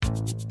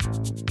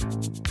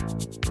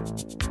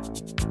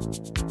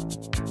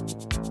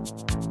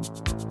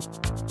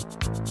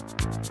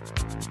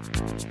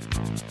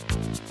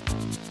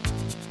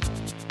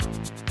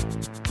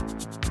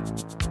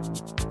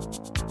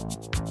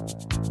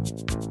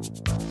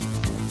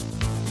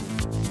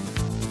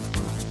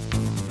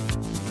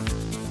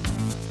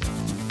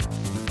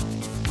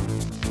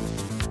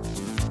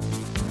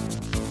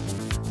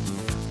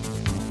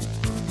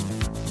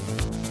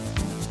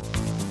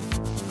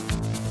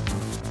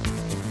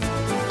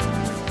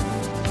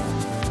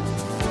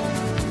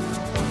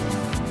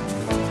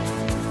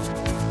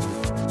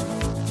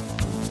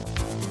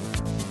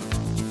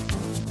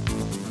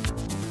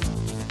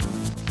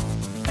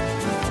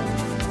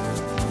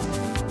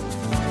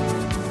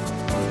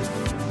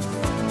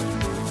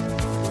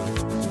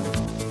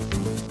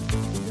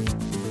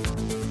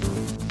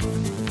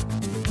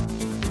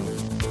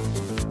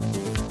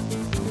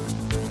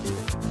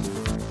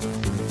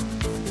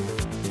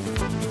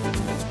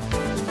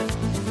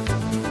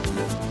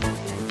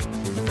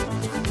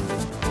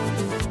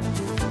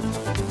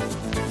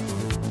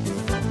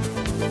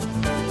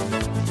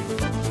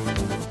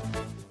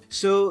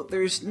 So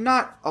there's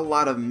not a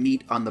lot of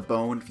meat on the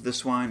bone for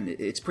this one.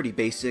 It's pretty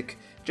basic.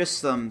 Just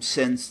some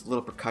synths, a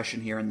little percussion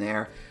here and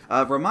there.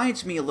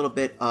 Reminds me a little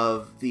bit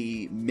of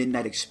the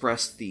Midnight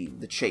Express theme,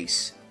 The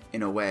Chase,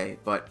 in a way.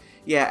 But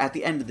yeah, at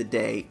the end of the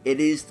day, it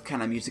is the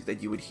kind of music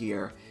that you would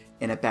hear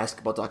in a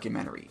basketball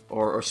documentary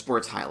or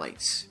sports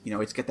highlights. You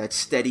know, it's got that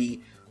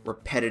steady,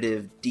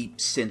 repetitive, deep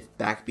synth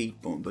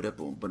backbeat. Boom, bada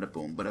boom, bada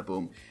boom, bada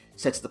boom.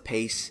 Sets the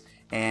pace.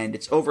 And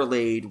it's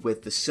overlaid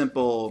with the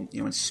simple,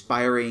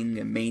 inspiring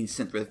main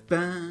synth with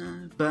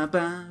ba ba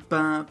ba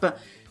ba ba.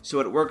 So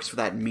it works for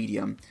that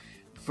medium.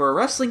 For a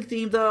wrestling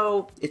theme,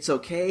 though, it's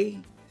okay.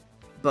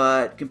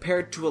 But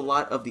compared to a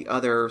lot of the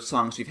other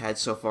songs we've had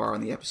so far on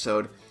the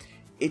episode,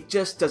 it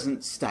just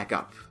doesn't stack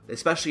up.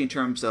 Especially in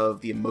terms of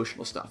the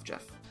emotional stuff,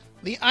 Jeff.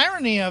 The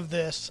irony of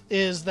this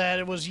is that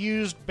it was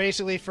used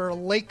basically for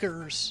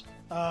Lakers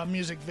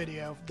music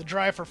video. The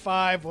Drive for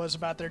Five was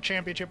about their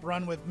championship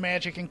run with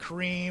Magic and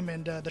Kareem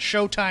and the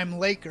Showtime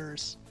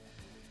Lakers.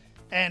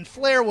 And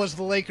Flair was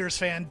the Lakers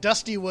fan.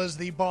 Dusty was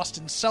the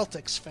Boston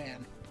Celtics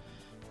fan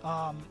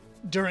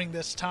during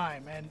this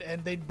time.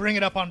 And they'd bring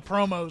it up on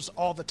promos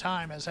all the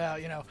time as how,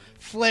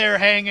 Flair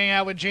hanging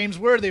out with James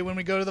Worthy when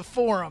we go to the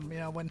Forum.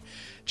 When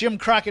Jim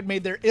Crockett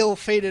made their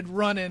ill-fated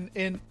run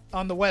in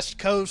on the West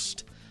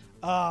Coast,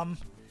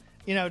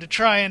 to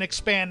try and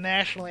expand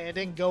nationally. It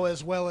didn't go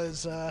as well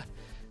as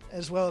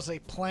they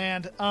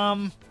planned.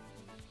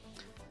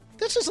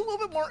 This is a little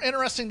bit more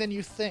interesting than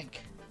you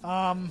think.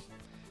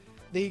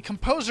 The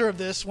composer of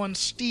this one,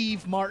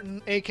 Steve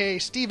Martin, a.k.a.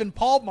 Stephen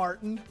Paul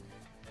Martin.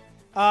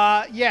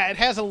 It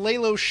has a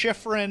Lalo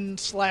Schifrin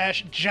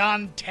 /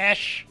 John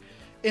Tesh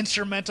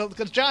instrumental,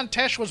 because John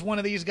Tesh was one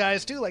of these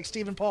guys too, like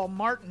Stephen Paul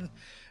Martin,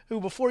 who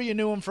before you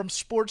knew him from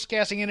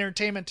Sportscasting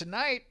Entertainment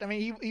Tonight, I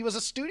mean, he was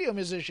a studio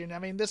musician. I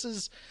mean, this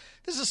is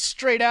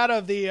straight out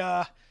of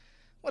the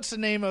what's the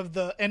name of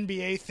the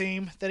NBA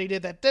theme that he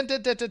did? That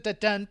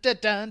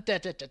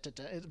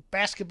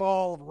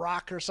basketball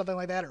rock or something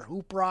like that, or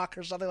hoop rock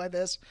or something like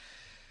this.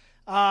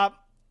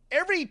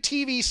 Every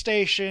TV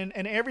station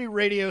and every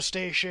radio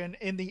station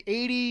in the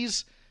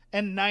 80s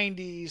and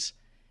 90s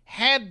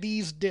had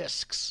these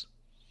discs.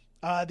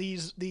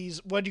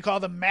 These what do you call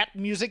them? Mat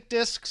music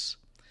discs?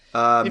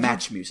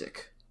 Match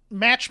music.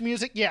 Match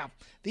music, yeah.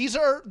 These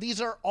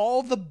are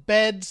all the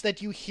beds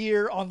that you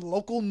hear on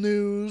local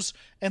news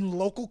and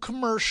local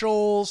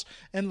commercials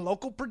and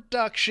local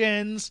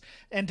productions,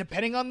 and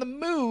depending on the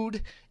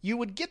mood, you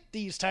would get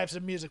these types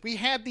of music. We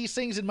had these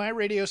things in my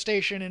radio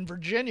station in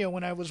Virginia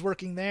when I was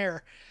working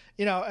there.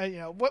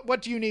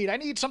 What do you need? I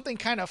need something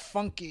kind of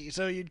funky,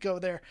 so you'd go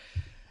there.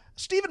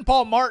 Stephen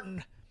Paul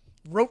Martin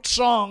wrote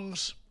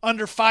songs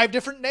under 5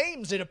 different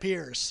names, it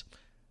appears.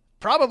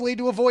 Probably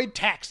to avoid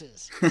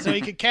taxes, so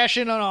he could cash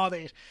in on all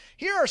these.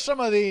 Here are some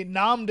of the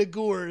nom de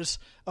guerres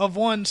of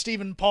one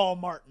Stephen Paul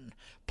Martin.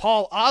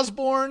 Paul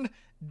Osborne,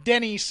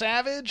 Denny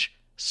Savage,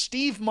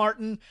 Steve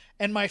Martin,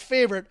 and my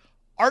favorite,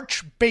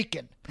 Arch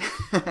Bacon.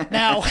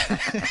 Now,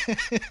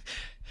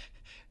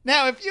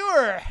 if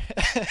you're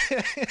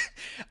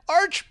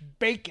Arch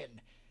Bacon,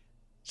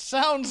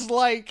 sounds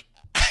like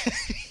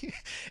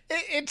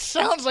it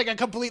sounds like a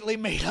completely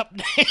made up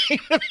name.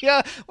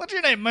 Yeah, what's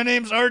your name? My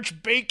name's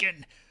Arch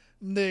Bacon.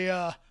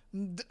 The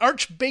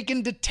Arch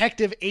Bacon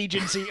Detective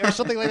Agency or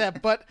something like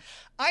that. But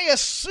I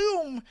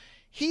assume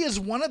he is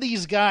one of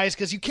these guys,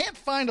 because you can't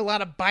find a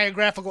lot of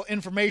biographical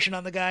information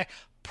on the guy,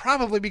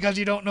 probably because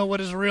you don't know what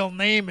his real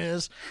name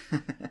is.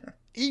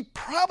 He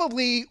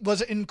probably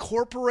was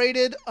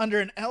incorporated under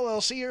an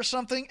LLC or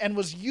something and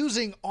was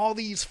using all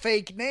these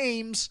fake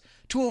names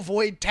to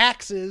avoid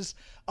taxes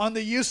on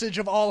the usage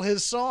of all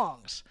his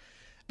songs.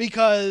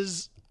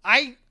 Because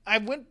I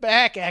went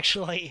back,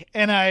 actually,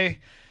 and I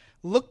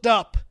looked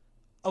up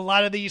a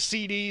lot of these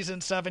CDs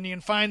and stuff, and you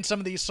can find some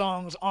of these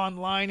songs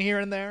online here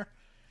and there.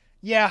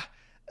 Yeah,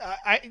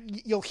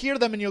 you'll hear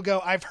them and you'll go,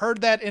 I've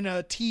heard that in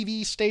a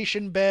TV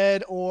station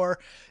bed, or,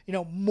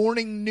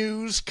 morning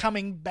news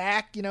coming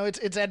back.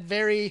 It's that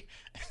very,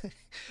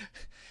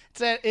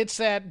 it's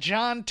that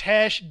John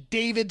Tesh,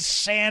 David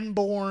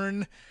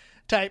Sanborn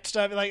type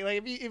stuff, like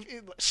if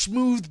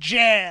smooth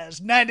jazz,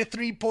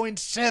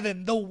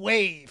 93.7, The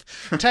Wave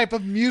type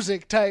of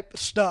music type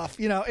stuff.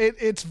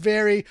 It's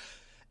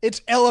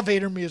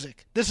elevator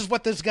music. This is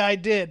what this guy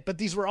did. But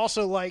these were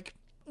also like,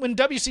 when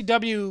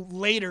WCW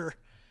later,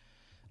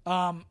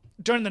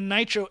 during the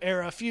Nitro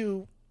era, a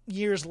few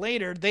years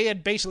later, they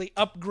had basically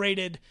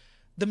upgraded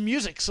the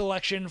music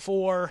selection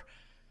for,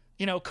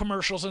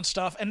 commercials and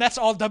stuff, and that's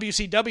all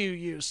WCW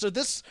used. So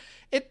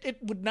it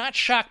would not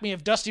shock me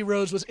if Dusty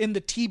Rhodes was in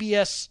the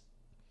TBS,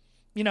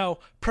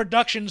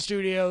 production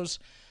studios,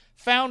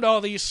 found all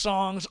these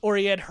songs, or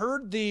he had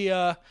heard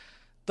the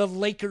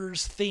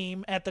Lakers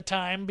theme at the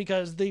time,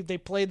 because they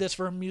played this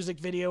for a music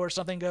video or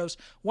something, goes,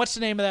 what's the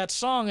name of that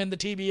song? And the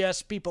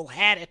TBS people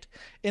had it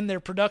in their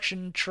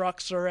production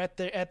trucks or at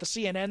the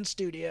CNN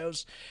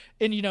studios.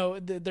 And,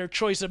 their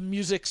choice of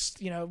musics,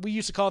 we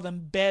used to call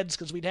them beds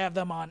because we'd have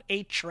them on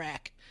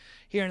 8-track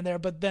here and there,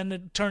 but then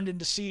it turned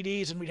into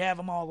CDs and we'd have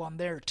them all on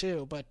there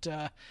too. But,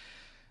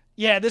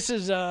 Yeah, this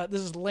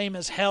is lame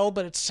as hell,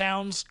 but it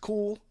sounds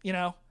cool. You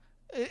know,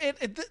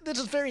 this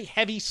is very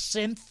heavy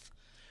synth.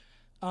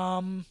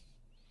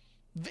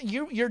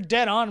 You're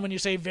dead on when you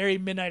say very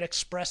Midnight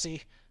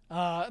Express-y.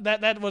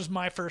 That was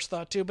my first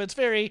thought too, but it's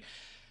very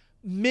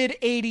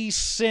mid-'80s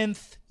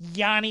synth,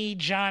 Yanni,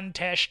 John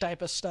Tesh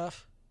type of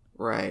stuff.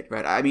 Right.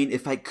 I mean,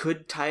 if I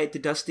could tie it to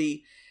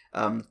Dusty,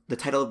 the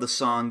title of the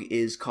song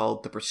is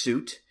called The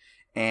Pursuit,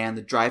 and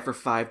the Drive for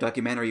Five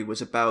documentary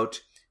was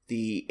about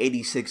the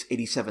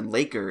 86-87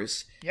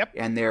 Lakers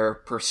and their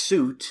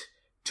pursuit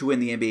to win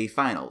the NBA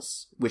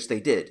Finals, which they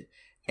did.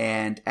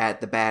 And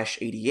at the Bash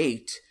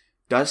 88,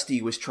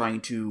 Dusty was trying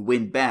to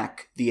win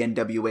back the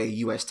NWA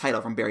US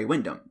title from Barry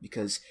Windham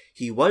because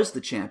he was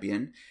the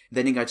champion.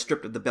 Then he got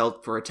stripped of the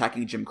belt for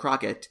attacking Jim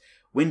Crockett.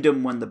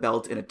 Windham won the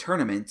belt in a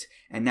tournament,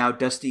 and now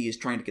Dusty is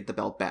trying to get the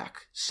belt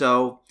back.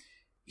 So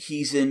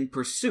he's in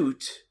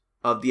pursuit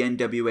of the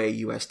NWA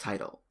US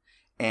title.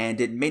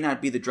 And it may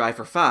not be the Drive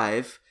for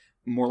Five,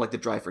 more like the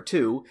Drive for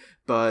Two,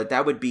 but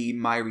that would be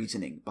my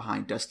reasoning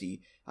behind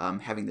Dusty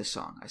having this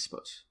song, I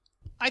suppose.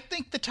 I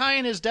think the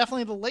tie-in is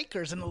definitely the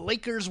Lakers, and the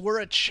Lakers were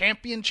a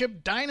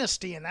championship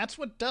dynasty, and that's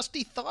what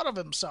Dusty thought of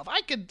himself.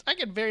 I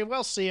could very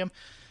well see him,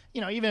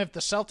 you know, even if the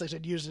Celtics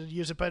had used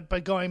it,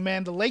 but going,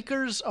 man, the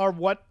Lakers are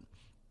what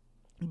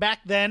back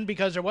then,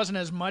 because there wasn't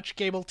as much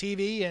cable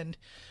TV, and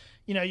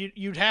you know,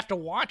 you'd have to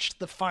watch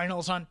the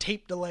finals on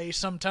tape delay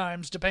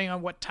sometimes, depending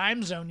on what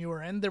time zone you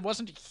were in. There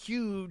wasn't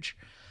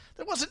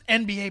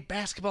NBA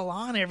basketball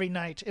on every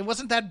night. It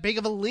wasn't that big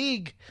of a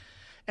league.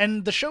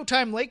 And the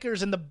Showtime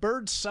Lakers and the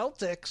Bird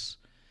Celtics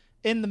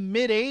in the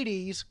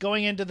mid-'80s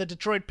going into the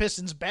Detroit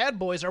Pistons Bad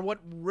Boys are what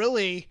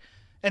really,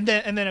 and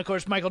then of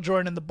course Michael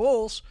Jordan and the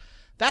Bulls,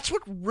 that's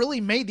what really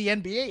made the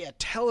NBA a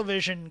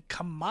television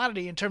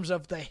commodity in terms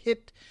of the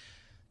hit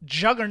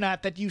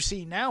juggernaut that you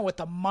see now with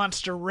the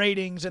monster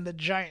ratings and the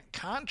giant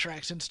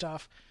contracts and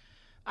stuff.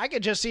 I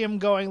could just see him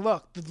going,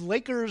 look, the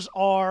Lakers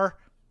are,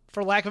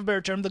 for lack of a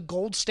better term, the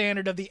gold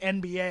standard of the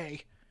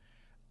NBA.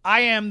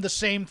 I am the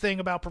same thing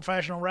about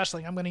professional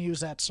wrestling. I'm going to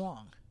use that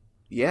song.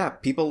 Yeah,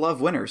 people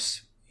love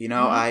winners. You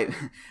know, I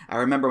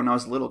remember when I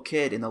was a little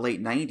kid in the late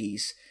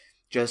 90s,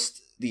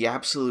 just the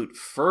absolute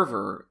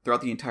fervor throughout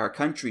the entire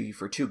country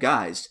for two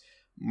guys,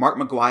 Mark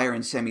McGwire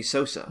and Sammy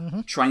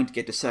Sosa, trying to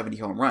get to 70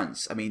 home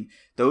runs. I mean,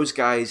 those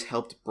guys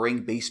helped bring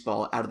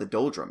baseball out of the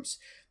doldrums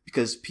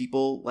because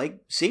people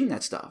like seeing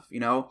that stuff. You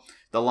know,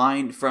 the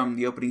line from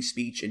the opening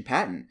speech in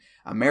Patton,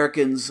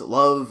 Americans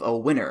love a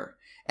winner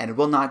and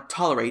will not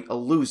tolerate a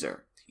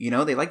loser. You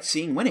know, they like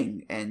seeing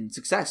winning and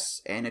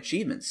success and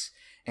achievements.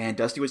 And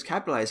Dusty was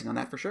capitalizing on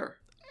that for sure.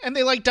 And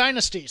they like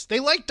dynasties. They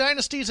like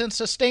dynasties and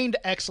sustained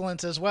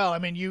excellence as well. I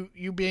mean,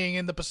 you being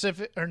in the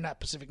Pacific, or not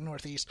Pacific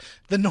Northeast,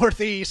 the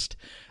Northeast,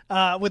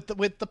 with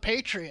the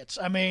Patriots.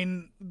 I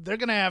mean, they're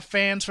going to have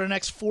fans for the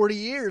next 40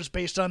 years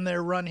based on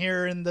their run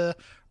here in the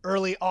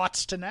early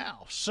aughts to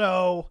now.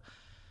 So,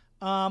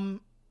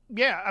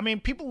 yeah, I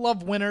mean, people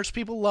love winners.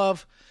 People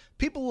love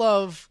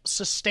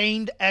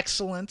sustained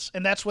excellence,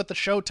 and that's what the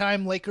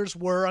Showtime Lakers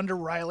were under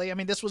Riley. I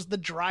mean, this was the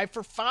Drive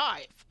for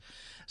Five.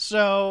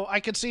 So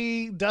I could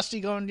see Dusty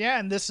going, yeah,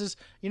 and this is,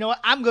 you know what,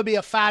 I'm going to be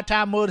a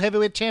 5-time world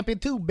heavyweight champion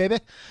too, baby.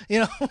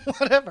 You know,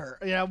 whatever.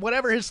 You know,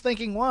 whatever his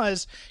thinking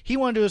was, he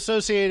wanted to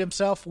associate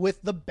himself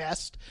with the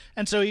best,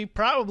 and so he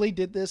probably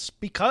did this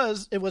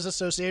because it was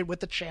associated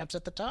with the champs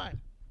at the time.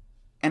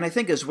 And I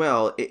think as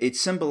well, it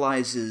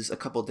symbolizes a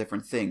couple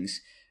different things.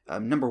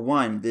 Number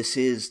one, this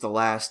is the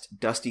last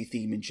Dusty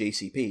theme in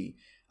JCP,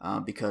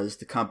 because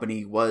the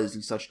company was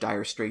in such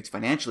dire straits,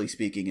 financially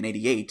speaking, in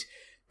 '88,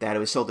 that it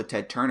was sold to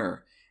Ted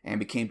Turner and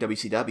became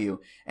WCW,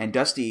 and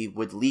Dusty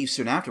would leave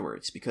soon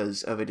afterwards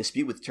because of a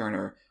dispute with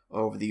Turner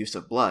over the use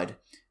of blood.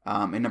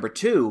 And number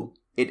two,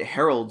 it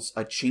heralds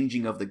a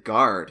changing of the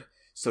guard,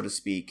 so to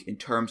speak, in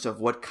terms of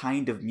what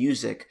kind of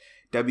music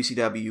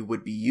WCW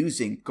would be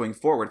using going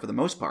forward for the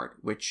most part,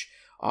 which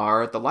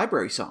are the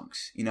library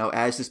songs. You know,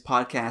 as this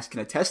podcast can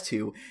attest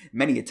to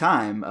many a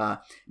time,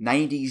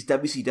 90s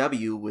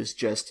WCW was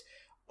just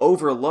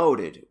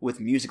overloaded with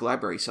music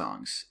library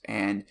songs.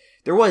 And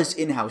there was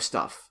in-house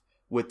stuff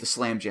with the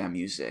Slam Jam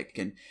music.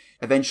 And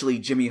eventually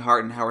Jimmy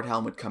Hart and Howard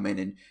Helm would come in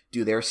and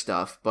do their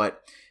stuff.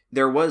 But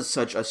there was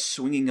such a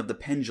swinging of the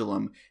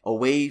pendulum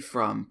away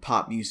from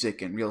pop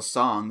music and real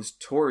songs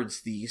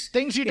towards these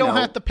things you don't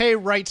have to pay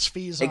rights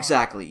fees on.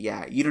 Exactly,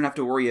 yeah. You don't have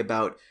to worry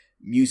about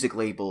music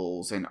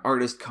labels and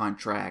artist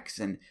contracts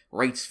and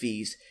rights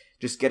fees.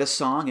 Just get a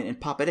song and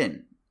pop it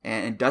in.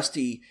 And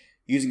Dusty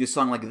using a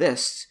song like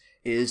this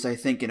is, I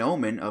think, an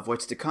omen of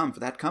what's to come for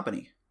that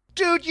company.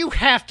 Dude, you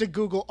have to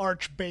Google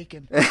Arch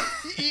Bacon.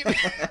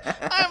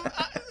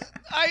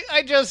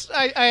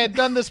 I had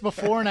done this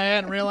before and I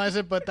hadn't realized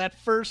it, but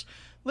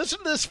listen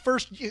to this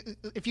first,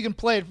 if you can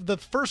play it, the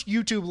first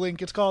YouTube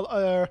link. It's called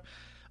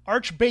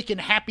Arch Bacon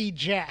Happy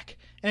Jack,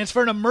 and it's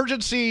for an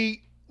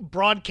emergency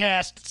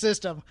broadcast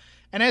system.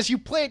 And as you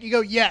play it, you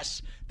go,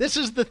 yes, this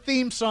is the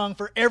theme song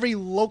for every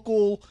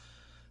local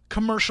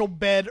commercial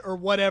bed or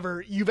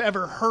whatever you've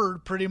ever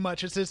heard, pretty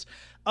much. It's this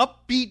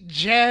upbeat,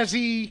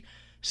 jazzy,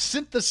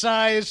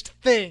 synthesized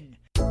thing.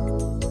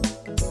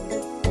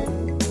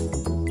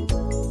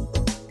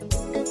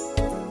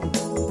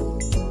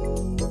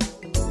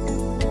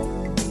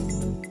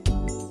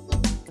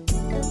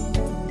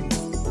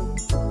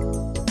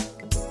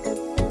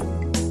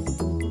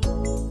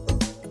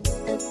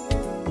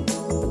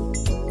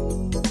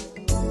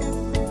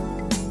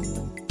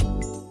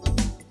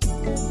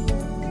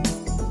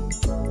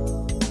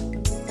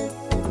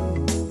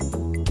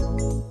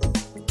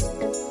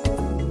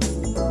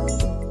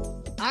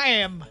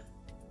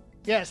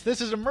 Yes,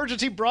 this is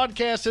emergency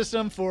broadcast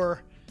system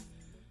for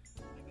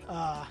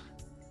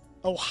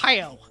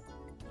Ohio.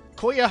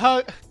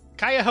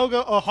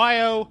 Cuyahoga,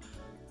 Ohio.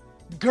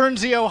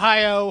 Guernsey,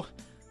 Ohio.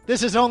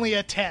 This is only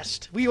a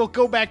test. We will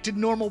go back to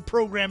normal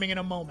programming in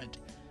a moment.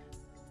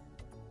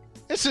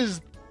 This is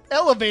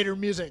elevator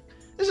music.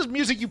 This is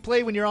music you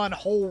play when you're on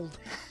hold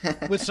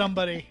with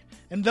somebody,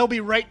 and they'll be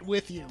right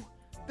with you.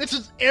 This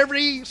is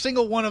every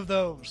single one of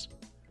those.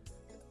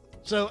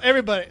 So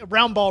everybody,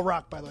 Round Ball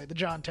Rock, by the way, the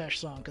John Tesh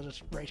song, because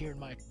it's right here in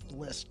my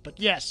list. But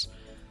yes,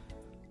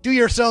 do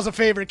yourselves a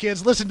favor,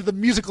 kids. Listen to the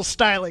musical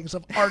stylings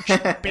of Arch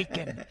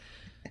Bacon.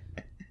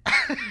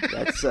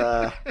 That's,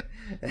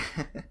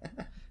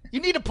 You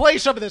need to play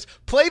some of this.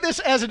 Play this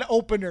as an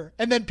opener,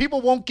 and then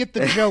people won't get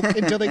the joke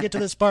until they get to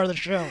this part of the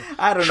show.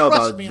 I don't know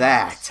about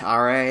that,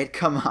 all right?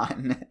 Come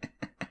on.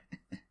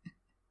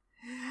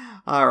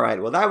 All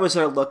right, well, that was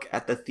our look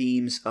at the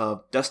themes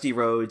of Dusty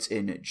Rhodes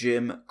in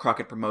Jim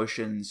Crockett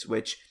Promotions,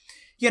 which,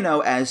 you know,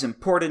 as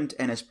important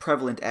and as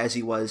prevalent as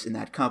he was in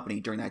that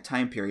company during that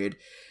time period,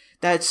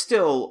 that's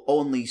still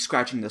only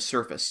scratching the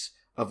surface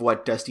of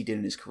what Dusty did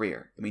in his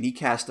career. I mean, he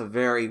cast a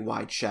very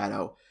wide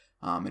shadow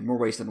in more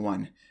ways than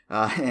one.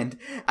 And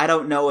I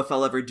don't know if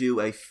I'll ever do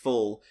a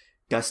full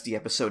Dusty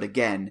episode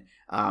again.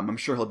 I'm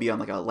sure he'll be on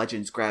like a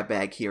Legends grab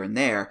bag here and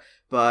there.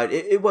 But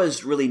it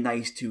was really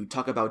nice to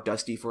talk about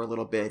Dusty for a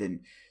little bit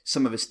and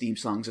some of his theme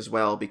songs as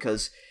well,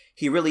 because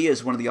he really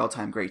is one of the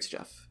all-time greats,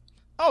 Jeff.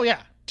 Oh,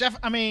 yeah. Jeff,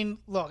 I mean,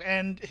 look,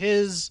 and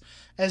his,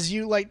 as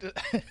you like to,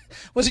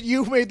 was it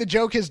you who made the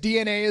joke, his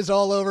DNA is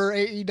all over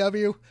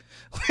AEW?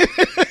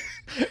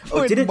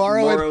 Oh, didn't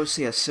Morrow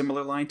say a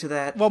similar line to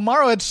that? Well,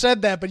 Morrow had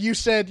said that, but you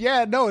said,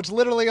 yeah, no, it's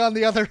literally on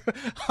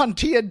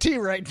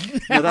TNT right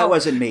now. No, that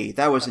wasn't me.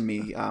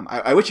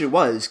 I wish it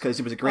was, because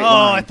it was a great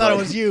line. Oh, I thought it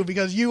was you,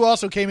 because you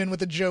also came in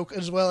with a joke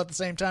as well at the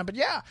same time. But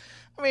yeah,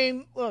 I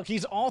mean, look,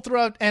 he's all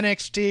throughout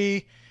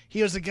NXT.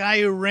 He was the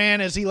guy who ran,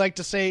 as he liked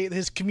to say,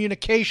 his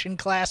communication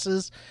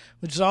classes,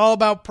 which is all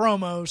about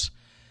promos.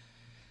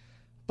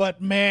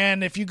 But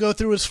man, if you go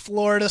through his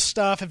Florida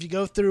stuff, if you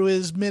go through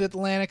his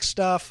Mid-Atlantic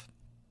stuff,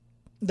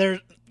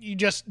 you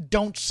just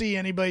don't see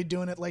anybody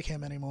doing it like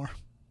him anymore.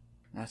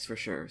 That's for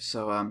sure.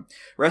 So,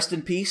 rest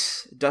in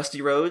peace,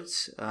 Dusty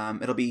Rhodes.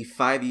 It'll be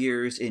 5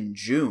 years in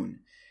June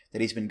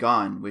that he's been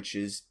gone, which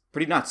is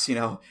pretty nuts. You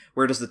know,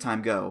 where does the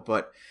time go?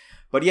 But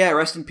yeah,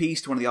 rest in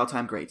peace to one of the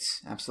all-time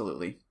greats.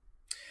 Absolutely.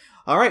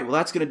 All right, well,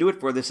 that's going to do it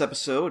for this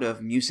episode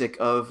of Music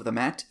of the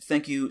Mat.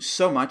 Thank you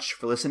so much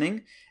for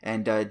listening.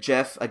 And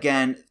Jeff,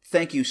 again,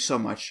 thank you so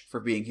much for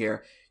being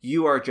here.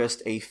 You are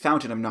just a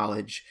fountain of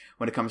knowledge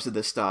when it comes to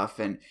this stuff,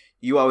 and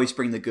you always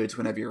bring the goods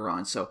whenever you're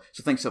on. So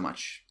thanks so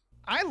much.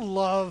 I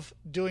love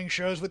doing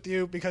shows with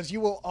you because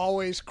you will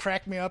always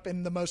crack me up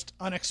in the most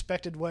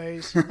unexpected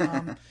ways.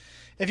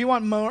 If you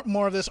want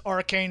more of this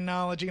arcane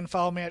knowledge, you can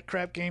follow me at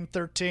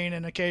CrapGame13,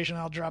 and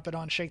occasionally I'll drop it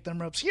on Shake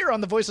Them Ropes here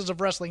on the Voices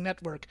of Wrestling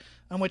Network,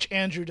 on which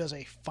Andrew does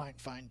a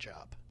fine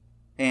job.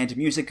 And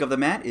Music of the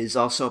Mat is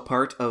also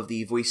part of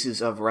the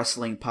Voices of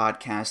Wrestling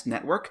podcast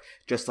network,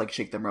 just like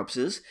Shake Them Ropes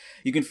is.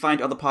 You can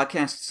find all the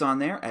podcasts on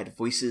there at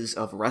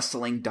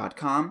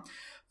voicesofwrestling.com.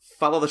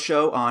 Follow the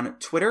show on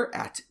Twitter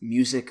at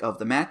Music of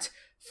the Mat.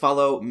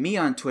 Follow me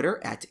on Twitter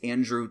at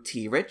Andrew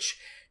T. Rich.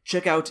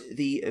 Check out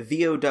the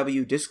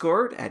VOW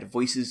Discord at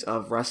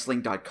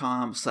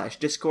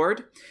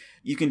voicesofwrestling.com/Discord.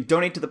 You can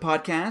donate to the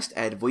podcast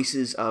at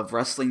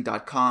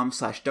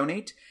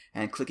voicesofwrestling.com/donate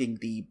and clicking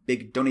the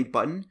big donate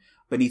button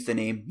beneath the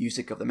name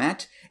Music of the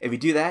Mat. If you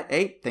do that,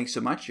 hey, thanks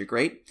so much. You're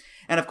great.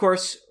 And of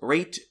course,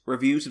 rate,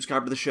 review,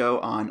 subscribe to the show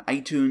on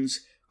iTunes,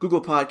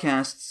 Google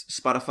Podcasts,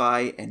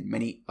 Spotify, and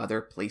many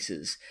other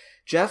places.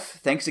 Jeff,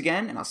 thanks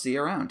again, and I'll see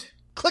you around.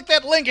 Click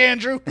that link,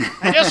 Andrew.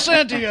 I just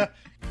sent it to you.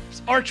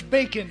 It's Arch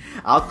Bacon.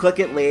 I'll click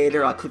it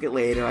later,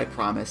 I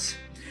promise.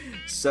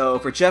 So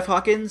for Jeff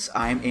Hawkins,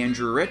 I'm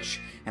Andrew Rich,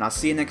 and I'll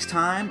see you next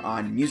time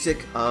on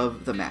Music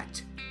of the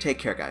Mat. Take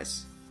care,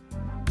 guys.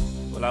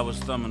 Well, I was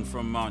thumbing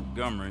from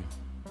Montgomery.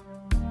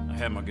 I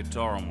had my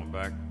guitar on my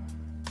back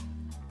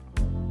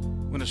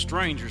when a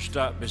stranger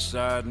stopped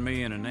beside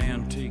me in an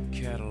antique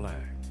Cadillac.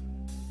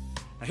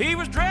 He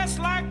was dressed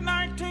like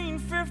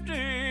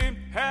 1950,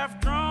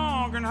 half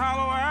drunk and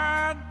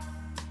hollow-eyed.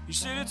 He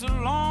said, "It's a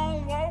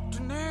long walk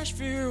to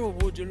Nashville.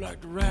 Would you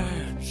like to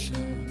ride,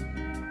 son?"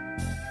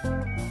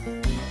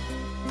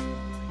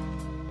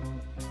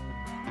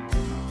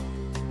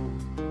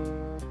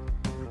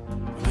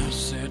 When I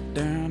sat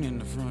down in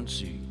the front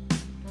seat,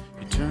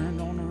 he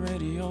turned on the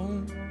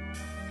radio,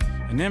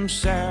 And them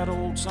sad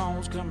old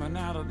songs coming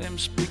out of them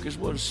speakers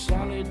was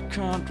solid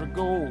country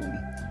gold.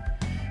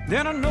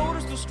 Then I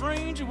noticed the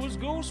stranger was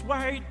ghost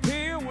white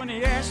pale when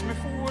he asked me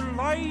for a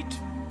light.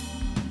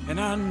 And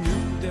I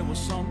knew there was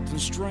something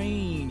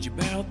strange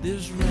about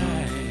this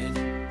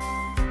ride.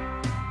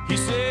 He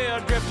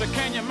said, Drifter,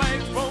 can you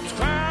make folks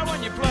cry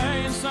when you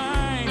play and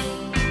sing?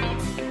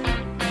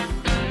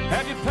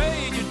 Have you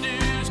paid your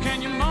dues?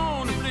 Can you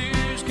moan the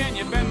blues? Can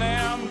you bend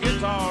them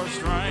guitar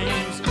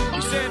strings?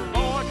 He said,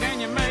 boy, can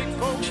you make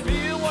folks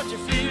feel what you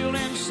feel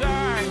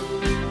inside?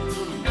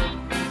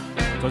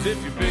 'Cause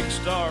if you're big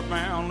star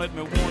bound, let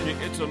me warn you,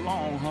 it's a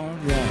long,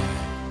 hard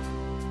ride.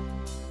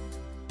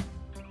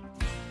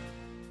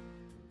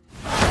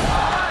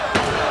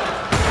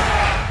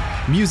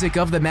 Music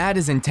of the Mat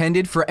is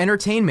intended for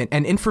entertainment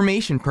and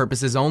information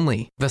purposes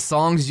only. The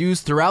songs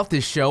used throughout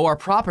this show are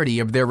property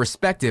of their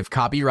respective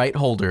copyright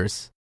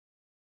holders.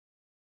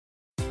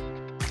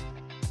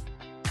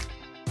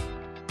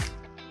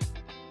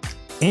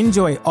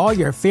 Enjoy all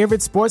your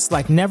favorite sports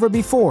like never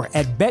before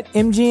at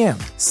BetMGM.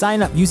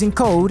 Sign up using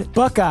code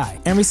Buckeye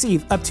and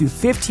receive up to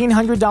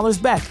 $1,500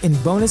 back in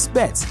bonus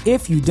bets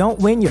if you don't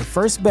win your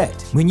first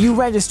bet. When you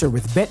register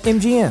with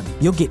BetMGM,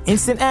 you'll get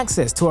instant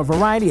access to a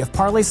variety of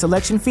parlay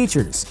selection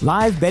features,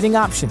 live betting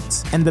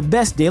options, and the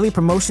best daily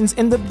promotions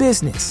in the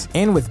business.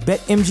 And with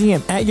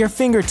BetMGM at your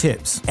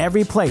fingertips,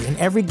 every play and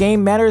every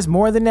game matters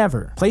more than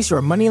ever. Place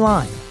your money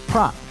line,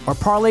 prop, or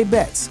parlay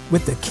bets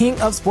with the king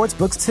of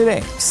sportsbooks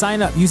today.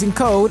 Sign up using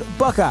code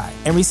Buckeye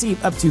and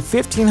receive up to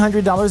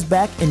 $1,500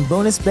 back in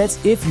bonus bets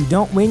if you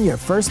don't win your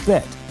first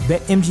bet.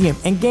 BetMGM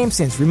and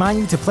GameSense remind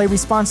you to play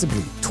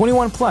responsibly.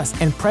 21 plus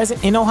and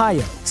present in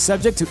Ohio,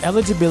 subject to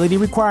eligibility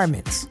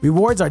requirements.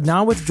 Rewards are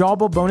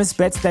non-withdrawable bonus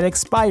bets that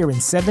expire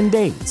in 7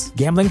 days.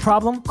 Gambling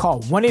problem?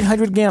 Call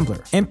 1-800-GAMBLER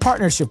in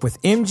partnership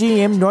with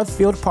MGM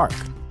Northfield Park.